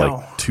those more like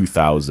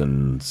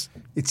 2000s.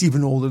 It's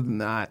even older than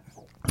that.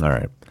 All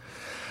right.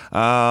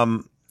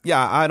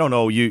 I don't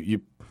know.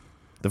 You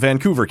the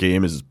Vancouver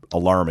game is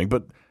alarming,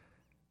 but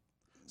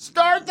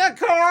start Start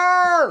the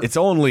car! It's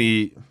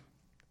only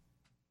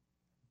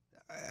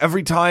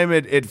every time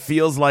it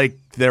feels like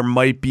there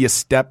might be a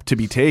step to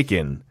be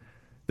taken,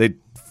 they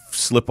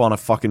slip on a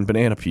fucking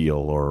banana peel,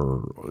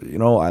 or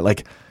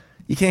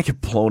you can't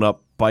get blown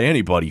up by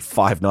anybody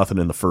 5-0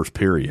 in the first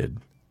period.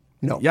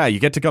 No. Yeah, you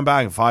get to come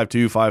back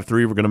 5-2, 5-3.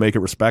 We're going to make it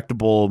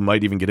respectable.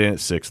 Might even get in at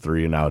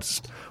 6-3, and now it's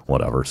just,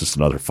 whatever. It's just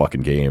another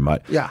fucking game. I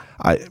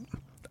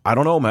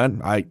don't know,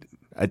 man.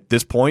 At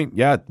this point,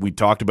 yeah, we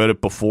talked about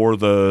it before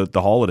the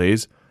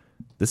holidays.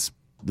 This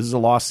is a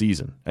lost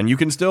season, and you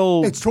can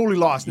still. It's totally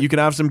lost. You can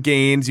have some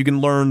gains. You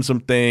can learn some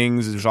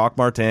things. Jacques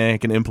Martin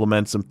can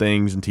implement some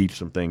things and teach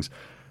some things.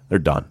 They're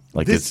done.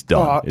 It's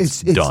done.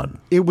 It's done.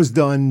 It was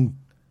done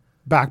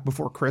back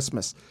before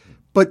Christmas.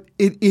 But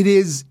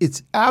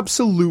it's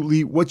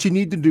absolutely what you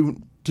need to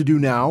do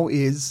now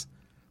is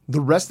the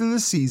rest of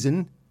the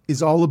season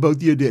is all about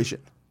the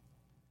addition.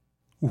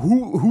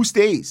 Who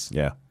stays?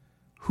 Yeah.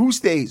 Who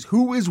stays?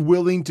 Who is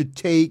willing to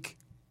take?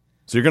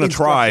 So you're going to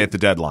try at the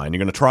deadline. You're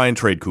going to try and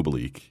trade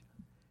Kubalik.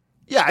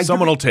 Yeah.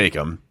 Someone will take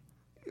him.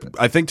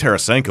 I think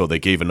Tarasenko, they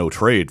gave a no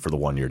trade for the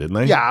 1 year, didn't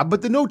they? Yeah,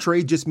 but the no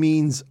trade just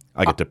means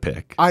I get to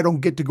pick. I don't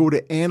get to go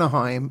to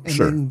Anaheim and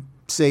then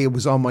say it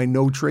was on my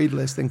no trade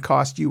list and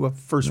cost you a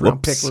first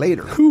round pick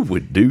later. Who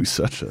would do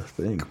such a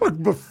thing?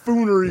 What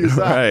buffoonery is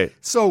that? Right.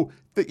 So,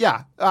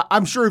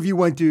 I'm sure if you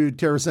went to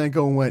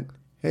Tarasenko and went,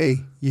 hey,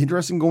 you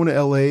interested in going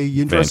to LA?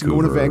 You interested in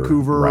going to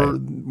Vancouver?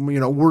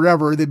 Right. Or,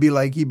 wherever, they'd be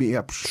like, he'd be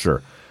up.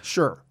 Sure.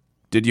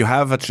 Did you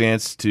have a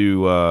chance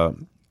to,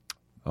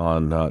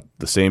 on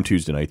the same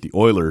Tuesday night, the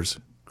Oilers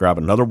grab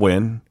another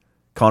win?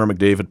 Connor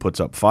McDavid puts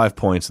up 5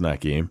 points in that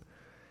game.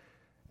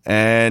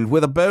 And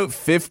with about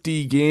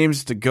 50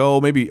 games to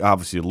go, maybe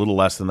obviously a little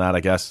less than that, I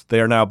guess,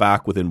 they are now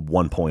back within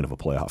 1 point of a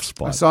playoff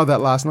spot. I saw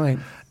that last night.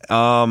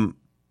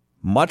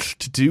 Much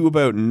to do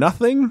about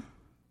nothing?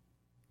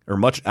 Or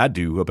much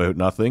ado about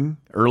nothing?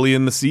 Early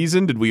in the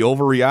season, did we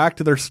overreact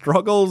to their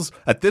struggles?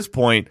 At this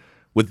point,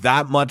 with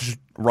that much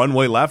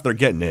runway left, they're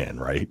getting in,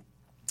 right?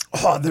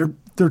 Oh,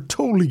 they're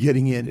totally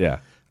getting in. Yeah.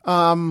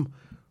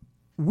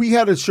 We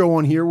had a show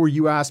on here where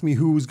you asked me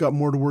who's got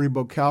more to worry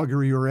about,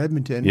 Calgary or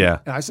Edmonton. Yeah.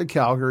 And I said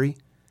Calgary.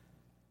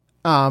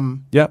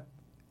 Yep.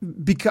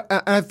 Because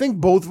I think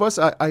both of us,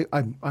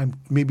 I'm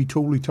maybe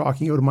totally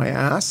talking out of my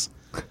ass.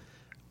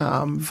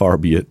 Far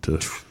be it to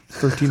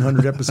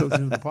 1,300 episodes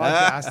into the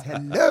podcast.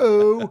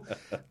 Hello.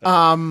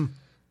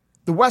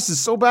 The West is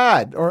so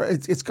bad, or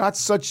it's got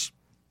such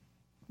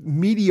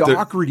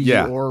mediocrity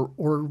or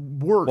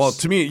worse. Well,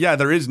 to me,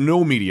 there is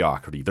no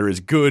mediocrity. There is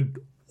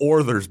good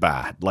or there's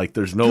bad.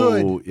 There's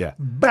no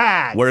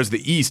bad. Whereas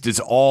the East is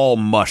all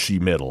mushy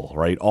middle,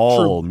 right?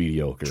 All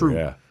mediocre. True.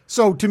 Yeah.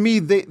 So to me,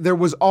 there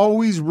was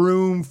always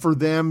room for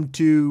them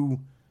to.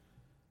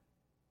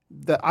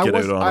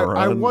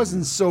 I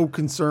wasn't so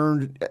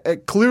concerned.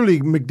 Clearly,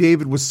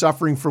 McDavid was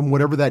suffering from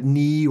whatever that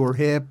knee or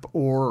hip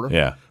or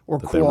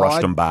quad. They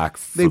rushed him back.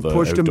 They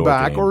pushed him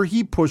back, or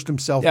he pushed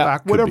himself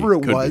back. Whatever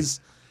it was.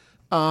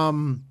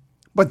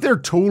 But they're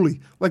totally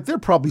they're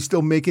probably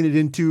still making it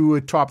into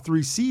a top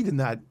 3 seed in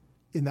that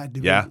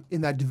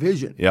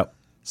division. Yep.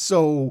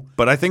 So,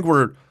 but I think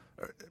we're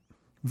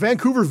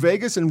Vancouver,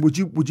 Vegas, and would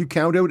you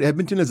count out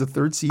Edmonton as a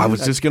 3rd seed? I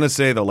was just gonna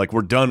say though,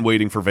 we're done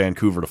waiting for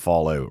Vancouver to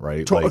fall out,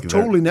 right?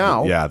 Totally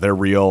now. Yeah, they're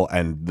real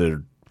and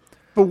they're.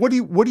 But what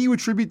do you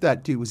attribute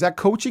that to? Is that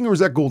coaching or is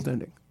that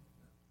goaltending?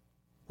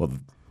 Well,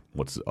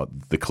 what's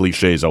the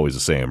cliche is always the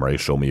same, right?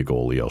 Show me a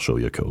goalie, I'll show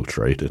you a coach,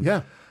 right? And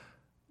yeah.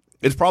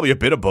 It's probably a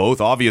bit of both.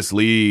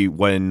 Obviously,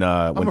 when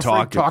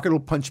Talkett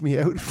will punch me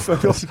out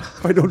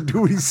if I don't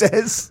do what he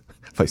says.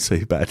 If I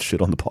say bad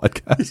shit on the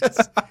podcast.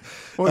 Yes.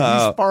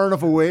 Well, he's far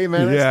enough away,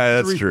 man.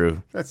 That's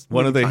true. That's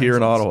one of they here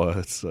in Ottawa.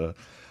 It's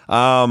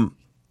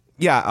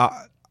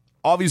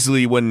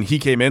obviously when he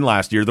came in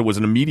last year, there was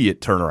an immediate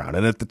turnaround,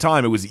 and at the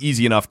time, it was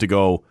easy enough to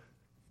go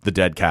the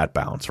dead cat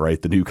bounce,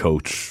 right? The new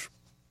coach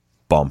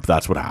bump.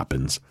 That's what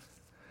happens.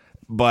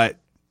 But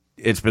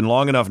it's been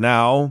long enough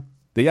now.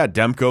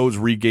 Demko's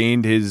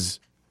regained his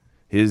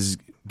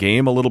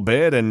game a little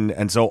bit,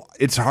 and so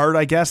it's hard,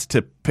 I guess,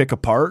 to pick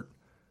apart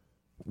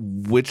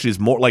which is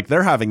more.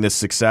 They're having this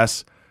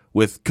success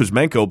with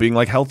Kuzmenko being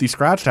healthy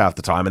scratched half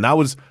the time, and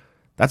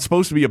that's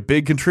supposed to be a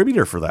big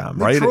contributor for them,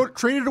 right?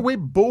 Traded away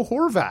Bo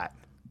Horvat.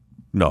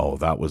 No,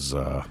 that was.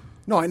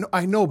 No,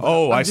 I know.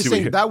 But I'm I see. Just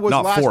saying, that was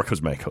not last, for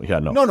Kuzmenko. Yeah,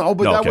 no,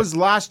 but that was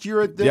last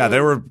year at the. Yeah, they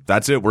were.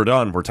 That's it. We're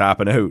done. We're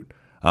tapping out.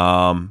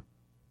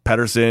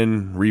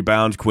 Pettersson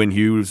rebounds, Quinn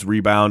Hughes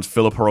rebounds,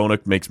 Filip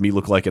Hronek makes me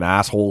look like an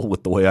asshole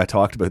with the way I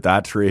talked about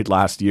that trade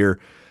last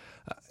year.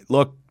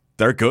 Look,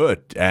 they're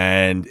good,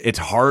 and it's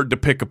hard to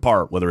pick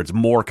apart whether it's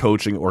more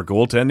coaching or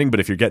goaltending,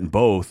 but if you're getting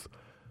both,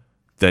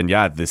 then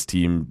this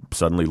team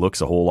suddenly looks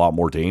a whole lot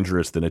more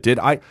dangerous than it did.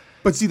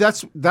 But see,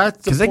 that's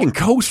because they can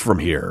coast from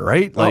here,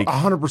 right?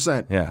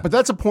 100%. Yeah. But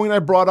that's a point I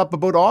brought up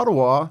about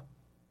Ottawa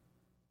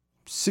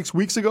 6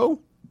 weeks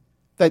ago,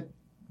 that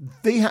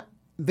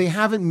they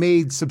haven't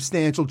made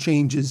substantial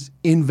changes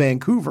in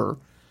Vancouver.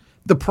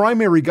 The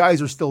primary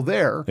guys are still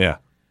there. Yeah.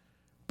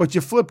 But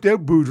you flipped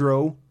out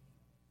Boudreau.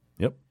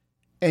 Yep.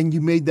 and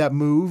you made that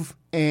move,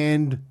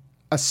 and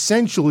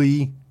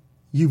essentially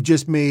you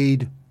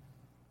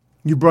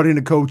brought in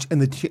a coach,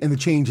 and the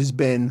change has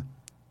been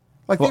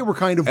like they were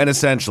kind of, and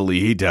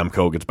essentially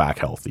Demko gets back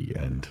healthy,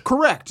 and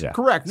correct.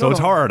 So it's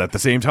hard at the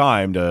same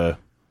time to,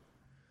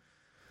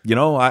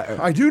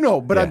 I do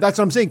know, but that's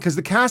what I'm saying, because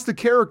the cast of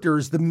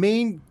characters, the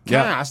main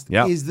cast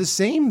is the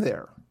same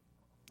there.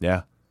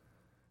 Yeah,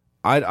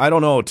 I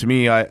don't know. To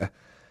me,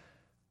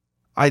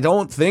 I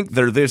don't think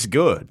they're this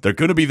good. They're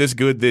going to be this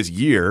good this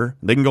year.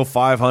 They can go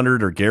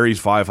 500 or Gary's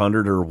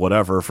 500 or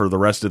whatever for the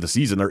rest of the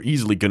season. They're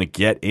easily going to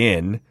get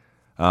in.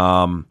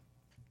 Am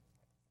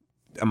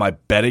I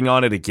betting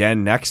on it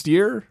again next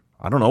year?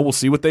 I don't know. We'll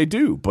see what they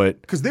do.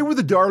 But because they were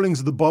the darlings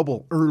of the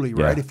bubble early,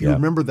 right? If you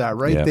remember that,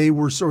 right? Yeah. They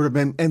were sort of,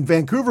 and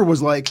Vancouver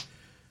was like,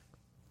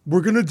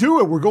 we're going to do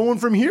it. We're going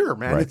from here,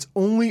 man. Right. It's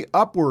only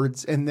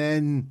upwards, and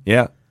then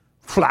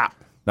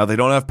flap. Now they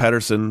don't have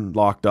Pettersson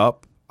locked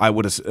up.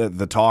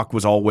 The talk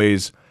was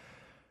always,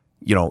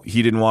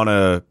 he didn't want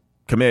to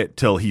commit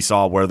till he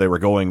saw where they were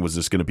going. Was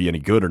this going to be any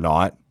good or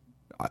not?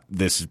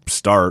 This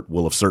start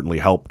will have certainly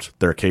helped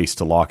their case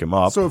to lock him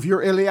up. So if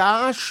you're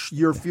Elias,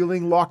 you're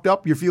feeling locked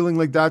up. You're feeling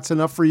like that's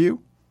enough for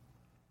you.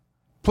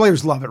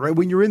 Players love it, right?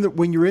 When you're in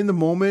the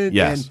moment,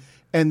 yes.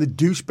 and the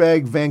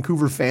douchebag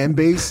Vancouver fan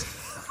base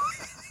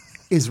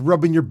is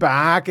rubbing your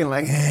back and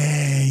like,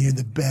 hey, you're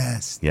the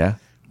best. Yeah.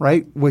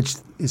 Right? Which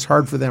is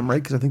hard for them,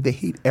 right? Because I think they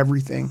hate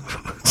everything.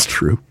 It's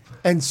true.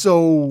 And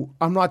so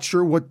I'm not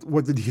sure what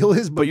the deal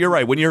is. But you're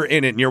right. When you're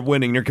in it and you're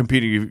winning, you're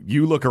competing,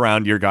 you look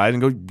around your guys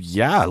and go,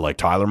 yeah, like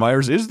Tyler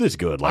Myers is this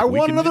good. Like, I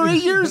want another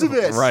 8 years of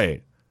this.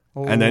 Right.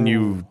 Oh. And then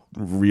you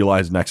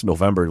realize next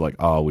November, like,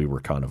 oh, we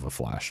were kind of a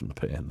flash in the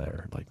pan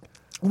there. Like,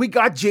 we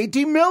got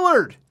JT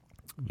Millard.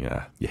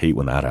 Yeah. You hate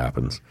when that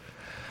happens.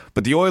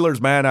 But the Oilers,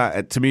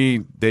 man, to me,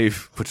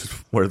 which is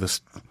where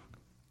this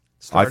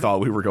I thought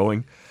we were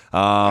going.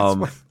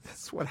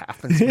 That's what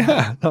happens.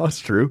 Yeah, no, it's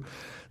true.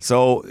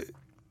 So,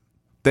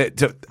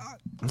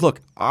 look,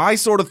 I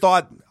sort of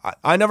thought,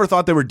 I never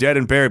thought they were dead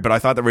and buried, but I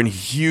thought they were in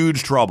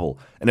huge trouble.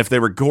 And if they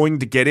were going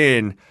to get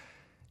in,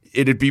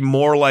 it'd be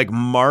more like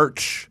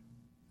March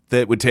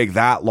that would take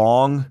that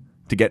long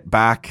to get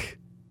back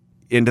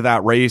into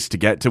that race, to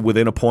get to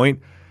within a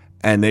point.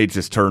 And they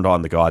just turned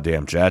on the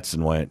goddamn Jets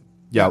and went,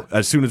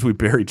 as soon as we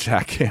buried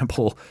Jack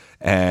Campbell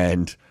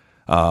and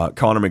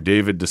Connor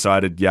McDavid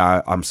decided,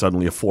 I'm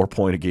suddenly a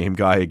 4-point-a-game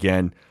guy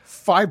again.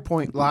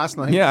 5-point last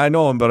night. Yeah, I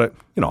know him, but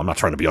I'm not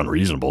trying to be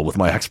unreasonable with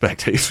my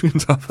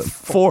expectations of him.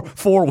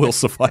 Four will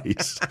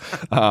suffice.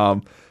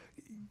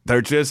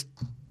 They're just,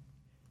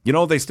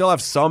 they still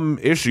have some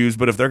issues,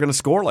 but if they're going to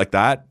score like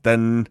that,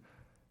 then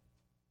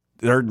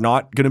they're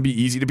not going to be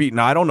easy to beat.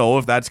 And I don't know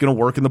if that's going to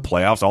work in the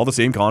playoffs. All the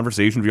same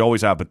conversations we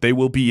always have, but they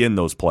will be in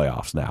those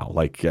playoffs now.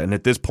 And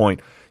at this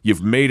point,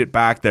 you've made it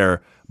back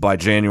there by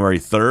January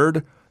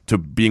 3rd to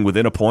being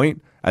within a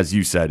point. As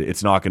you said,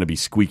 it's not going to be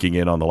squeaking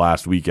in on the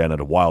last weekend at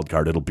a wild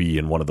card. It'll be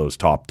in one of those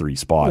top 3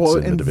 spots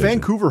in the division.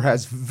 Vancouver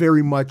has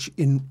very much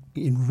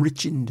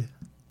enriched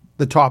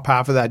the top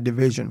half of that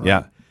division. Right?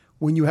 Yeah.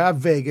 When you have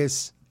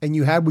Vegas and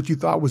you had what you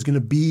thought was going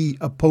to be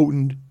a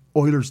potent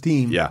Oilers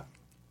team. Yeah.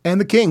 And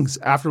the Kings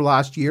after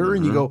last year,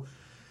 and you go,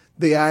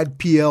 they add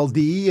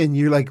PLD, and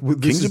you're like,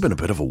 Kings have been a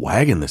bit of a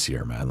wagon this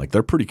year, man. Like,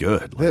 they're pretty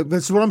good.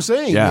 That's what I'm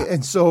saying. Yeah.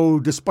 And so,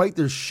 despite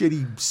their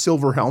shitty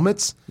silver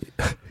helmets,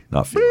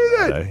 not feeling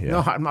that, eh? Yeah. No,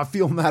 I'm not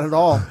feeling that at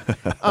all.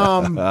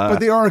 But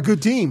they are a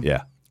good team.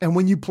 Yeah. And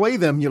when you play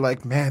them, you're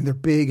like, man, they're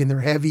big and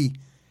they're heavy,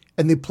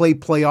 and they play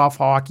playoff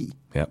hockey.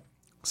 Yeah.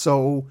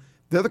 So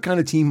they're the kind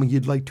of team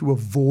you'd like to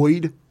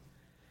avoid.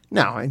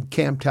 Now, and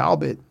Cam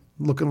Talbot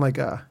looking like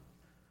a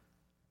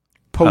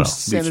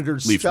post-Senator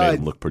stud. Leafs made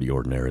him look pretty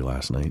ordinary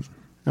last night.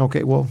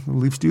 Okay, well, the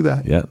Leafs do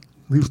that. Yeah.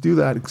 Leafs do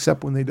that,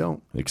 except when they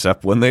don't.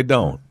 Except when they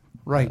don't.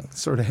 Right,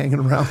 sort of hanging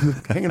around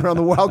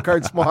the wild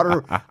card spot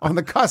or on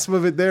the cusp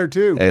of it there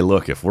too. Hey,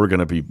 look, if we're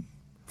gonna be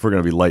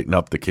lighting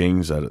up the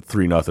Kings at a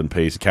 3-0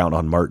 pace, count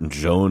on Martin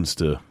Jones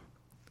to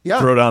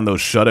throw down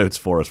those shutouts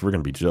for us. We're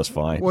gonna be just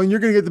fine. Well, and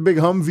you're gonna get the big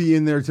Humvee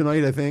in there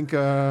tonight, I think.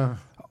 I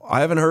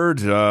haven't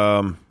heard.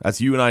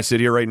 As you and I sit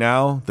here right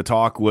now, the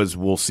talk was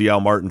we'll see how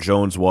Martin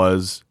Jones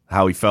was,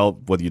 how he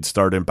felt, whether you'd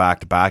start him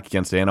back to back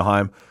against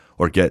Anaheim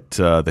or get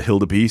the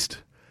Hildebeest.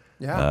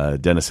 Yeah.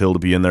 Dennis Hill to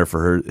be in there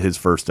for his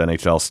first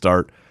NHL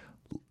start.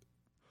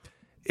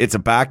 It's a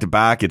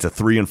back-to-back. It's a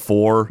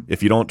 3-4.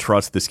 If you don't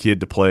trust this kid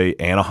to play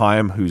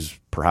Anaheim, who's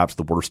perhaps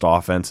the worst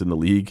offense in the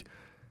league,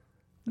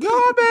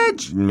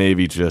 garbage.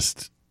 Maybe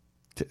just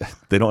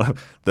they don't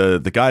have the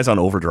guys on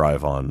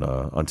Overdrive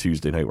on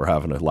Tuesday night were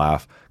having a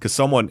laugh because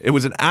it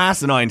was an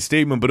asinine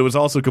statement, but it was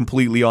also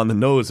completely on the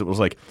nose. It was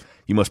like,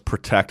 you must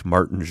protect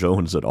Martin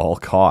Jones at all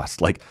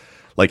costs. Like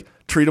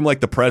treat him like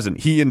the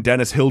president. He and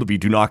Dennis Hildeby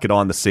do not get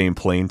on the same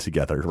plane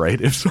together,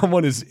 right? If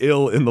someone is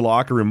ill in the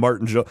locker room,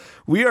 Martin Jones,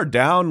 we are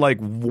down like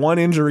one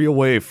injury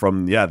away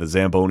from the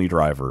Zamboni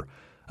driver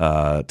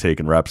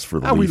taking reps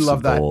for the Leafs. We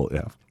love that.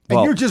 Yeah.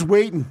 And you're just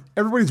waiting.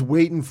 Everybody's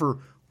waiting for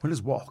when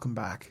does Wall come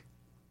back?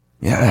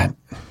 Yeah.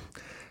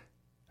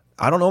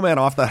 I don't know, man.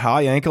 Off that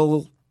high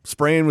ankle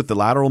spraying with the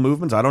lateral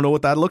movements. I don't know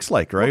what that looks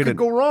like, right? What could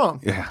go wrong?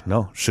 Yeah,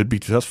 no, should be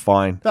just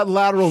fine. That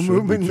lateral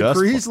movement in the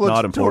crease looks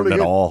not important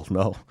totally at all.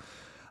 No.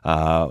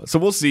 So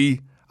we'll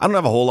see. I don't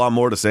have a whole lot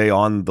more to say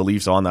on the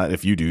Leafs on that.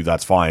 If you do,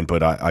 that's fine.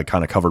 But I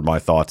kind of covered my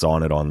thoughts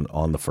on it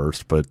on the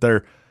first. But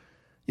they're,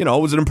 it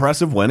was an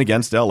impressive win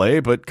against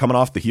LA, but coming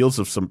off the heels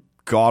of some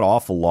god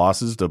awful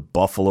losses to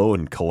Buffalo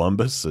and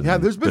Columbus. And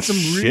there's been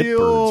some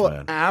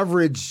real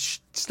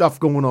average stuff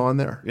going on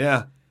there.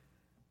 Yeah.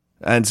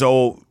 And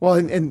so, well,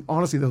 and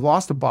honestly, the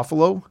loss to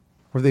Buffalo,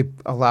 where they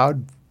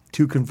allowed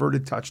 2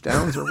 converted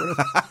touchdowns or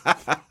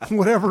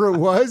whatever it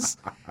was.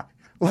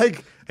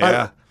 Like,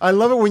 yeah. I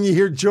love it when you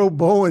hear Joe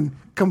Bowen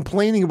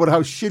complaining about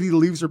how shitty the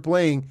Leafs are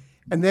playing,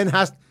 and then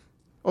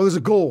there's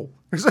a goal.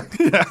 There's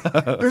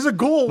a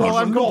goal while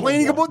I'm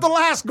complaining about the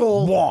last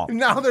goal.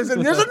 Now there's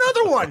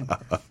another one.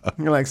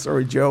 You're like,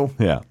 sorry, Joe.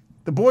 Yeah.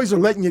 The boys are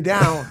letting you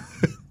down.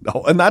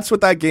 No, and that's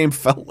what that game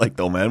felt like,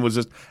 though, man. Was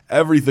just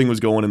everything was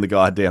going in the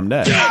goddamn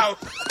net. Stop!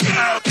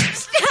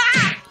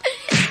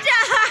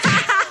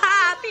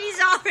 He's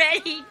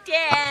already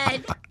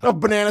dead. A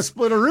banana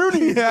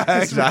splitteroonie. Yeah,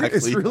 exactly.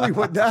 It's really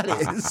what that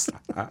is.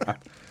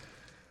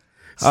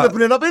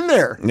 Slipping it up in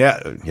there.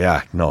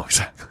 Yeah, no,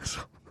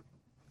 exactly.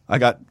 I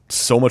got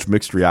so much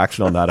mixed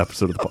reaction on that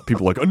episode.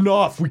 People like,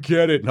 enough, we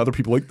get it. And other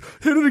people like,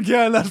 hit it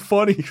again, that's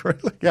funny.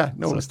 Right? Like, yeah,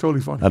 no, it was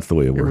totally funny. That's the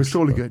way it works. It was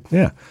totally good.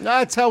 Yeah.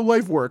 That's how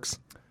life works.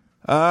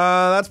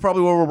 That's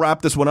probably where we'll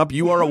wrap this one up.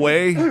 You are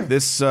away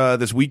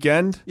this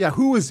weekend. Yeah,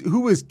 who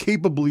is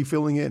capably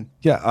filling in?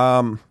 Yeah,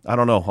 I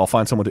don't know. I'll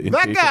find someone to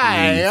that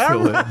guy.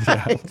 Fill in. Right.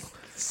 Yeah.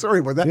 Sorry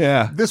about that.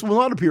 Yeah. This will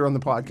not appear on the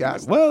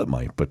podcast. Well, it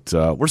might, but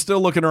we're still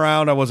looking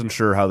around. I wasn't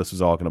sure how this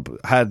was all going to.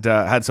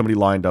 Had somebody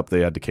lined up, they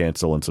had to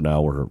cancel, and so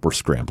now we're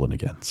scrambling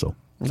again. So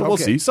we'll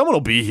see. Someone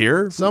will be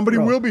here. Somebody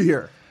will be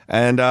here.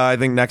 And I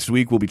think next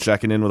week we'll be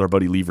checking in with our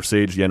buddy Lever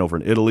Sage again over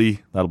in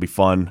Italy. That'll be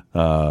fun.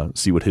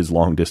 See what his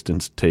long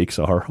distance takes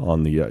are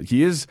on the.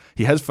 He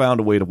has found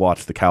a way to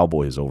watch the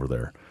Cowboys over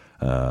there,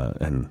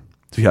 and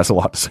he has a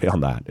lot to say on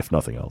that, if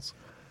nothing else.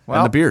 Well,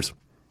 and the beers.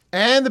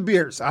 And the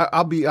beers.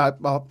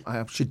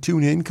 I should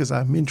tune in because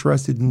I'm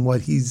interested in what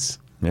he's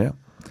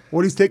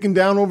taking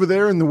down over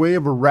there in the way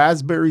of a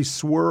raspberry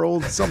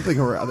swirled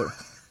something or other.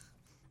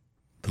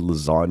 The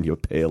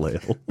lasagna pale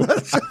ale.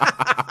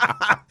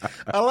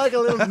 I like a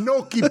little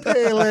gnocchi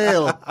pale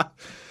ale.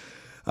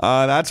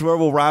 That's where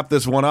we'll wrap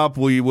this one up.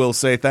 We will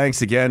say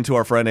thanks again to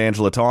our friend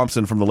Angela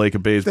Thompson from the Lake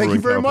of Bays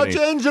Brewing Company. Thank you very much,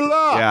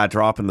 Angela. Yeah,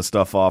 dropping the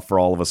stuff off for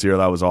all of us here.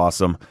 That was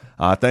awesome.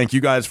 Thank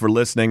you guys for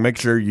listening. Make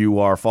sure you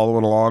are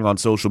following along on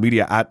social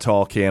media at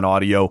Tall Can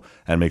Audio,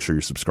 and make sure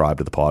you're subscribed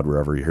to the pod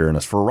wherever you're hearing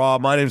us. For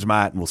Rob, my name's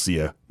Matt, and we'll see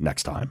you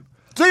next time.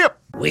 See ya.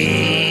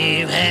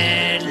 We've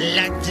had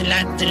lots and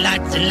lots and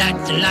lots and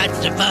lots and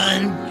lots of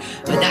fun,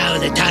 but now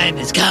the time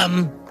has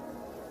come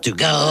to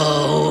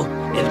go.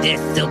 If this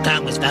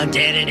Silcon was found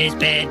dead in his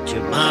bed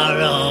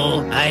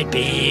tomorrow, I'd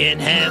be in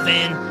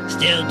heaven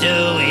still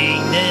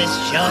doing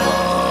this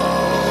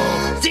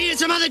show. See you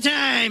some other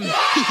time.